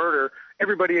 say in murder,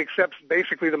 everybody accepts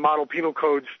basically the Model Penal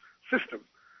Code's system,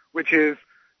 which is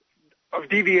of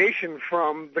deviation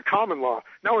from the common law.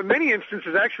 Now, in many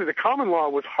instances, actually, the common law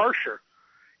was harsher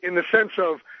in the sense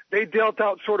of they dealt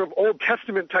out sort of Old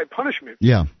Testament type punishment.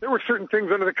 Yeah. There were certain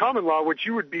things under the common law which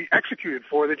you would be executed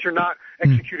for that you're not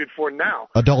executed for now.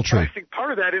 Adultery. But I think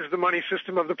part of that is the money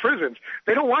system of the prisons.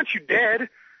 They don't want you dead.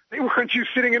 They want you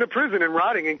sitting in a prison and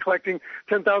rotting and collecting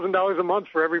 $10,000 a month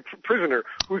for every prisoner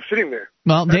who's sitting there.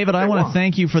 Well, David, I want to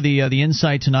thank you for the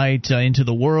insight tonight into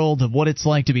the world of what it's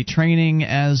like to be training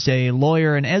as a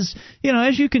lawyer, and as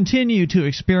you continue to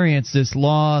experience this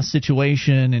law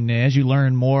situation and as you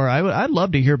learn more, I'd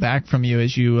love to hear back from you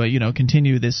as you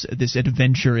continue this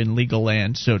adventure in legal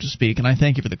land, so to speak. And I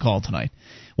thank you for the call tonight.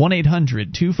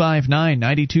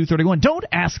 1-800-259-9231. Don't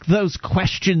ask those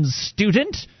questions,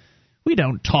 student. We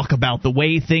don't talk about the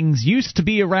way things used to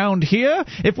be around here.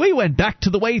 If we went back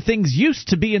to the way things used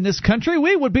to be in this country,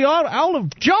 we would be all out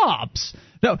of jobs.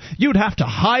 No, you'd have to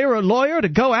hire a lawyer to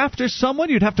go after someone.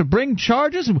 You'd have to bring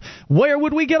charges. And where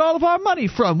would we get all of our money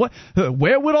from?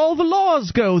 Where would all the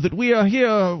laws go that we are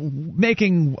here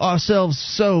making ourselves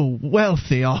so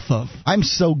wealthy off of? I'm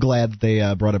so glad they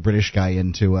brought a British guy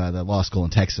into the law school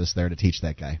in Texas there to teach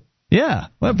that guy. Yeah,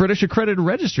 well, British Accredited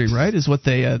Registry, right, is what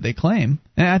they claim.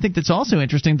 And I think that's also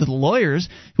interesting that the lawyers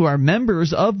who are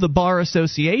members of the Bar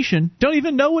Association don't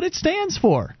even know what it stands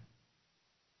for.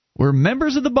 We're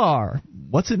members of the bar.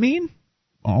 What's it mean?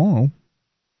 Oh.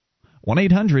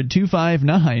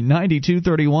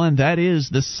 1-800-259-9231. That is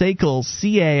the SACL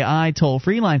CAI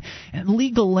toll-free line. And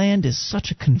legal land is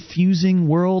such a confusing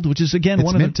world, which is, again,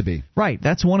 it's meant to be. Right,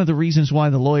 that's one of the reasons why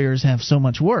the lawyers have so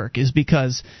much work, is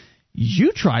because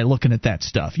you try looking at that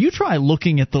stuff. You try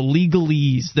looking at the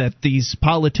legalese that these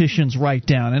politicians write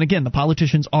down. And again, the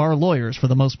politicians are lawyers for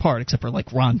the most part, except for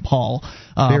like Ron Paul.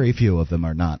 Very few of them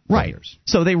are not lawyers. Right.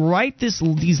 So they write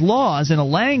these laws in a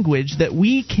language that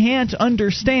we can't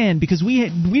understand because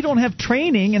we don't have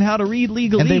training in how to read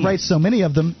legalese. And they write so many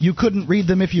of them, you couldn't read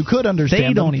them if you could understand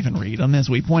them. They don't even read them, as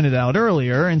we pointed out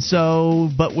earlier. And so,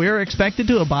 but we're expected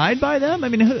to abide by them? I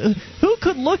mean, who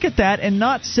could look at that and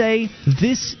not say,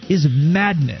 this is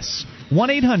madness?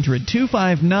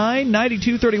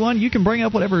 1-800-259-9231. You can bring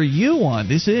up whatever you want.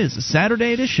 This is a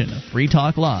Saturday edition of Free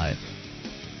Talk Live.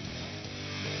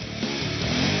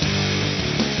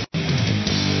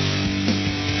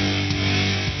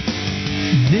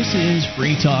 This is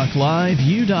Free Talk Live.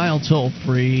 You dial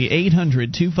toll-free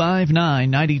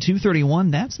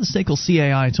 800-259-9231. That's the SACL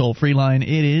CAI toll-free line.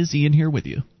 It is Ian here with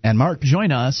you. And Mark.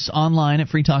 Join us online at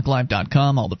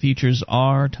freetalklive.com. All the features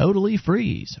are totally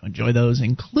free, so enjoy those,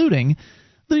 including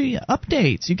the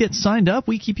updates. You get signed up.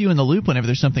 We keep you in the loop whenever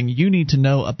there's something you need to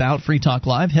know about Free Talk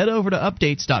Live. Head over to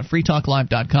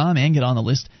updates.freetalklive.com and get on the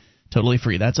list totally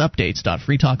free. That's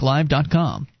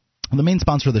updates.freetalklive.com. The main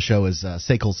sponsor of the show is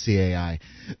SACL CAI.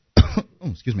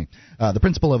 Excuse me. The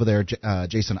principal over there,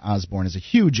 Jason Osborne, is a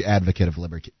huge advocate of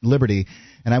liberty,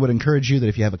 and I would encourage you that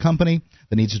if you have a company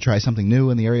that needs to try something new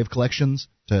in the area of collections,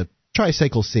 to try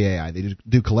SACL CAI. They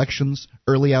do collections,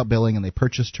 early outbilling, and they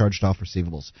purchase charged-off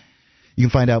receivables. You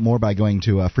can find out more by going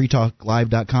to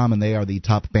freetalklive.com, and they are the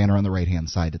top banner on the right-hand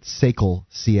side. It's SACL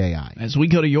CAI. As we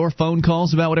go to your phone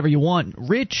calls about whatever you want,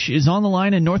 Rich is on the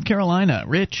line in North Carolina.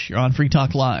 Rich, you're on Free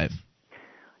Talk Live.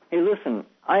 Hey, listen,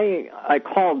 I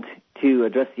called to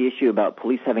address the issue about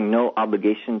police having no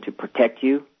obligation to protect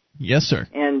you. Yes, sir.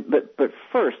 But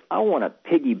first, I want to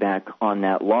piggyback on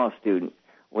that law student,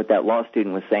 what that law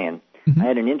student was saying. Mm-hmm. I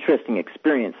had an interesting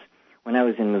experience when I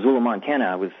was in Missoula, Montana.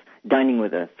 I was dining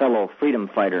with a fellow freedom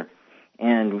fighter,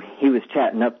 and he was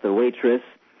chatting up the waitress,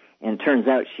 and it turns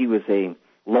out she was a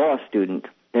law student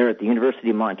there at the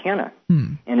University of Montana.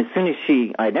 And as soon as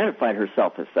she identified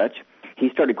herself as such, he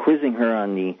started quizzing her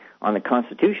on the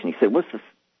Constitution. He said, "What's the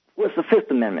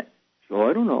Fifth Amendment?" She said, "Oh,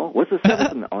 I don't know." "What's the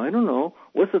Seventh Amendment?" "Oh, I don't know."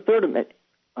 "What's the Third Amendment?"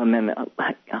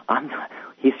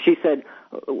 She said,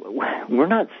 "We're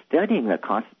not studying the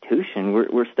Constitution.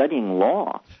 We're studying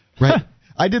law." Right.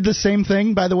 I did the same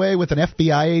thing, by the way, with an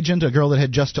FBI agent, a girl that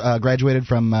had just graduated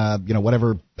from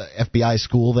whatever FBI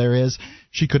school there is.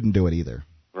 She couldn't do it either.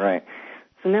 Right.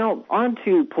 So now on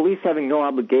to police having no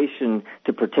obligation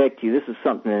to protect you. This is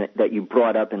something that you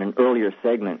brought up in an earlier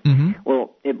segment. Mm-hmm.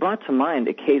 Well, it brought to mind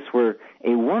a case where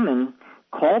a woman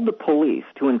called the police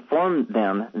to inform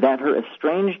them that her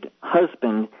estranged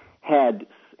husband had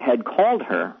called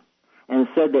her and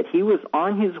said that he was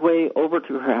on his way over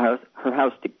to her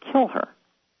house to kill her.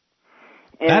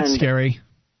 And, that's scary.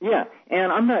 Yeah,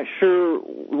 and I'm not sure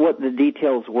what the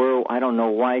details were. I don't know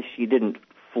why she didn't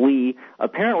flee.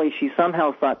 Apparently, she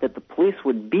somehow thought that the police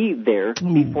would be there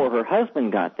before her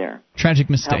husband got there. Tragic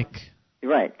mistake.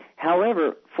 Right.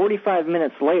 However, 45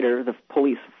 minutes later, the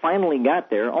police finally got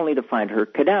there, only to find her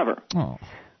cadaver. Oh.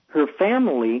 Her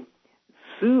family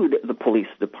sued the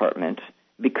police department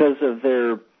because of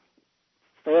their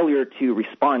failure to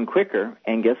respond quicker,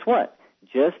 and guess what?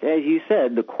 Just as you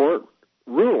said, the court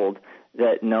ruled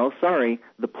that, no, sorry,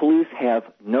 the police have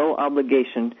no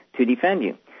obligation to defend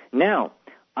you. Now,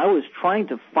 I was trying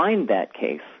to find that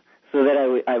case so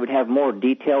that I would have more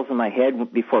details in my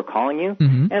head before calling you,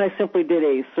 and I simply did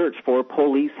a search for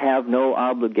police have no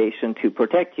obligation to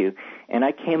protect you, and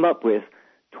I came up with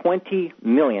 20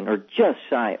 million, or just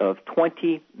shy of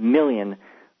 20 million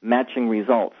matching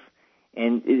results.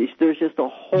 And there's just a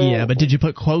whole... Yeah, but did you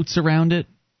put quotes around it?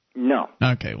 No.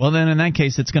 Okay, well then in that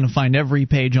case it's going to find every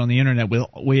page on the internet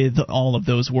with all of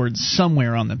those words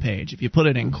somewhere on the page. If you put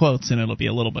it in quotes, then it'll be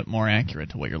a little bit more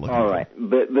accurate to what you're looking for. All right,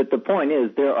 but the point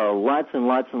is there are lots and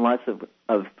lots and lots of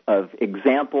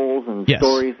examples and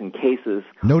stories and cases,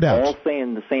 no doubt, all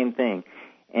saying the same thing.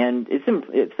 And it's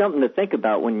something to think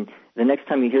about when the next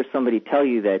time you hear somebody tell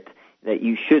you that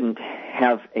you shouldn't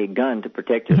have a gun to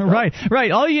protect yourself.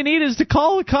 Right. All you need is to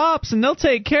call the cops and they'll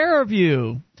take care of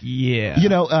you. Yeah. You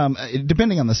know,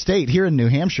 depending on the state, here in New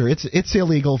Hampshire, it's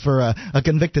illegal for a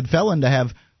convicted felon to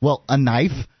have, a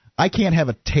knife. I can't have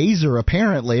a taser,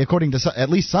 apparently, according to at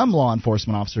least some law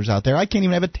enforcement officers out there. I can't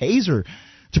even have a taser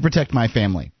to protect my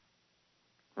family.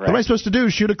 Right. What am I supposed to do,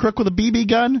 shoot a crook with a BB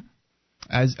gun?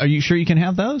 Are you sure you can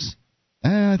have those?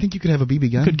 I think you could have a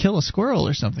BB gun. You could kill a squirrel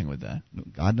or something with that.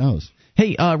 God knows.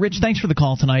 Hey, Rich, thanks for the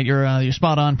call tonight. You're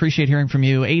spot on. Appreciate hearing from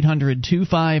you.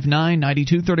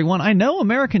 800-259-9231. I know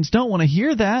Americans don't want to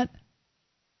hear that.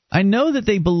 I know that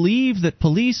they believe that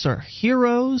police are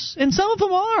heroes, and some of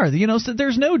them are. So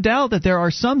there's no doubt that there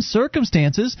are some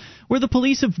circumstances where the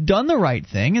police have done the right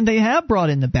thing, and they have brought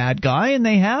in the bad guy, and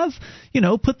they have,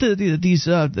 put these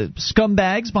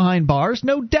scumbags behind bars.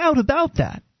 No doubt about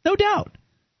that. No doubt.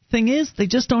 Thing is, they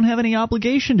just don't have any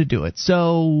obligation to do it.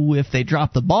 So if they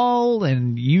drop the ball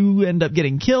and you end up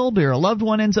getting killed or a loved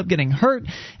one ends up getting hurt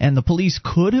and the police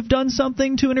could have done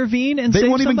something to intervene and they save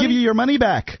won't somebody, even give you your money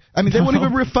back. I mean, they won't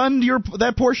even refund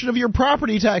that portion of your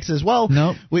property taxes. Well,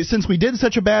 nope. Since we did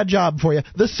such a bad job for you,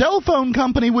 the cell phone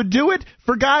company would do it,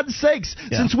 for God's sakes.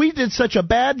 Yeah. Since we did such a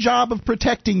bad job of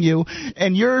protecting you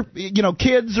and your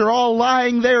kids are all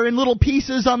lying there in little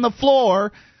pieces on the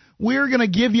floor, we're going to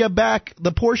give you back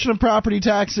the portion of property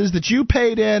taxes that you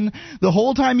paid in the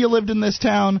whole time you lived in this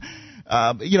town,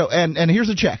 and here's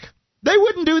a check. They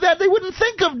wouldn't do that. They wouldn't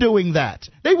think of doing that.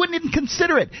 They wouldn't even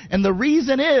consider it. And the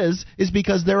reason is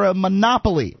because they're a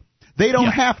monopoly. They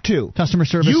don't have to. Customer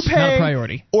service, you pay, not a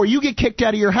priority. Or you get kicked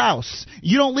out of your house.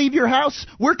 You don't leave your house,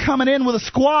 we're coming in with a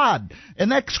squad,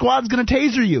 and that squad's going to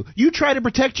taser you. You try to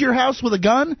protect your house with a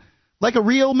gun like a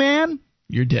real man,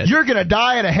 you're dead. You're going to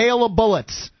die in a hail of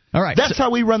bullets. All right. That's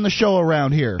how we run the show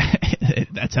around here.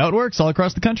 That's how it works all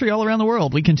across the country, all around the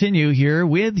world. We continue here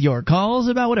with your calls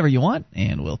about whatever you want,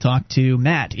 and we'll talk to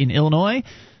Matt in Illinois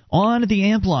on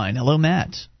the amp line. Hello,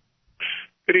 Matt.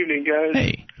 Good evening, guys.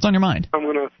 Hey, what's on your mind? I'm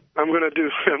gonna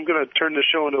turn the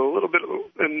show into a little bit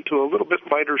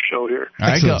lighter show here. All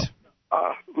right, go.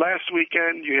 Last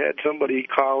weekend, you had somebody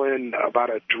call in about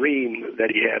a dream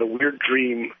that he had, a weird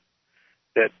dream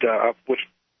that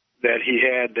he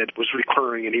had that was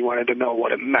recurring, and he wanted to know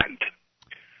what it meant.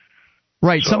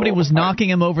 Right, somebody was knocking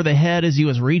him over the head as he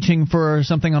was reaching for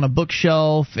something on a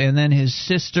bookshelf, and then his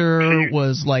sister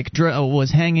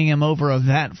was hanging him over a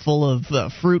vat full of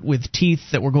fruit with teeth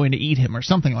that were going to eat him, or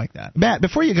something like that. Matt,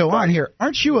 before you go on here,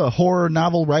 aren't you a horror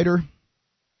novel writer?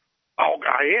 Oh,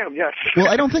 I am, yes. Well,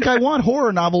 I don't think I want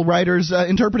horror novel writers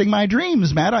interpreting my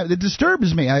dreams, Matt. It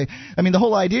disturbs me. I mean, the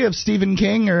whole idea of Stephen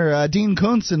King or Dean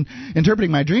Koontz and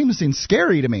interpreting my dreams seems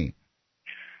scary to me.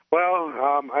 Well,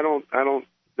 I don't.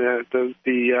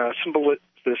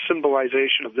 The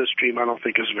symbolization of this dream, I don't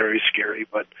think is very scary.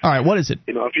 But all right, what is it?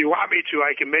 If you want me to,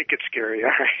 I can make it scary.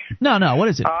 All right. No. What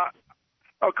is it?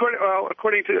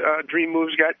 According to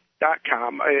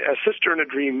DreamMoves.com, a sister in a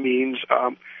dream means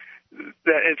that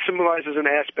it symbolizes an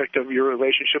aspect of your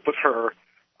relationship with her,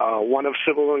 one of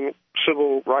sibling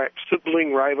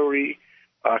rivalry,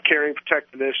 caring,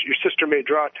 protectiveness. Your sister may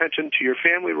draw attention to your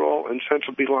family role and sense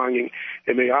of belonging.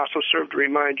 It may also serve to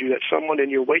remind you that someone in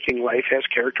your waking life has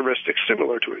characteristics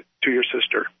similar to your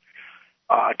sister.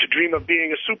 To dream of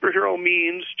being a superhero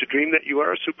means to dream that you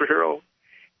are a superhero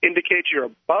indicates your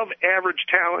above-average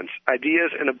talents,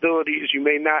 ideas, and abilities you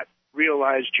may not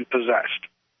realize you possessed.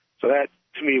 So that,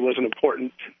 to me, was an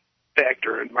important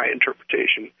factor in my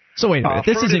interpretation. So wait a minute.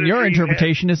 This isn't your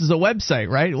interpretation. This is a website,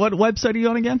 right? What website are you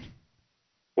on again?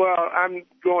 Well, I'm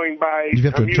going by.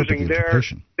 I'm using their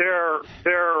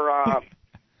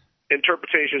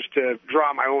interpretations to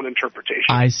draw my own interpretation.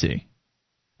 I see.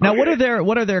 Now, okay.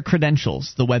 What are their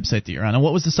credentials? The website that you're on, and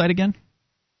what was the site again?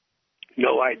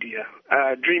 No idea.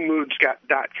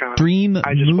 DreamMoods.com. Dream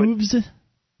Moves?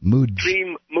 Moods.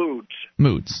 Dream Moods.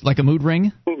 Moods, like a mood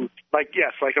ring? Moods.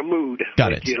 Like a mood.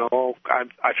 Got it.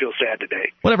 I feel sad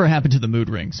today. Whatever happened to the mood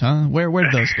rings, huh? Where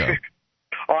did those go?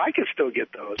 Oh, I can still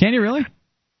get those. Can you really?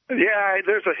 Yeah,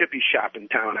 there's a hippie shop in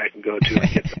town I can go to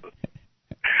and get those.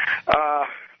 All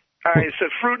right, so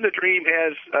fruit in the dream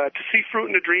to see fruit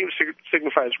in the dream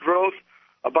signifies growth,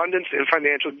 abundance, and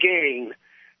financial gain.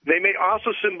 They may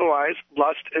also symbolize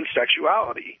lust and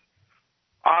sexuality.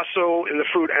 Also, in the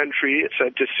fruit entry, it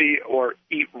said to see or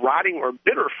eat rotting or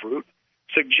bitter fruit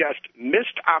suggests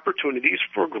missed opportunities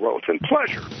for growth and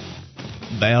pleasure.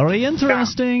 Very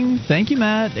interesting. Thank you,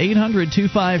 Matt.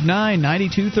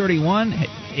 800-259-9231.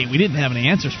 Hey, we didn't have any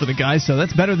answers for the guys, so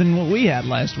that's better than what we had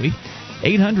last week.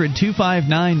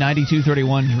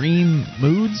 800-259-9231. Dream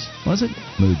Moods, was it?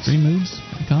 Moods.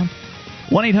 DreamMoods.com.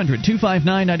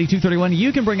 1-800-259-9231.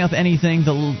 You can bring up anything.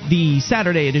 The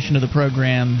Saturday edition of the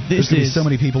program. There's going to be so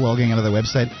many people logging onto their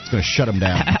website, it's going to shut them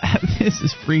down. This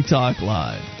is Free Talk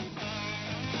Live.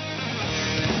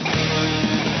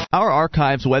 Our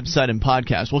archives, website, and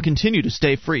podcast will continue to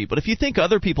stay free, but if you think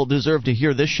other people deserve to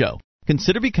hear this show,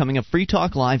 consider becoming a Free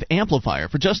Talk Live amplifier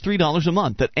for just $3 a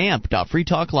month at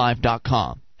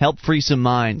amp.freetalklive.com. Help free some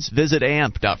minds. Visit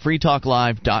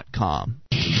amp.freetalklive.com.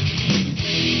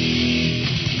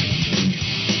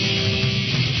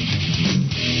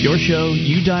 Your show,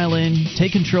 you dial in,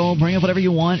 take control, bring up whatever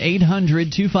you want,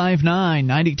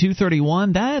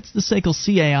 800-259-9231. That's the SACL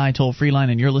CAI toll-free line,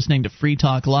 and you're listening to Free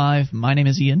Talk Live. My name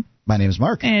is Ian. My name is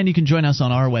Mark. And you can join us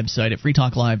on our website at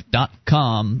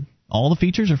freetalklive.com. All the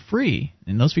features are free,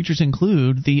 and those features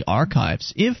include the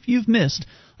archives. If you've missed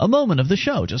a moment of the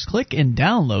show, just click and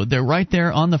download. They're right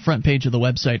there on the front page of the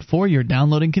website for your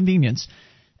downloading convenience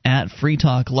at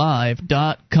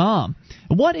freetalklive.com.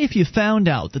 What if you found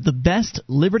out that the best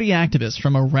liberty activists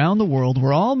from around the world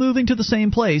were all moving to the same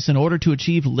place in order to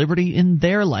achieve liberty in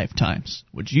their lifetimes?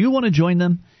 Would you want to join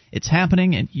them? It's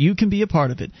happening, and you can be a part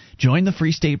of it. Join the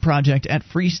Free State Project at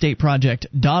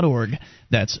freestateproject.org.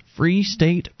 That's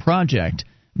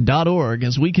freestateproject.org.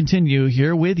 As we continue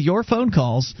here with your phone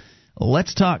calls,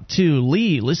 let's talk to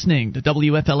Lee, listening to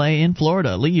WFLA in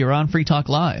Florida. Lee, you're on Free Talk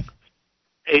Live.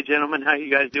 Hey, gentlemen, how you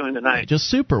guys doing tonight? Just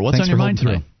super. What's on your mind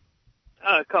today?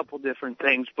 A couple different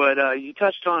things, but you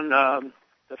touched on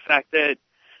the fact that,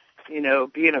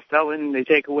 being a felon, they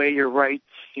take away your rights.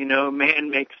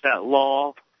 Man makes that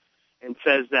law and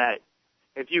says that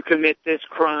if you commit this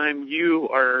crime, you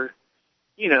are,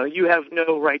 you have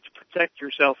no right to protect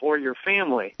yourself or your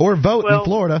family. Or vote in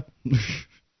Florida.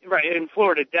 Right, in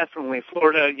Florida, definitely.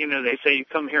 Florida, they say you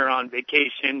come here on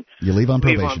vacation. You leave on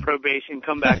probation. Leave on probation,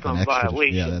 come back on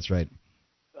violation. Yeah, that's right.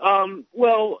 10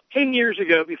 years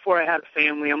ago, before I had a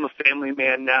family, I'm a family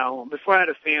man now. Before I had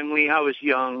a family, I was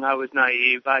young, I was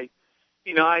naive. I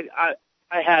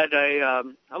had a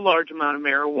large amount of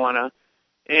marijuana,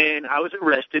 and I was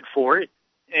arrested for it,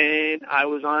 and I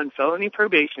was on felony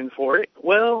probation for it.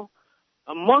 Well,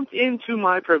 a month into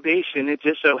my probation, it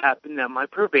just so happened that my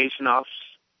probation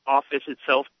office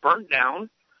itself burnt down.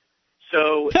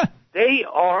 So they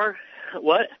are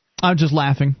what? I'm just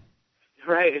laughing.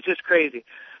 Right, it's just crazy.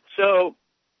 So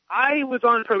I was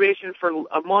on probation for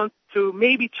a month to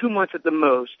maybe 2 months at the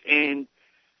most, and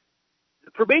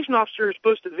the probation officer is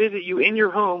supposed to visit you in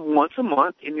your home once a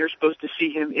month, and you're supposed to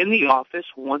see him in the office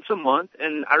once a month.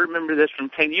 And I remember this from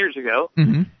 10 years ago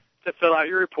to fill out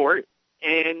your report.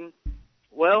 And,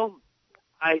 well,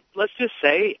 let's just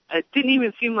say it didn't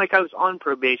even seem like I was on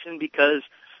probation, because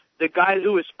the guy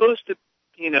who was supposed to,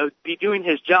 be doing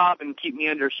his job and keep me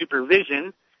under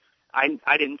supervision.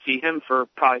 I didn't see him for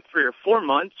probably 3 or 4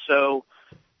 months, so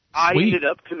I ended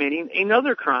up committing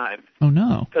another crime. Oh,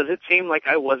 no. Because it seemed like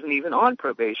I wasn't even on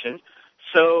probation.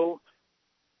 So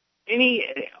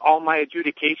all my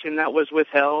adjudication that was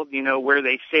withheld, where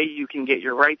they say you can get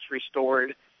your rights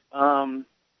restored, went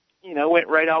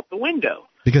right out the window.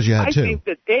 Because you had I think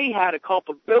that they had a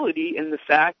culpability in the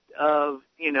fact of,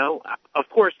 of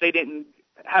course they didn't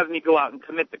have me go out and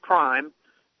commit the crime,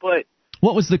 but...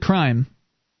 What was the crime?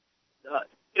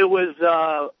 It was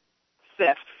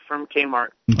theft from Kmart.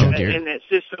 Oh, dear. And it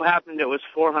just so happened it was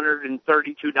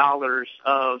 $432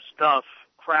 of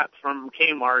crap from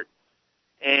Kmart.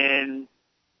 And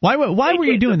why were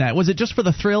you doing that? Was it just for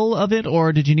the thrill of it,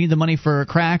 or did you need the money for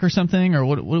crack or something, or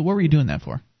what were you doing that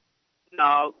for?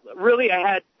 No, really,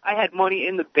 I had money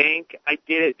in the bank. I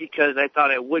did it because I thought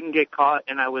I wouldn't get caught,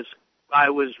 and I was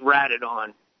ratted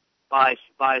on by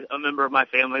a member of my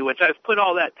family, which I've put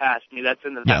all that past me. That's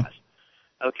in the past.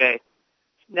 Okay.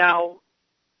 Now,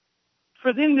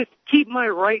 for them to keep my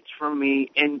rights from me,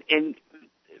 and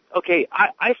okay,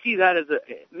 I see that as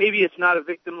maybe it's not a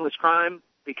victimless crime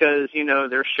because,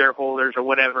 they're shareholders or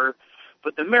whatever,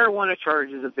 but the marijuana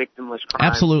charge is a victimless crime.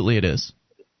 Absolutely it is.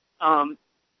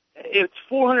 It's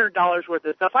 $400 worth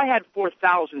of stuff. I had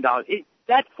 $4,000.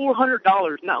 That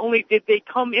 $400, not only did they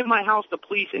come in my house, the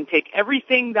police, and take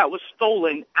everything that was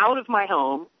stolen out of my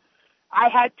home, I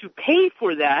had to pay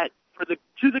for that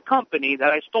to the company that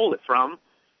I stole it from,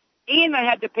 and I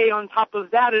had to pay on top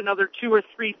of that another $2,000 or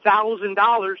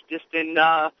 $3,000 just in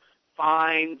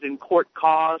fines and court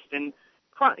costs and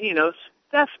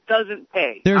theft doesn't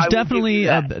pay. There's definitely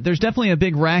a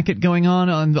big racket going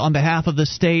on behalf of the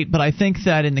state, but I think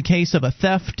that in the case of a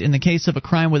theft, in the case of a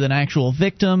crime with an actual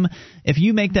victim, if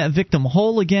you make that victim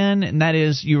whole again, and that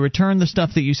is you return the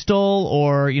stuff that you stole,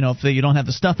 or if you don't have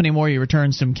the stuff anymore, you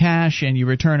return some cash and you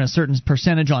return a certain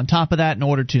percentage on top of that in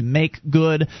order to make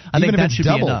good. I think that should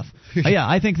be enough. Yeah,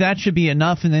 I think that should be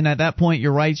enough, and then at that point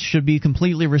your rights should be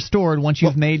completely restored once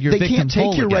you've made your victims whole again. They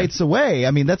can't take your rights away.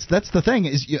 I mean, that's the thing.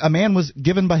 Is a man was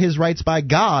given by his rights by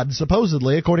God,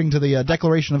 supposedly, according to the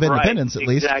Declaration of Independence, at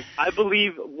least. Exactly. I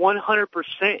believe 100%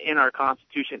 in our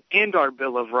Constitution and our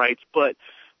Bill of Rights, but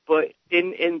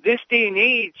in this day and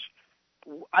age,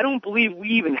 I don't believe we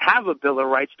even have a Bill of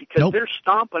Rights because they're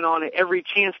stomping on it every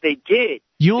chance they get.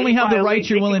 You only have the rights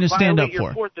you're willing to stand up for.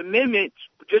 Your Fourth Amendment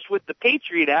just with the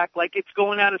Patriot Act, like it's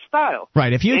going out of style.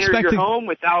 Right. If you expect your home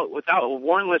without a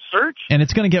warrantless search, and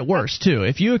it's going to get worse too.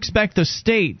 If you expect the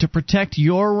state to protect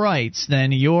your rights,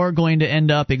 then you're going to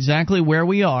end up exactly where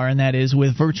we are, and that is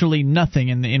with virtually nothing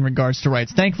in regards to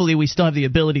rights. Thankfully, we still have the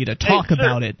ability to talk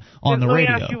about it on the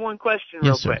radio. Let me ask you one question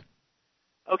real quick.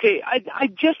 Okay, I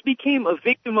just became a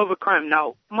victim of a crime.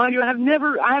 Now, mind you, I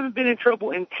haven't been in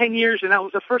trouble in 10 years, and that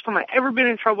was the first time I ever been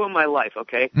in trouble in my life,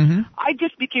 okay? Mm-hmm. I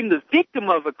just became the victim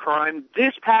of a crime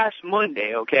this past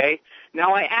Monday, okay?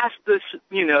 Now, I asked the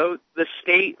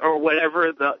state or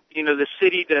whatever, the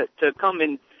city to come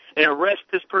and arrest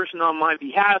this person on my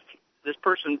behalf. This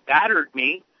person battered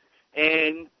me,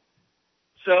 and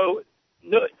so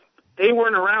they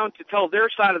weren't around to tell their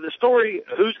side of the story.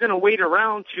 Who's going to wait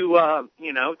around to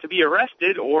be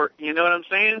arrested, or, you know what I'm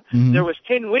saying? Mm-hmm. There was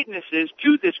 10 witnesses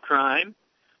to this crime,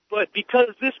 but because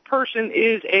this person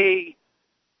is a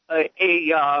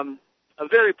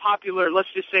very popular, let's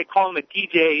just say, call him a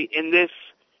DJ in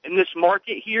this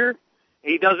market here.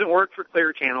 He doesn't work for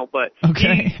Clear Channel, but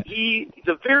he's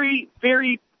a very,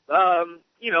 very,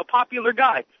 popular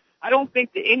guy. I don't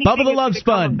think that anything Bubba the Love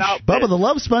Sponge. Bubba the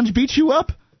Love Sponge beat you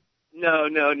up? No,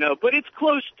 but it's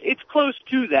close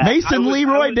to that. Mason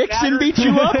Leroy Dixon beat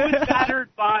you up? I was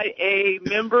battered by a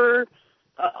member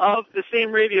of the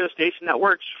same radio station that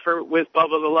works with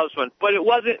Bubba the Love Sponge, but it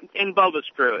wasn't in Bubba's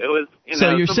crew. It was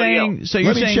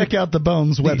Let me check out the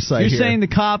Bones website. You're saying the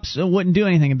cops wouldn't do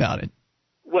anything about it?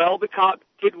 Well, the cop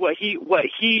did what he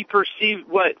perceived.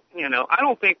 I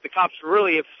don't think the cops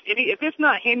really, if it's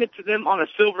not handed to them on a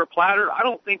silver platter, I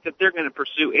don't think that they're going to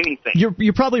pursue anything.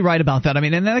 You're probably right about that. I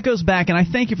mean, and that goes back, and I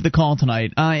thank you for the call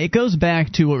tonight. It goes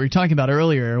back to what we were talking about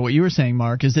earlier. What you were saying,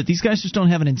 Mark, is that these guys just don't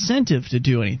have an incentive to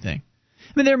do anything.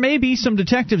 I mean, there may be some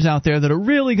detectives out there that are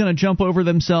really going to jump over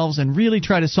themselves and really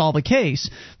try to solve a case,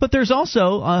 but there's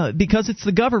also, because it's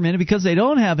the government and because they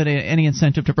don't have any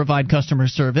incentive to provide customer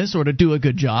service or to do a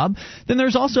good job, then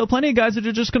there's also plenty of guys that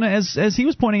are just going to, as he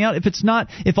was pointing out,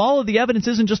 if all of the evidence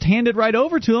isn't just handed right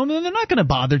over to them, then they're not going to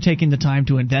bother taking the time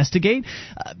to investigate.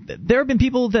 There have been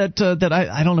people that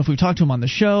I don't know if we've talked to them on the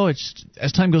show. It's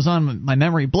as time goes on, my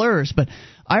memory blurs, but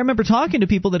I remember talking to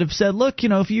people that have said, look,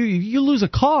 if you lose a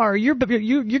car, you're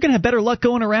going to have better luck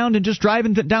going around and just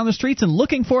driving down the streets and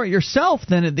looking for it yourself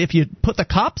than if you put the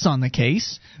cops on the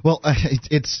case. Well,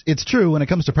 it's true when it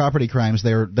comes to property crimes,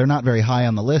 they're not very high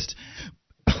on the list.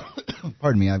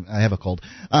 Pardon me, I have a cold.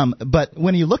 But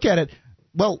when you look at it,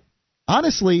 well,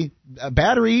 honestly,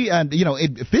 battery and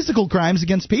physical crimes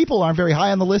against people aren't very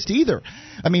high on the list either.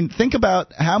 I mean, think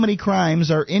about how many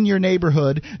crimes are in your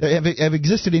neighborhood, have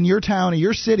existed in your town or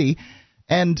your city,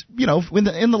 and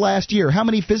in the last year, how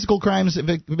many physical crimes have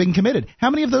been committed? How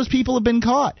many of those people have been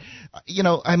caught?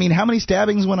 How many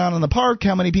stabbings went on in the park?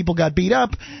 How many people got beat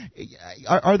up?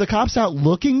 Are the cops out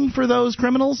looking for those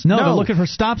criminals? No, they're looking for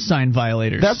stop sign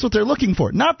violators. That's what they're looking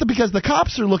for. Not because the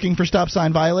cops are looking for stop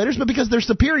sign violators, but because their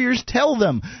superiors tell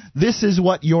them this is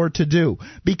what you're to do.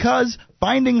 Because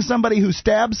finding somebody who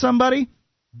stabbed somebody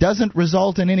doesn't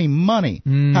result in any money.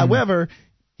 However,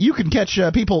 you can catch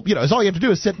people, all you have to do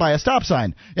is sit by a stop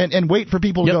sign and wait for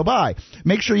people to go by.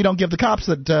 Make sure you don't give the cops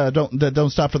that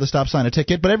don't stop for the stop sign a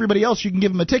ticket, but everybody else you can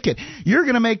give them a ticket. You're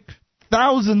going to make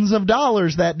thousands of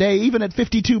dollars that day, even at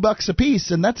 $52 a piece,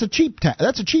 and that's a cheap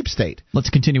state. Let's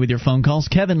continue with your phone calls.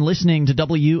 Kevin, listening to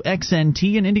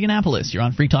WXNT in Indianapolis. You're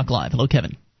on Free Talk Live. Hello,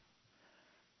 Kevin.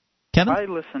 Kevin?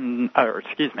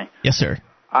 Excuse me. Yes, sir.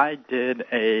 I did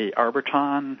a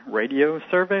Arbitron radio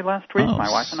survey last week. My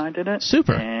wife and I did it.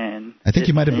 Super. And I think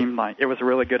it seemed like it was a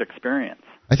really good experience.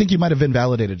 I think you might have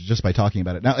invalidated it just by talking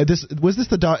about it. Now, was this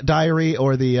the diary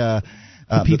or the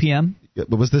PPM?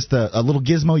 Was this a little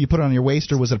gizmo you put on your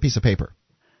waist, or was it a piece of paper?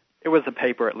 It was a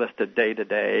paper. It listed day to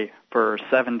day for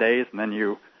 7 days, and then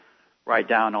you write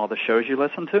down all the shows you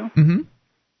listen to,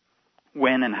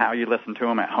 when and how you listen to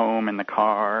them at home, in the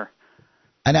car.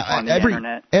 And on the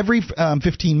internet. Every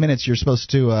 15 minutes, you're supposed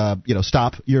to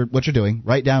stop what you're doing,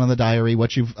 write down in the diary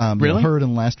what you've heard in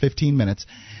the last 15 minutes.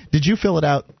 Did you fill it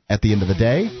out at the end of the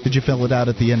day? Did you fill it out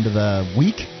at the end of the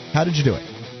week? How did you do it?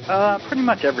 Pretty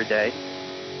much every day.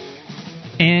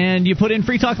 And you put in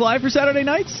Free Talk Live for Saturday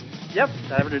nights? Yep,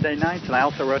 Saturday nights, and I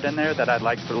also wrote in there that I'd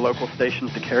like for the local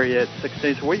stations to carry it 6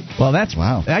 days a week. Well,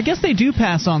 wow. I guess they do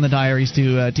pass on the diaries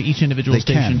to each individual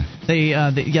station.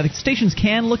 The stations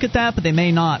can look at that, but they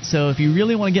may not. So if you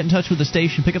really want to get in touch with the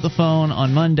station, pick up the phone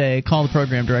on Monday, call the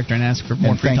program director, and ask for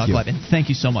more Free Talk Live. And thank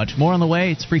you so much. More on the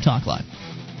way. It's Free Talk Live.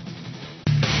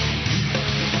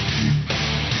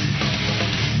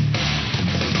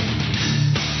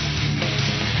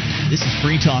 This is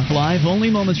Free Talk Live. Only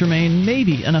moments remain.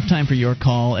 Maybe enough time for your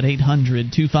call at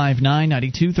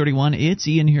 800-259-9231. It's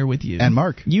Ian here with you. And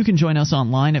Mark. You can join us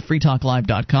online at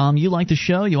freetalklive.com. You like the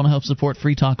show? You want to help support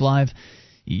Free Talk Live?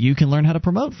 You can learn how to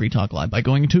promote Free Talk Live by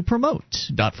going to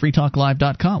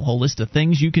promote.freetalklive.com. A whole list of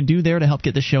things you can do there to help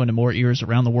get the show into more ears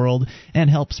around the world and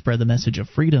help spread the message of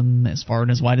freedom as far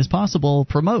and as wide as possible.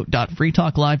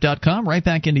 Promote.freetalklive.com. Right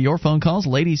back into your phone calls.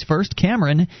 Ladies first.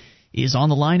 Cameron is on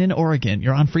the line in Oregon.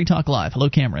 You're on Free Talk Live. Hello,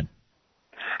 Cameron.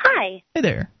 Hi. Hey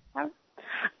there.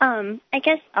 I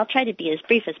guess I'll try to be as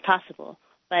brief as possible,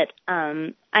 but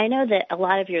I know that a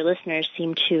lot of your listeners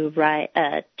seem to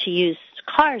use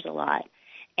cars a lot,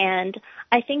 and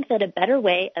I think that a better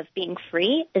way of being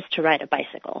free is to ride a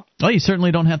bicycle. Well, you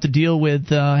certainly don't have to deal with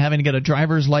having to get a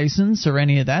driver's license or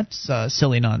any of that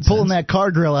silly nonsense. Pulling that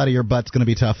car grill out of your butt's going to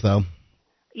be tough, though.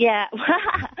 Yeah.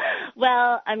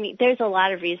 Well, I mean, there's a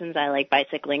lot of reasons I like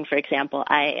bicycling. For example,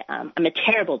 I'm a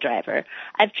terrible driver.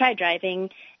 I've tried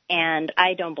driving, and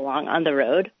I don't belong on the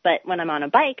road. But when I'm on a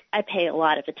bike, I pay a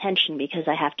lot of attention because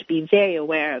I have to be very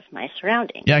aware of my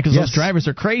surroundings. Yeah, because those drivers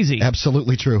are crazy.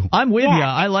 Absolutely true. I'm with you.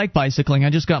 I like bicycling. I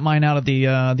just got mine out of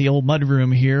the old mud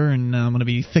room here, and I'm going to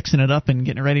be fixing it up and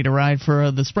getting ready to ride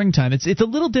for the springtime. It's a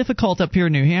little difficult up here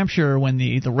in New Hampshire when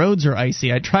the roads are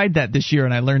icy. I tried that this year,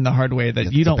 and I learned the hard way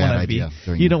that you don't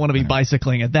want to be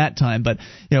bicycling at that time. But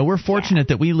we're fortunate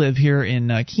that we live here in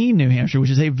Keene, New Hampshire,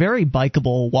 which is a very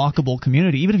bikeable, walkable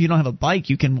community. Even if you don't have a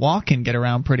bike, you can walk and get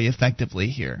around pretty effectively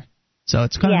here. So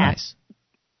it's kind of nice.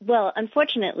 Well,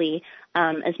 unfortunately,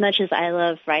 as much as I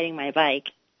love riding my bike,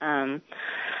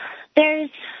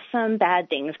 there's some bad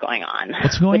things going on.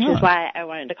 What's going on? Which is why I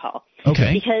wanted to call.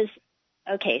 Okay. Because,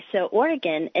 so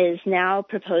Oregon is now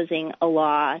proposing a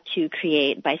law to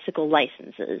create bicycle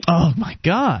licenses. Oh, my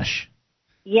gosh.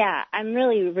 Yeah, I'm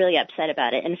really, really upset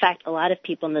about it. In fact, a lot of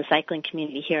people in the cycling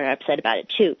community here are upset about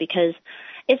it, too, because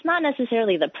it's not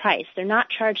necessarily the price. They're not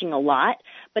charging a lot,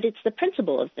 but it's the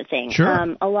principle of the thing.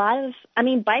 Sure.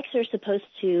 Bikes are supposed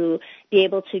to be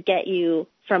able to get you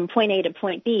from point A to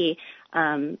point B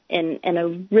in a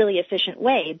really efficient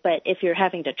way, but if you're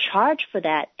having to charge for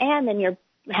that and then you're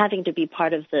having to be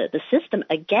part of the system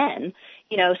again,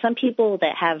 some people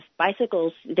that have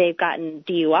bicycles, they've gotten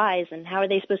DUIs, and how are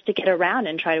they supposed to get around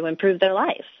and try to improve their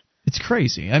life? It's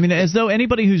crazy. I mean, as though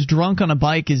anybody who's drunk on a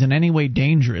bike is in any way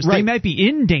dangerous. Right. They might be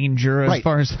in danger as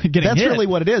far as getting That's hit. really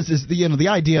what it is. The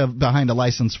idea behind a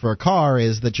license for a car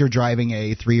is that you're driving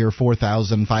a 3,000 or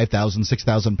 4,000, 5,000,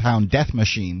 6,000 pound death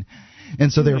machine.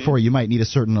 And so, therefore, you might need a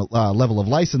certain level of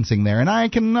licensing there, and I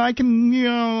can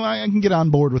get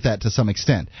on board with that to some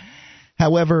extent.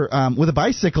 However, with a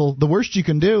bicycle, the worst you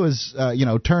can do is,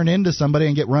 turn into somebody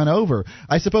and get run over.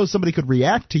 I suppose somebody could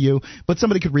react to you, but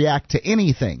somebody could react to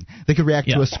anything. They could react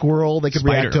to a squirrel. They could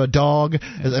react to a dog.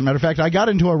 As a matter of fact, I got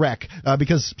into a wreck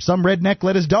because some redneck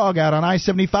let his dog out on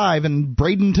I-75 in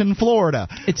Bradenton, Florida.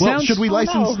 Should we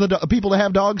license the people to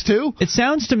have dogs too? It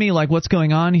sounds to me like what's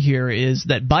going on here is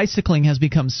that bicycling has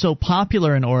become so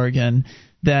popular in Oregon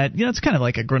that it's kind of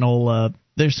like a granola.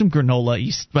 There's some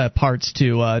granola parts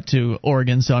to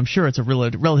Oregon, so I'm sure it's a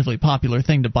relatively popular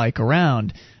thing to bike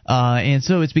around. And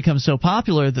so it's become so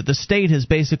popular that the state has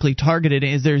basically targeted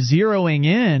they're zeroing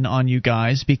in on you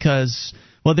guys because,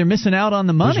 they're missing out on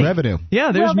the money. There's revenue.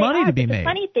 Yeah, there's money to be made. The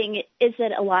funny thing is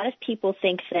that a lot of people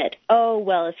think that,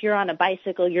 if you're on a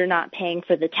bicycle, you're not paying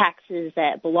for the taxes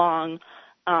that belong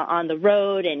on the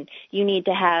road, and you need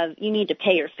to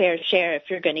pay your fair share if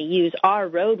you're going to use our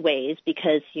roadways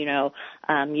because you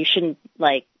shouldn't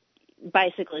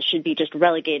bicyclists should be just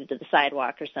relegated to the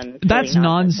sidewalk or something. That's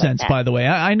nonsense, like that. By the way.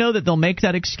 I know that they'll make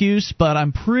that excuse, but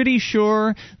I'm pretty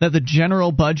sure that the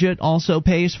general budget also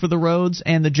pays for the roads,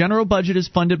 and the general budget is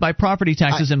funded by property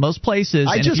taxes in most places.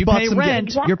 And if you pay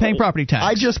rent, you're paying property tax.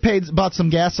 I just bought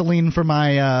some gasoline for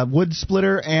my wood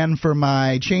splitter and for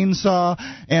my chainsaw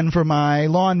and for my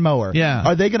lawnmower. Yeah.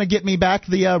 Are they going to get me back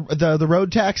the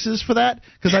road taxes for that?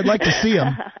 Because I'd like to see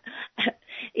them.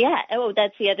 Yeah. Oh,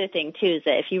 that's the other thing, too, is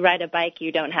that if you ride a bike,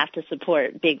 you don't have to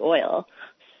support big oil.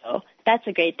 So that's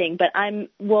a great thing. But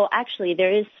actually,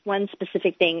 there is one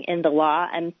specific thing in the law.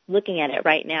 I'm looking at it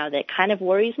right now that kind of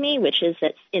worries me, which is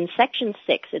that in Section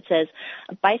 6, it says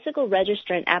a bicycle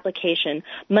registrant application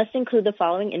must include the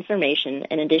following information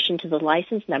in addition to the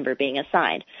license number being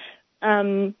assigned.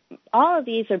 All of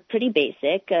these are pretty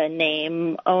basic,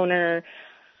 name, owner,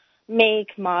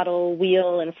 make, model,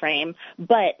 wheel, and frame,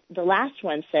 but the last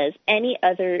one says any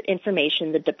other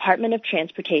information the Department of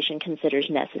Transportation considers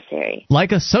necessary.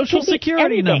 Like a social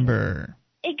security number.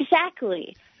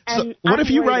 Exactly. So what if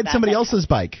you ride somebody else's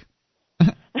bike?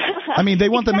 I mean, they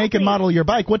want the make and model of your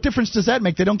bike. What difference does that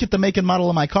make? They don't get the make and model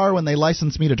of my car when they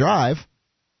license me to drive.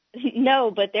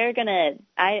 No, but they're gonna.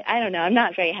 I don't know. I'm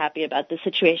not very happy about the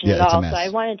situation at all. So I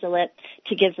wanted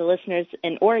to give the listeners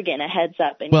in Oregon a heads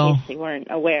up in case they weren't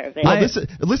aware of it. Well,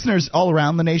 listeners all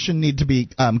around the nation need to be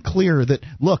clear that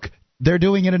they're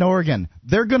doing it in Oregon.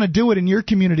 They're going to do it in your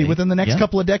community within the next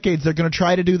couple of decades. They're going to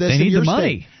try to do this in your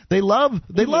state. They love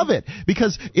it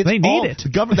because they need it.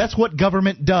 That's what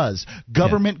government does.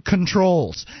 Government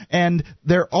controls, and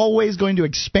they're always going to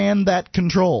expand that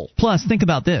control. Plus, think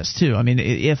about this too. I mean,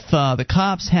 if the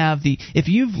cops if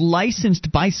you've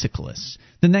licensed bicyclists,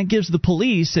 then that gives the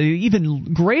police an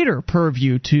even greater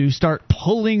purview to start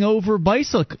pulling over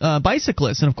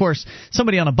bicyclists. And of course,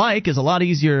 somebody on a bike is a lot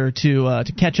easier to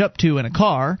catch up to in a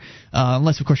car,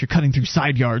 unless of course you're cutting through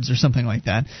side yards or something like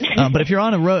that. But if you're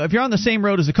on the same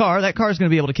road as a car, that car is going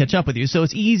to be able to catch up with you. So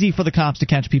it's easy for the cops to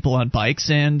catch people on bikes,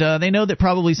 and they know that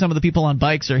probably some of the people on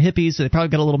bikes are hippies, so they probably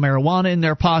got a little marijuana in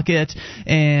their pocket.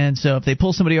 And so if they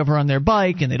pull somebody over on their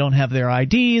bike and they don't have their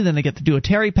ID, then they get to do a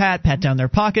Terry pat down their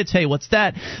pockets. Hey, what's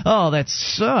that?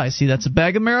 I see that's a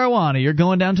bag of marijuana. You're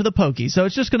going down to the pokey. So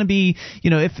it's just going to be,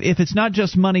 if it's not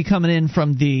just money coming in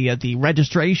from the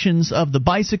registrations of the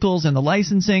bicycles and the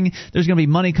licensing, there's going to be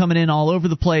money coming in all over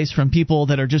the place from people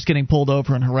that are just getting pulled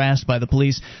over and harassed by the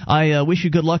police. I wish you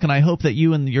good luck, and I hope that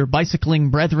you and your bicycling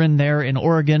brethren there in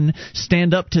Oregon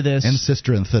stand up to this. And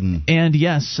sister and thin. And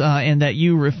yes, and that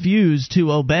you refuse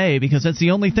to obey, because that's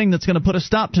the only thing that's going to put a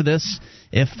stop to this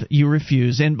if you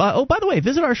refuse. And by the way,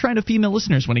 visit our Shrine of Female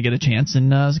Listeners when you get a chance,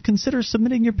 and consider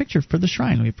submitting your picture for the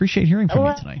Shrine. We appreciate hearing from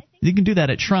you tonight. You can do that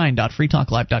at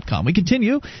shrine.freetalklive.com. We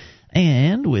continue,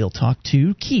 and we'll talk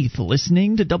to Keith,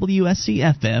 listening to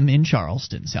WSC-FM in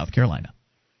Charleston, South Carolina.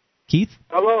 Keith?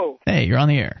 Hello. Hey, you're on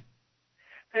the air.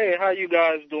 Hey, how you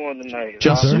guys doing tonight?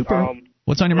 Just super.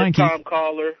 What's on your mind, Keith? First-time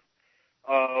caller,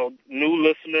 new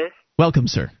listener. Welcome,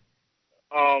 sir.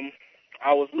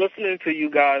 I was listening to you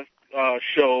guys'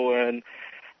 show, and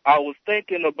I was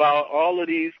thinking about all of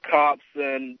these cops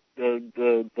and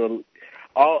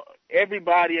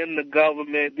everybody in the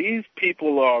government. These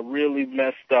people are really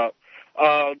messed up.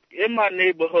 In my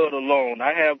neighborhood alone,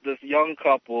 I have this young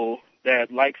couple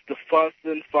that likes to fuss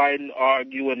and fight and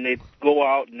argue, and they go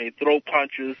out and they throw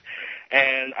punches.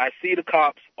 And I see the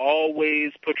cops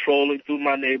always patrolling through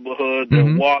my neighborhood.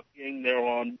 They're walking, they're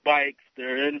on bikes,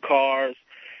 they're in cars,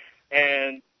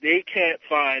 and they can't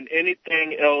find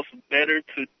anything else better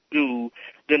to do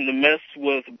than to mess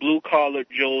with blue-collar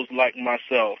Joes like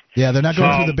myself. Yeah, they're not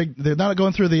going they're not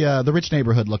going through the rich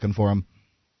neighborhood looking for them.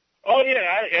 Oh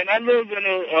yeah, and I live in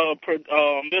a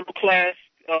middle-class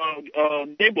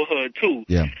neighborhood too.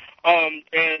 Yeah.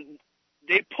 And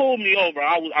they pulled me over.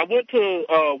 I went to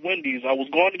Wendy's. I was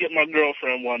going to get my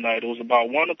girlfriend one night. It was about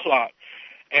 1:00,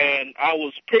 and I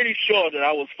was pretty sure that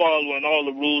I was following all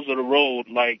the rules of the road,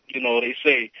 like they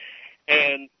say.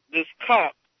 And this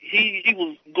cop, he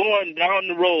was going down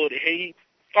the road, and he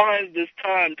finds this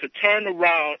time to turn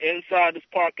around inside this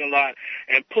parking lot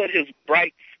and put his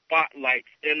bright spotlights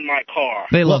in my car.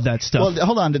 They love that stuff. Well,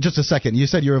 hold on just a second. You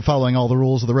said you were following all the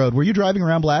rules of the road. Were you driving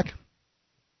around black?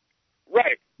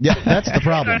 Right. Yeah, that's the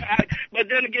problem. But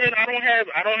then again, I don't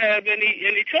have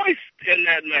any choice in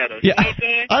that matter. Yeah. You know what I'm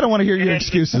saying? I don't want to hear your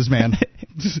excuses, man. Of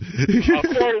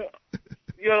course,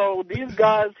 these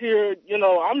guys here,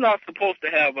 I'm not supposed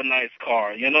to have a nice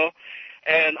car,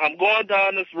 And I'm going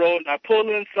down this road, and I pull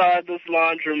inside this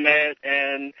laundromat,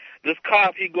 and this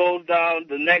cop, he goes down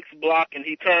the next block, and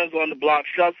he turns on the block,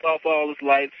 shuts off all his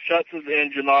lights, shuts his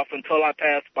engine off until I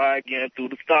pass by again through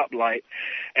the stoplight,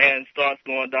 and starts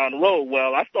going down the road.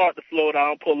 Well, I start to slow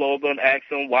down, pull over, and ask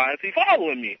him, why is he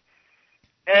following me?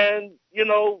 And,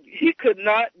 he could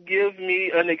not give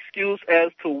me an excuse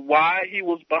as to why he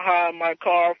was behind my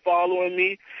car following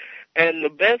me. And the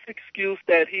best excuse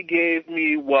that he gave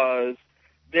me was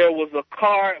there was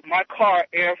my car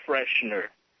air freshener,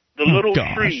 the little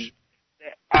tree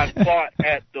that I bought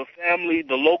at the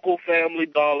local Family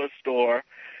Dollar store,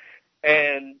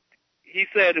 and he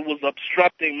said it was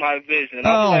obstructing my vision.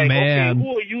 I was like, man. Okay,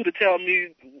 who are you to tell me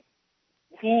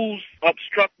what's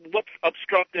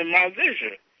obstructing my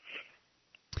vision?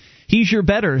 He's your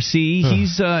better. See,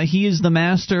 he is the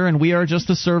master, and we are just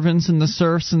the servants and the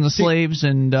serfs and the slaves,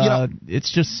 and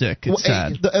it's just sick. It's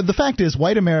sad. The fact is,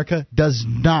 white America does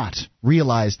not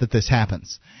realize that this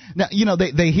happens. Now,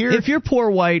 they hear if you're poor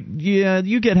white,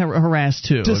 you get harassed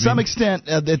too. To some extent,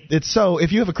 it's so.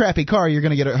 If you have a crappy car, you're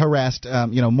going to get harassed,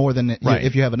 more than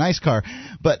if you have a nice car.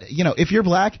 But if you're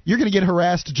black, you're going to get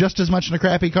harassed just as much in a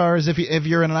crappy car as if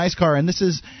you're in a nice car, and this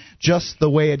is just the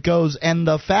way it goes. And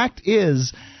the fact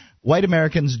is, white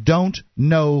Americans don't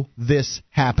know this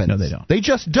happens. No, they don't. They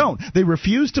just don't. They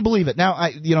refuse to believe it. Now,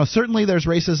 certainly there's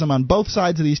racism on both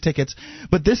sides of these tickets,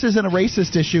 but this isn't a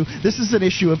racist issue. This is an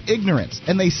issue of ignorance,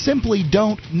 and they simply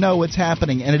don't know it's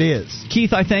happening, and it is.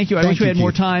 Keith, I thank you. I wish we had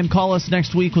more time. Call us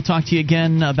next week. We'll talk to you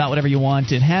again about whatever you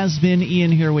want. It has been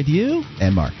Ian here with you.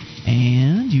 And Mark.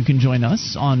 And you can join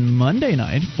us on Monday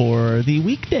night for the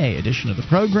weekday edition of the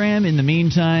program. In the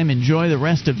meantime, enjoy the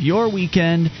rest of your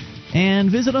weekend.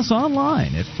 And visit us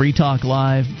online at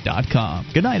freetalklive.com.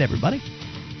 Good night, everybody.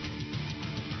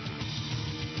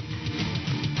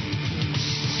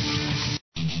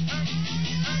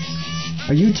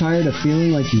 Are you tired of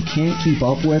feeling like you can't keep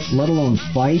up with, let alone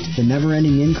fight, the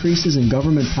never-ending increases in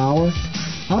government power?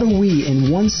 How do we,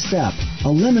 in one step,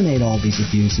 eliminate all these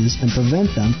abuses and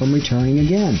prevent them from returning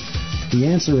again? The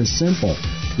answer is simple.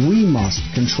 We must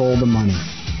control the money.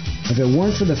 If it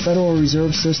weren't for the Federal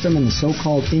Reserve System and the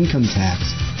so-called income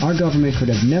tax, our government could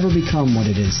have never become what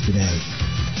it is today.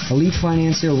 Elite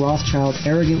financier Rothschild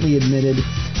arrogantly admitted,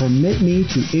 "Permit me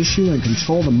to issue and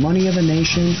control the money of a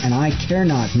nation, and I care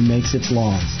not who makes its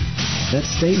laws." That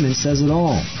statement says it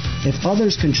all. If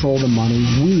others control the money,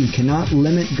 we cannot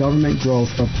limit government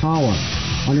growth or power.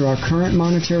 Under our current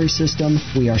monetary system,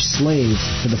 we are slaves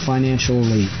to the financial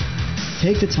elite.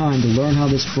 Take the time to learn how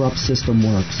this corrupt system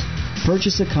works.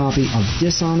 Purchase a copy of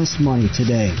Dishonest Money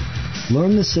today.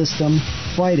 Learn the system,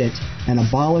 fight it, and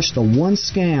abolish the one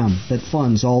scam that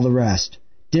funds all the rest.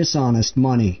 Dishonest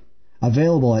Money.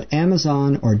 Available at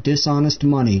Amazon or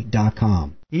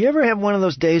dishonestmoney.com. You ever have one of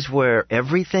those days where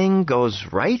everything goes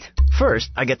right?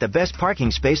 First, I get the best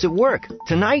parking space at work.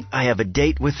 Tonight, I have a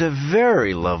date with the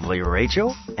very lovely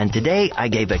Rachel. And today, I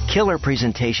gave a killer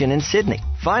presentation in Sydney.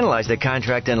 Finalized a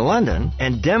contract in London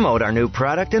and demoed our new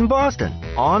product in Boston.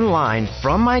 Online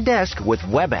from my desk with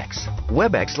WebEx.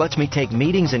 WebEx lets me take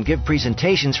meetings and give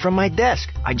presentations from my desk.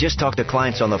 I just talk to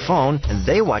clients on the phone, and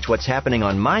they watch what's happening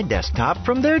on my desktop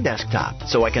from their desktop.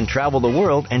 So I can travel the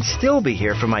world and still be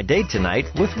here for my date tonight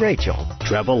with Rachel.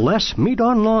 Travel less, meet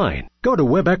online. Go to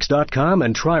WebEx.com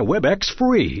and try WebEx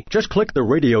free. Just click the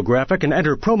radio graphic and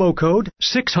enter promo code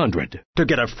 600 to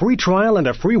get a free trial and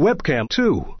a free webcam,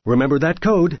 too. Remember that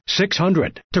code,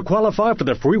 600, to qualify for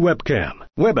the free webcam.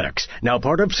 WebEx, now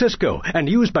part of Cisco and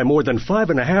used by more than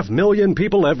 5.5 million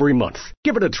people every month.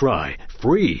 Give it a try,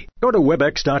 free. Go to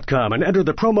WebEx.com and enter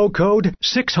the promo code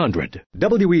 600,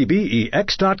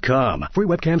 WEBEX.com. Free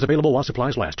webcams available while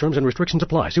supplies last. Terms and restrictions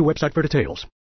apply. See website for details.